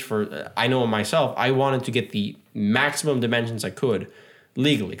often, at least for I know myself, I wanted to get the maximum dimensions I could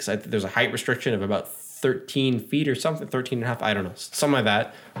legally, because there's a height restriction of about 13 feet or something, 13 and a half, I don't know, something like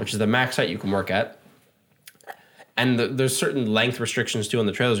that, which is the max height you can work at. And there's certain length restrictions too on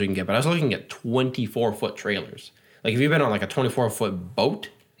the trailers you can get, but I was looking at 24-foot trailers. Like if you've been on like a 24-foot boat,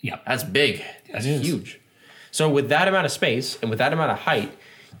 that's big. That's huge. So with that amount of space and with that amount of height,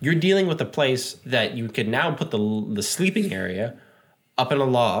 you're dealing with a place that you could now put the sleeping area up in a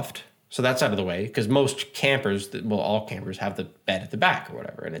loft, so that's out of the way, because most campers, well, all campers have the bed at the back or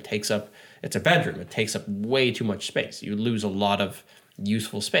whatever, and it's a bedroom. It takes up way too much space. You lose a lot of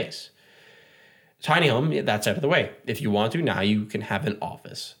useful space. Tiny home, that's out of the way. If you want to, now you can have an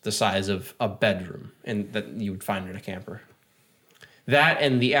office the size of a bedroom, and that you would find in a camper. That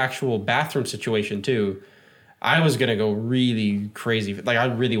and the actual bathroom situation too. I was gonna go really crazy. Like, I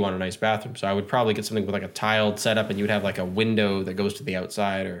really want a nice bathroom, so I would probably get something with like a tiled setup, and you would have like a window that goes to the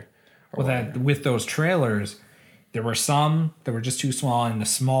outside, or Well, that with those trailers, there were some that were just too small, and the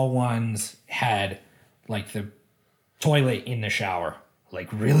small ones had like the toilet in the shower,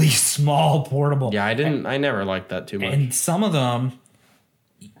 like really small portable. yeah. I never liked that too much. And some of them,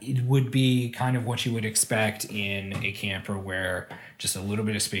 it would be kind of what you would expect in a camper, where just a little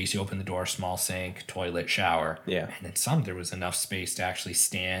bit of space, you open the door, small sink, toilet, shower. Yeah. And then some, there was enough space to actually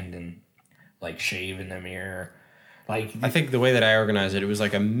stand and like shave in the mirror. Like, I think the way that I organized it, it was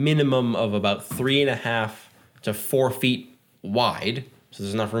like a minimum of about 3.5 to 4 feet wide, so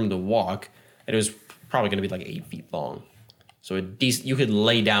there's enough room to walk, and it was probably going to be like 8 feet long. So you could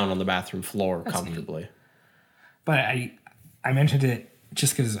lay down on the bathroom floor comfortably. but I mentioned it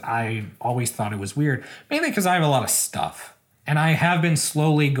just because I always thought it was weird, mainly because I have a lot of stuff. And I have been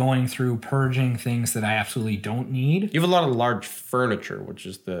slowly going through purging things that I absolutely don't need. You have a lot of large furniture, which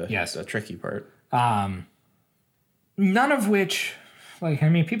is the tricky part. None of which, like, I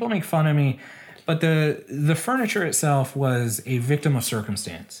mean, people make fun of me, but the furniture itself was a victim of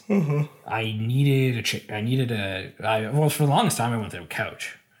circumstance. Mm-hmm. I needed for the longest time I went to a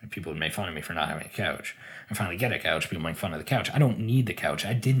couch. People would make fun of me for not having a couch. I finally get a couch. People make fun of the couch. I don't need the couch.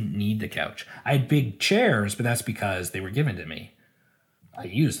 I didn't need the couch. I had big chairs, but that's because they were given to me. I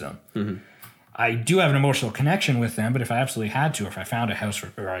used them. Mm-hmm. I do have an emotional connection with them, but if I absolutely had to, or if I found a house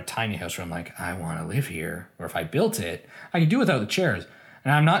or a tiny house where I'm like, I want to live here, or if I built it, I could do without the chairs.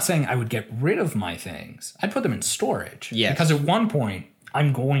 And I'm not saying I would get rid of my things. I'd put them in storage. Yes. Because at one point,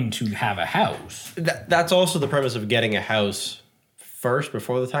 I'm going to have a house. That's also the premise of getting a house first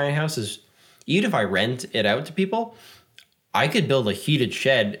before the tiny house is, even if I rent it out to people, I could build a heated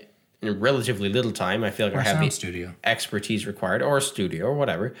shed in relatively little time. I feel like I have the studio expertise required, or a studio, or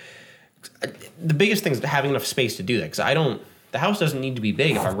whatever. The biggest thing is having enough space to do that, because the house doesn't need to be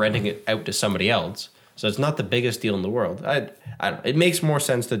big if I'm renting it out to somebody else. So it's not the biggest deal in the world. I don't know. It makes more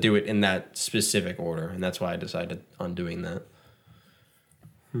sense to do it in that specific order, and that's why I decided on doing that.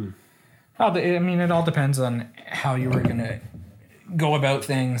 Well, I mean, it all depends on how you were going to go about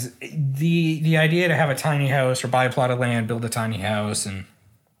things. The idea to have a tiny house or buy a plot of land, build a tiny house, and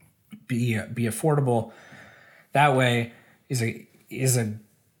be affordable that way is a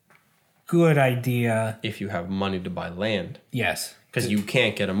good idea. If you have money to buy land. Yes. Because you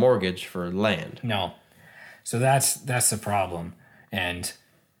can't get a mortgage for land. No. So that's the problem. And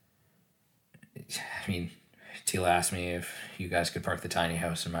I mean, Tila asked me if you guys could park the tiny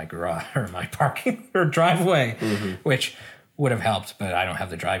house in my garage or my parking or driveway, which would have helped, but I don't have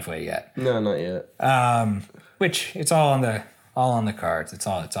the driveway yet. No, not yet. Which it's all on the cards. It's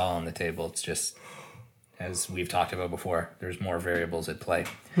all on the table. It's just, as we've talked about before, there's more variables at play.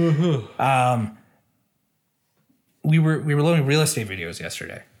 We were loading real estate videos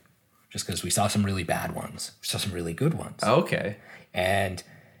yesterday, just because we saw some really bad ones. We saw some really good ones. Okay. And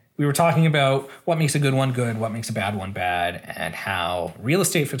we were talking about what makes a good one good, what makes a bad one bad, and how real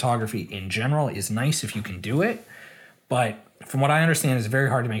estate photography in general is nice if you can do it. But from what I understand, it's very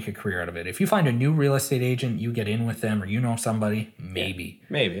hard to make a career out of it. If you find a new real estate agent, you get in with them, or you know somebody, maybe. Yeah,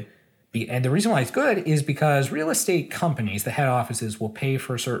 maybe. And the reason why it's good is because real estate companies, the head offices, will pay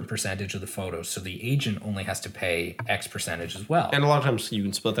for a certain percentage of the photos. So the agent only has to pay X percentage as well. And a lot of times you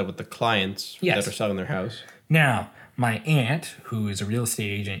can split that with the clients that are selling their house. Now, my aunt, who is a real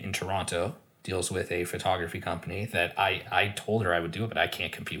estate agent in Toronto, deals with a photography company that I told her I would do it, but I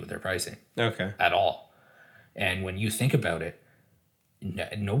can't compete with their pricing. Okay. At all. And when you think about it,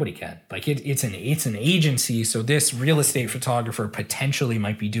 nobody can. Like it's an agency, so this real estate photographer potentially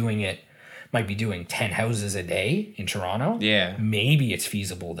might be doing 10 houses a day in Toronto. Yeah. Maybe it's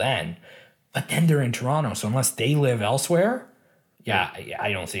feasible then. But then they're in Toronto, so unless they live elsewhere, I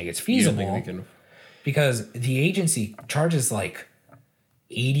don't think it's feasible. You don't think they can... Because the agency charges like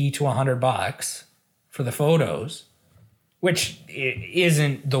 $80 to $100 for the photos, which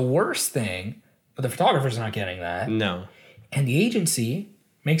isn't the worst thing, but the photographer's not getting that. No. And the agency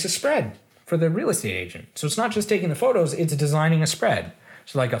makes a spread for the real estate agent. So it's not just taking the photos, it's designing a spread.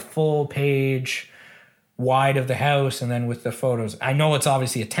 So like a full page wide of the house and then with the photos. I know it's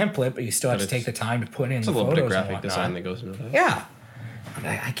obviously a template, but you still have to take the time to put in the photos. It's a little bit of graphic design that goes into that. Yeah.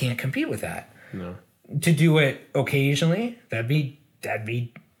 I can't compete with that. No. To do it occasionally, that'd be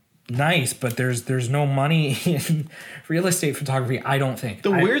nice, but there's no money in real estate photography, I don't think.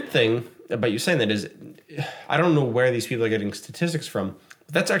 The weird thing about you saying that is, I don't know where these people are getting statistics from,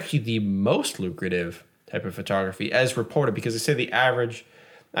 but that's actually the most lucrative type of photography as reported, because they say the average,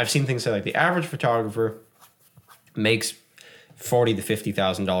 I've seen things say like the average photographer makes $40,000 to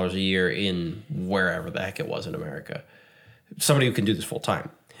 $50,000 a year in wherever the heck it was in America. Somebody who can do this full time.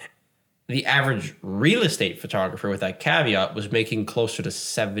 The average real estate photographer, with that caveat, was making closer to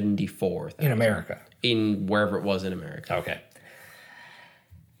 74,000 in America. in wherever it was in America. Okay.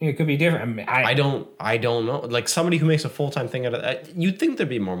 It could be different. I mean, I don't know. Like somebody who makes a full time thing out of that, you'd think there'd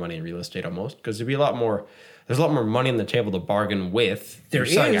be more money in real estate almost, because there's a lot more money on the table to bargain with. There You're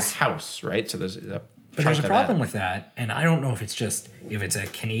selling a is. house, right? So there's But there's a problem with that, and I don't know if it's a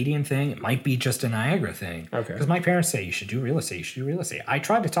Canadian thing. It might be just a Niagara thing. Okay. Because my parents say you should do real estate. You should do real estate. I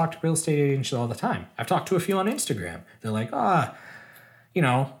try to talk to real estate agents all the time. I've talked to a few on Instagram. They're like,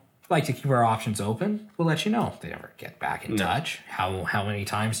 like to keep our options open. We'll let you know. They never get back in touch. How many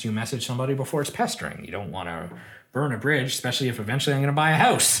times do you message somebody before it's pestering? You don't want to burn a bridge, especially if eventually I'm going to buy a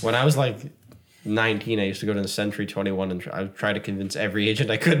house. When I was like 19, I used to go to the Century 21 and I tried to convince every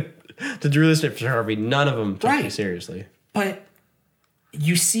agent I could to do real estate photography. None of them took me seriously. But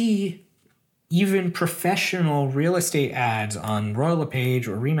you see even professional real estate ads on Royal LePage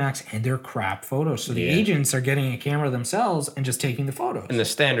or Remax, and they're crap photos. So the agents are getting a camera themselves and just taking the photos. And the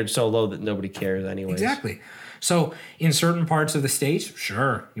standard's so low that nobody cares anyways. Exactly. So in certain parts of the States,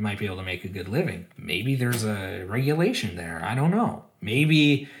 sure, you might be able to make a good living. Maybe there's a regulation there. I don't know.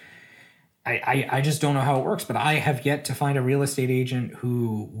 Maybe... I just don't know how it works, but I have yet to find a real estate agent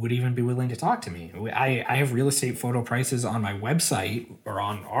who would even be willing to talk to me. I have real estate photo prices on my website or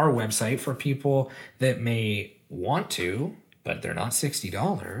on our website for people that may want to, but they're not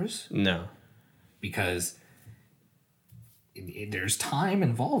 $60. No. Because there's time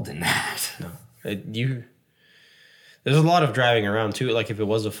involved in that. No. There's a lot of driving around too. Like if it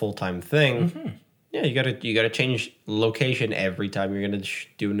was a full-time thing, yeah, you gotta change location every time you're gonna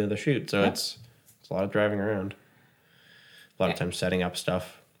do another shoot. So it's a lot of driving around. A lot of times setting up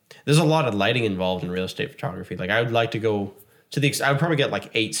stuff. There's a lot of lighting involved in real estate photography. Like I would like to go to the. I would probably get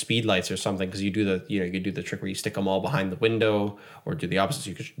like 8 speed lights or something, because you could do the trick where you stick them all behind the window, or do the opposite.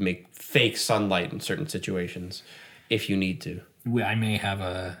 So you could make fake sunlight in certain situations if you need to. I may have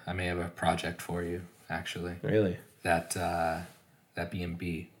a project for you actually. Really? That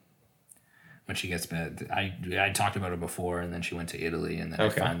B&B. When she gets back, I talked about it before, and then she went to Italy, and then I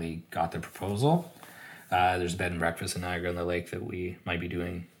finally got the proposal. There's a bed and breakfast in Niagara on the Lake that we might be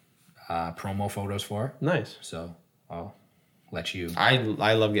doing promo photos for. Nice. So I'll let you. I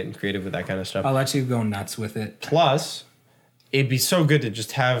love getting creative with that kind of stuff. I'll let you go nuts with it. Plus, it'd be so good to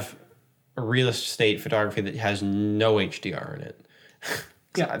just have a real estate photography that has no HDR in it.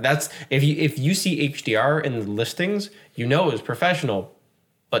 Yeah, that's if you see HDR in the listings, it's professional,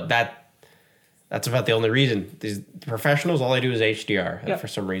 but that's about the only reason. These professionals, all they do is HDR for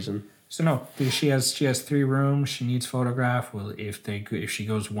some reason. So no, she has 3 rooms. She needs photograph. Well, if she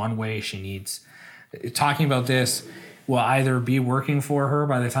goes one way, she needs. Talking about this will either be working for her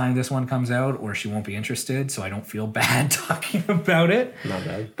by the time this one comes out, or she won't be interested. So I don't feel bad talking about it. Not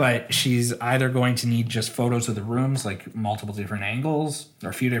bad. But she's either going to need just photos of the rooms, like multiple different angles or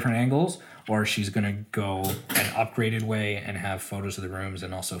a few different angles, or she's going to go an upgraded way and have photos of the rooms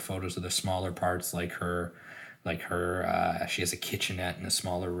and also photos of the smaller parts, like her she has a kitchenette in the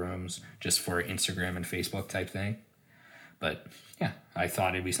smaller rooms just for Instagram and Facebook type thing. But yeah, I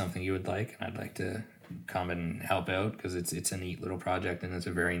thought it'd be something you would like, and I'd like to come and help out, because it's a neat little project, and it's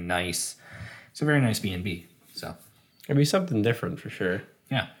a very nice B&B. So it'd be something different for sure.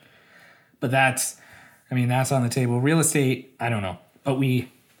 Yeah, but that's on the table. Real estate, I don't know, but we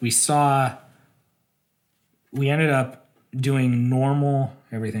ended up doing normal.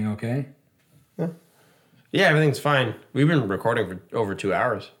 Everything okay? Yeah, everything's fine. We've been recording for over 2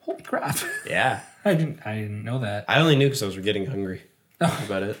 hours. Holy crap! Yeah, I didn't know that. I only knew because I was getting hungry. That's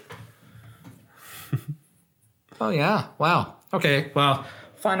about it. Oh yeah! Wow. Okay. Well,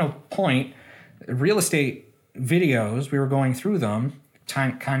 final point. Real estate videos. We were going through them.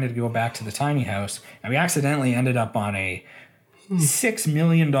 Kind of go back to the tiny house, and we accidentally ended up on a $6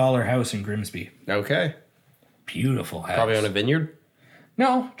 million house in Grimsby. Okay. Beautiful house. Probably on a vineyard?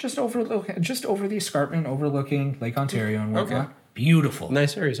 No, just over the escarpment overlooking Lake Ontario and whatnot. Okay. Beautiful.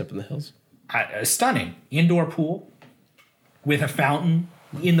 Nice areas up in the hills. Stunning. Indoor pool with a fountain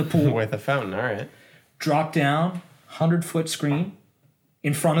in the pool. With a fountain, all right. Drop down, 100-foot screen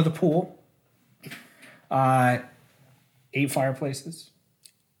in front of the pool. 8 fireplaces.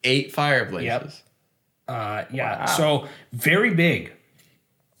 8 fireplaces. Yeah. Wow. So very big.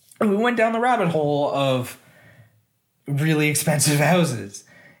 And we went down the rabbit hole of really expensive houses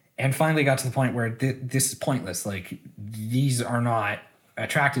and finally got to the point where this is pointless. Like, these are not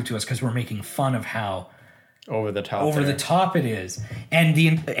attractive to us because we're making fun of how Over the top it is.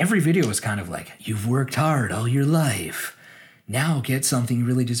 And every video is kind of like, you've worked hard all your life. Now get something you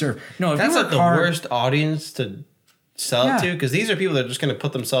really deserve. No, if That's you like work the hard, worst audience to sell it to, because these are people that are just going to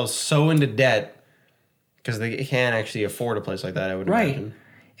put themselves so into debt because they can't actually afford a place like that, I would imagine.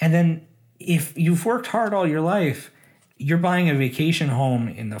 And then if you've worked hard all your life, you're buying a vacation home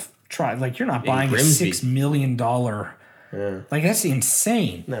in the like, you're not buying Grimsby. a $6 million. Like, that's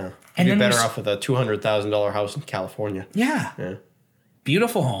insane. No. And You'd then be better there's- off with a $200,000 house in California. Yeah.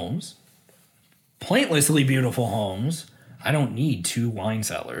 Beautiful homes, pointlessly beautiful homes. I don't need 2 wine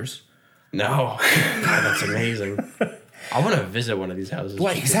cellars. No. God, that's amazing. I want to visit one of these houses.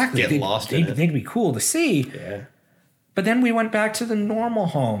 Well, just to exactly. Get lost in it. They'd be cool to see. Yeah. But then we went back to the normal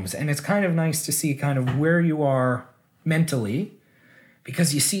homes, and it's kind of nice to see kind of where you are mentally,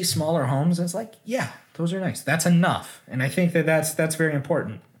 because you see smaller homes and it's like, yeah, those are nice. That's enough. And I think that's very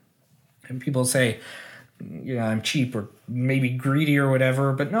important. And people say, you know, I'm cheap or maybe greedy or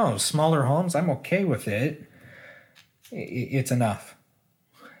whatever, but no, smaller homes, I'm okay with it. It's enough.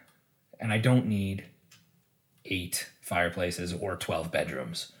 And I don't need 8 fireplaces or 12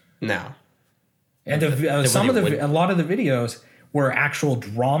 bedrooms. No. And a lot of the videos were actual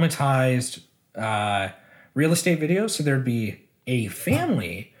dramatized real estate videos. So there'd be a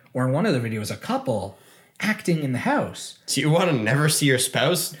family, or in one of the videos, a couple acting in the house. So you want to never see your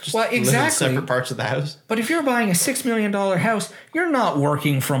spouse? Just Well, live in exactly. separate parts of the house? But if you're buying a $6 million house, you're not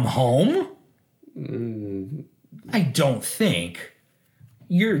working from home. I don't think.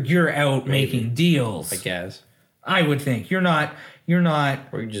 You're out making deals. I guess. I would think. You're not.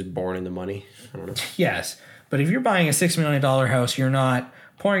 Or you're just born into money. I don't know. Yes. But if you're buying a $6 million house, you're not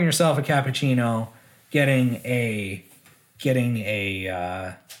pouring yourself a cappuccino, getting a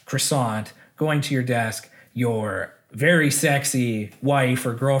croissant, going to your desk, your very sexy wife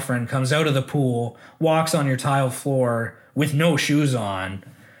or girlfriend comes out of the pool, walks on your tile floor with no shoes on.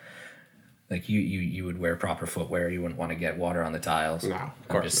 Like, you would wear proper footwear. You wouldn't want to get water on the tiles. No, of I'm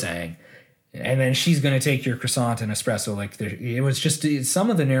course just not. saying. And then she's going to take your croissant and espresso. Like, it was just, some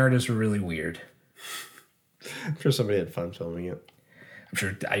of the narratives were really weird. I'm sure somebody had fun filming it. I'm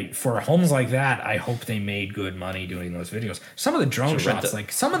sure for homes like that, I hope they made good money doing those videos. Some of the drone shots,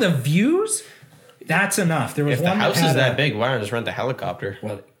 like some of the views, that's enough. There was If the one house that is had that big, why not just rent the helicopter?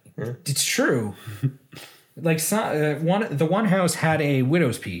 Well, it's true. Like the one house had a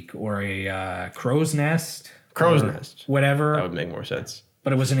widow's peak or a crow's nest. Crow's or nest. whatever. That would make more sense.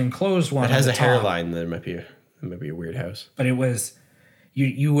 But it was an enclosed one. It has at a the top. hairline. That might be a weird house. But it was,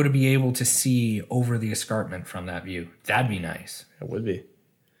 you would be able to see over the escarpment from that view. That'd be nice. It would be.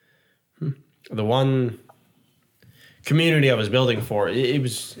 The one community I was building for, it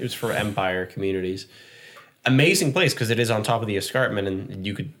was for Empire Communities. Amazing place because it is on top of the escarpment and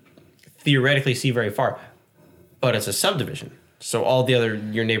you could theoretically see very far. But it's a subdivision. So all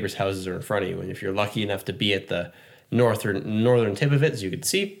your neighbors' houses are in front of you. And if you're lucky enough to be at the northern tip of it, as you could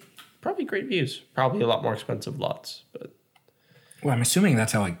see, probably great views. Probably a lot more expensive lots. But Well, I'm assuming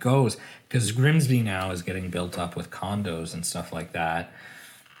that's how it goes because Grimsby now is getting built up with condos and stuff like that.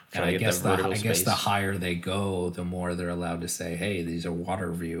 And Trying I to get guess that vertical I guess the space. higher they go, the more they're allowed to say, "Hey, these are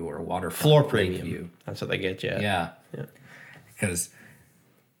water view or waterfront floor lake premium. view." That's what they get you at. Yeah, Yeah. because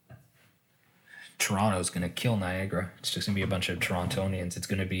Toronto's gonna kill Niagara. It's just gonna be a bunch of Torontonians. It's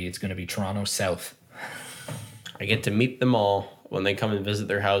gonna be Toronto South. I get to meet them all when they come and visit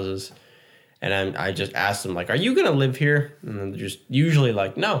their houses. And I just ask them, like, are you going to live here? And then they're just usually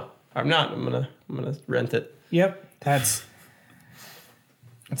like, no, I'm not. I'm gonna rent it. Yep, that's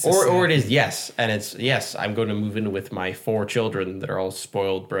Or it is yes. And it's, yes, I'm going to move in with my 4 children that are all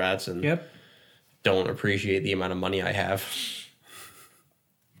spoiled brats and Yep. don't appreciate the amount of money I have.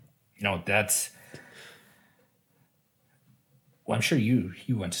 No, that's. Well, I'm sure you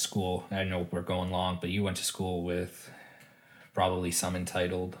went to school. I know we're going long, but you went to school with probably some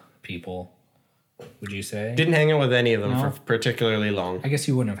entitled people. Would you say? Didn't hang out with any of them No. for particularly long. I guess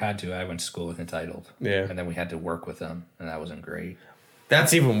you wouldn't have had to. I went to school with entitled. Yeah. And then we had to work with them, and that wasn't great.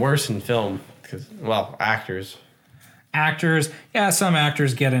 That's even worse in film because, well, actors. Actors, yeah, some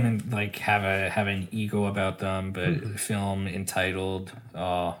actors get in and like have an ego about them, but film entitled,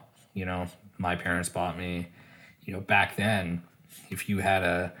 my parents bought me, back then, if you had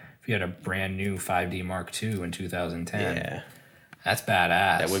a brand new 5D Mark II in 2010, Yeah, that's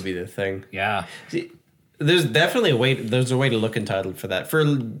badass. that would be the thing. Yeah. See, There's definitely a way. There's a way to look entitled for that. For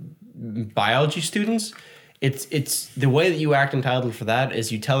biology students, it's the way that you act entitled for that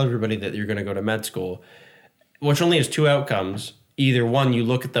is you tell everybody that you're going to go to med school, which only has two outcomes. Either one, you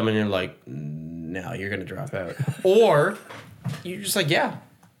look at them and you're like, no, you're going to drop out, or you're just like, yeah,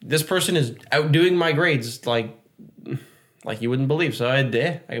 this person is outdoing my grades like you wouldn't believe. So I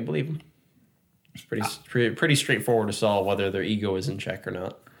believe them. It's pretty straightforward to solve whether their ego is in check or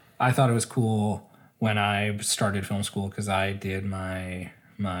not. I thought it was cool when I started film school because I did my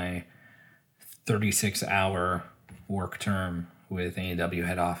 36-hour work term with A&W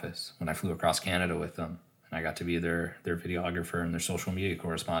head office when I flew across Canada with them. And I got to be their videographer and their social media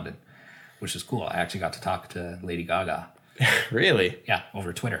correspondent, which is cool. I actually got to talk to Lady Gaga. Really? Yeah,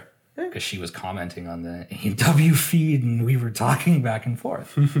 over Twitter. Because she was commenting on the A&W feed and we were talking back and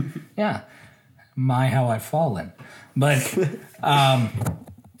forth. Yeah. How I've fallen. But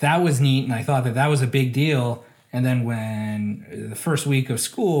that was neat, and I thought that was a big deal. And then when the first week of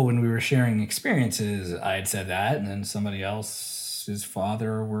school, when we were sharing experiences, I had said that, and then somebody else's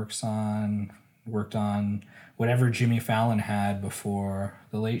father worked on whatever Jimmy Fallon had before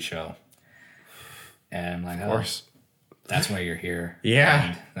The Late Show. And I'm like, of course. That's why you're here. Yeah.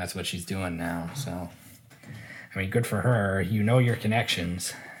 And that's what she's doing now. So, I mean, good for her. You know your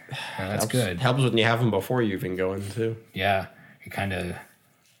connections. That's good. Helps when you have them before you even go in, too. Yeah. You kind of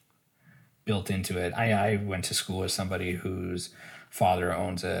built into it. I went to school with somebody whose father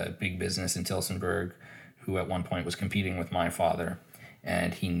owns a big business in Tillsonburg, who at one point was competing with my father,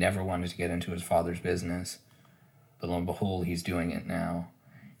 and he never wanted to get into his father's business. But lo and behold, he's doing it now.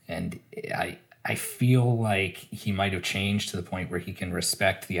 And I feel like he might have changed to the point where he can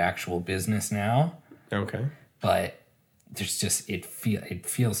respect the actual business now. Okay. But there's just, it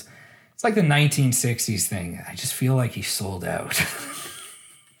feels, it's like the 1960s thing. I just feel like he sold out.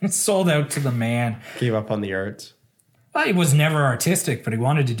 It's sold out to the man. Gave up on the arts. Well, he was never artistic, but he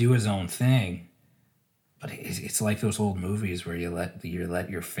wanted to do his own thing. But it's like those old movies where you let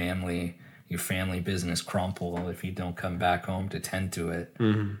your family business crumple if you don't come back home to tend to it.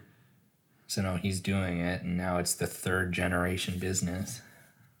 Mm-hmm. So no, he's doing it, and now it's the third generation business.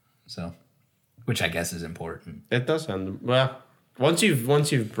 So, which I guess is important. It does sound well. Once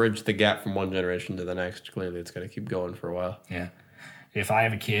you've bridged the gap from one generation to the next, clearly it's going to keep going for a while. Yeah. If I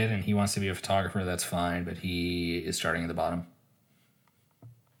have a kid and he wants to be a photographer, that's fine, but he is starting at the bottom.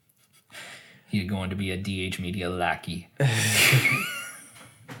 He's going to be a DH Media lackey.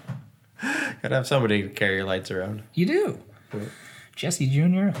 Gotta have somebody to carry your lights around. You do. Yeah. Jesse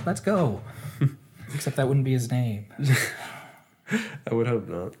Jr., let's go. Except that wouldn't be his name. I would hope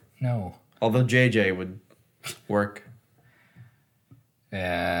not. No. Although JJ would work.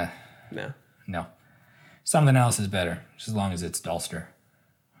 No. No. Something else is better, just as long as it's Dulster.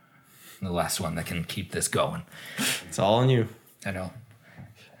 The last one that can keep this going. It's all on you. I know.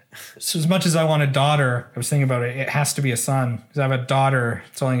 So as much as I want a daughter, I was thinking about it has to be a son. Because I have a daughter,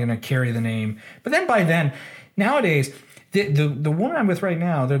 it's only going to carry the name. But then by then, nowadays, the woman I'm with right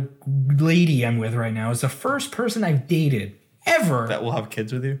now, the lady I'm with right now, is the first person I've dated ever. That will have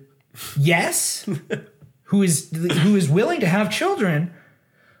kids with you? Yes. who is willing to have children,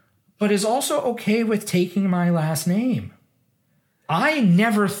 but is also okay with taking my last name. I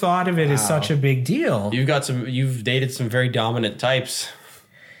never thought of it as such a big deal. You've dated some very dominant types.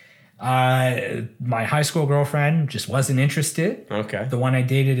 My high school girlfriend just wasn't interested. Okay. The one I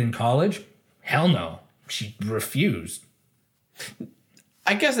dated in college, hell no. She refused.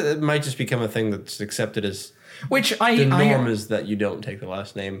 I guess it might just become a thing that's accepted as the norm is that you don't take the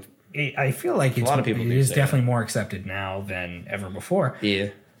last name. I feel like a lot of people it is definitely more accepted now than ever before. Yeah.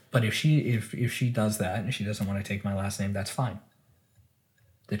 But if she does that and she doesn't want to take my last name, that's fine.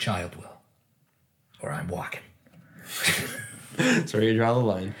 The child will. Or I'm walking. So where you draw the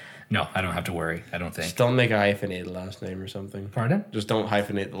line. No, I don't have to worry. I don't think. Just don't make a hyphenated last name or something. Pardon? Just don't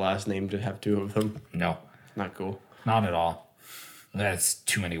hyphenate the last name to have two of them. No. Not cool. Not at all. That's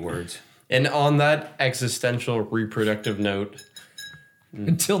too many words. And on that existential reproductive note...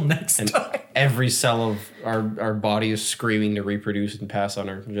 Until next time. Every cell of our body is screaming to reproduce and pass on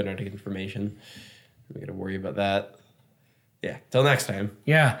our genetic information. We got to worry about that. Yeah. Till next time.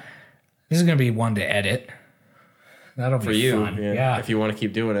 Yeah. This is going to be one to edit. That'll be for you. Fun. Yeah. If you want to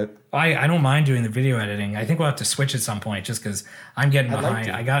keep doing it. I don't mind doing the video editing. I think we'll have to switch at some point just because I'm getting behind.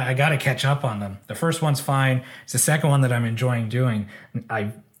 I got to catch up on them. The first one's fine. It's the second one that I'm enjoying doing.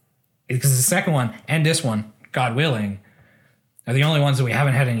 Because the second one and this one, God willing, are the only ones that we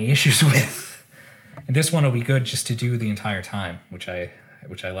haven't had any issues with. And this one will be good just to do the entire time, which I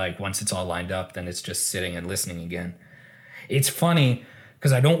like. Once it's all lined up, then it's just sitting and listening again. It's funny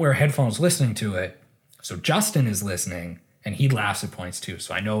because I don't wear headphones listening to it. So Justin is listening, and he laughs at points too.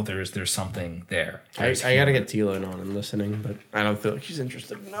 So I know there's something there. I gotta get Tila on and listening, but I don't feel like she's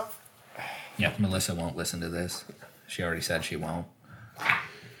interested enough. Yeah, Melissa won't listen to this. She already said she won't.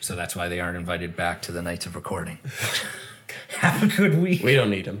 So that's why they aren't invited back to the nights of recording. Have a good week. We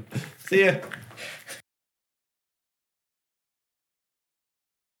don't need him. See ya.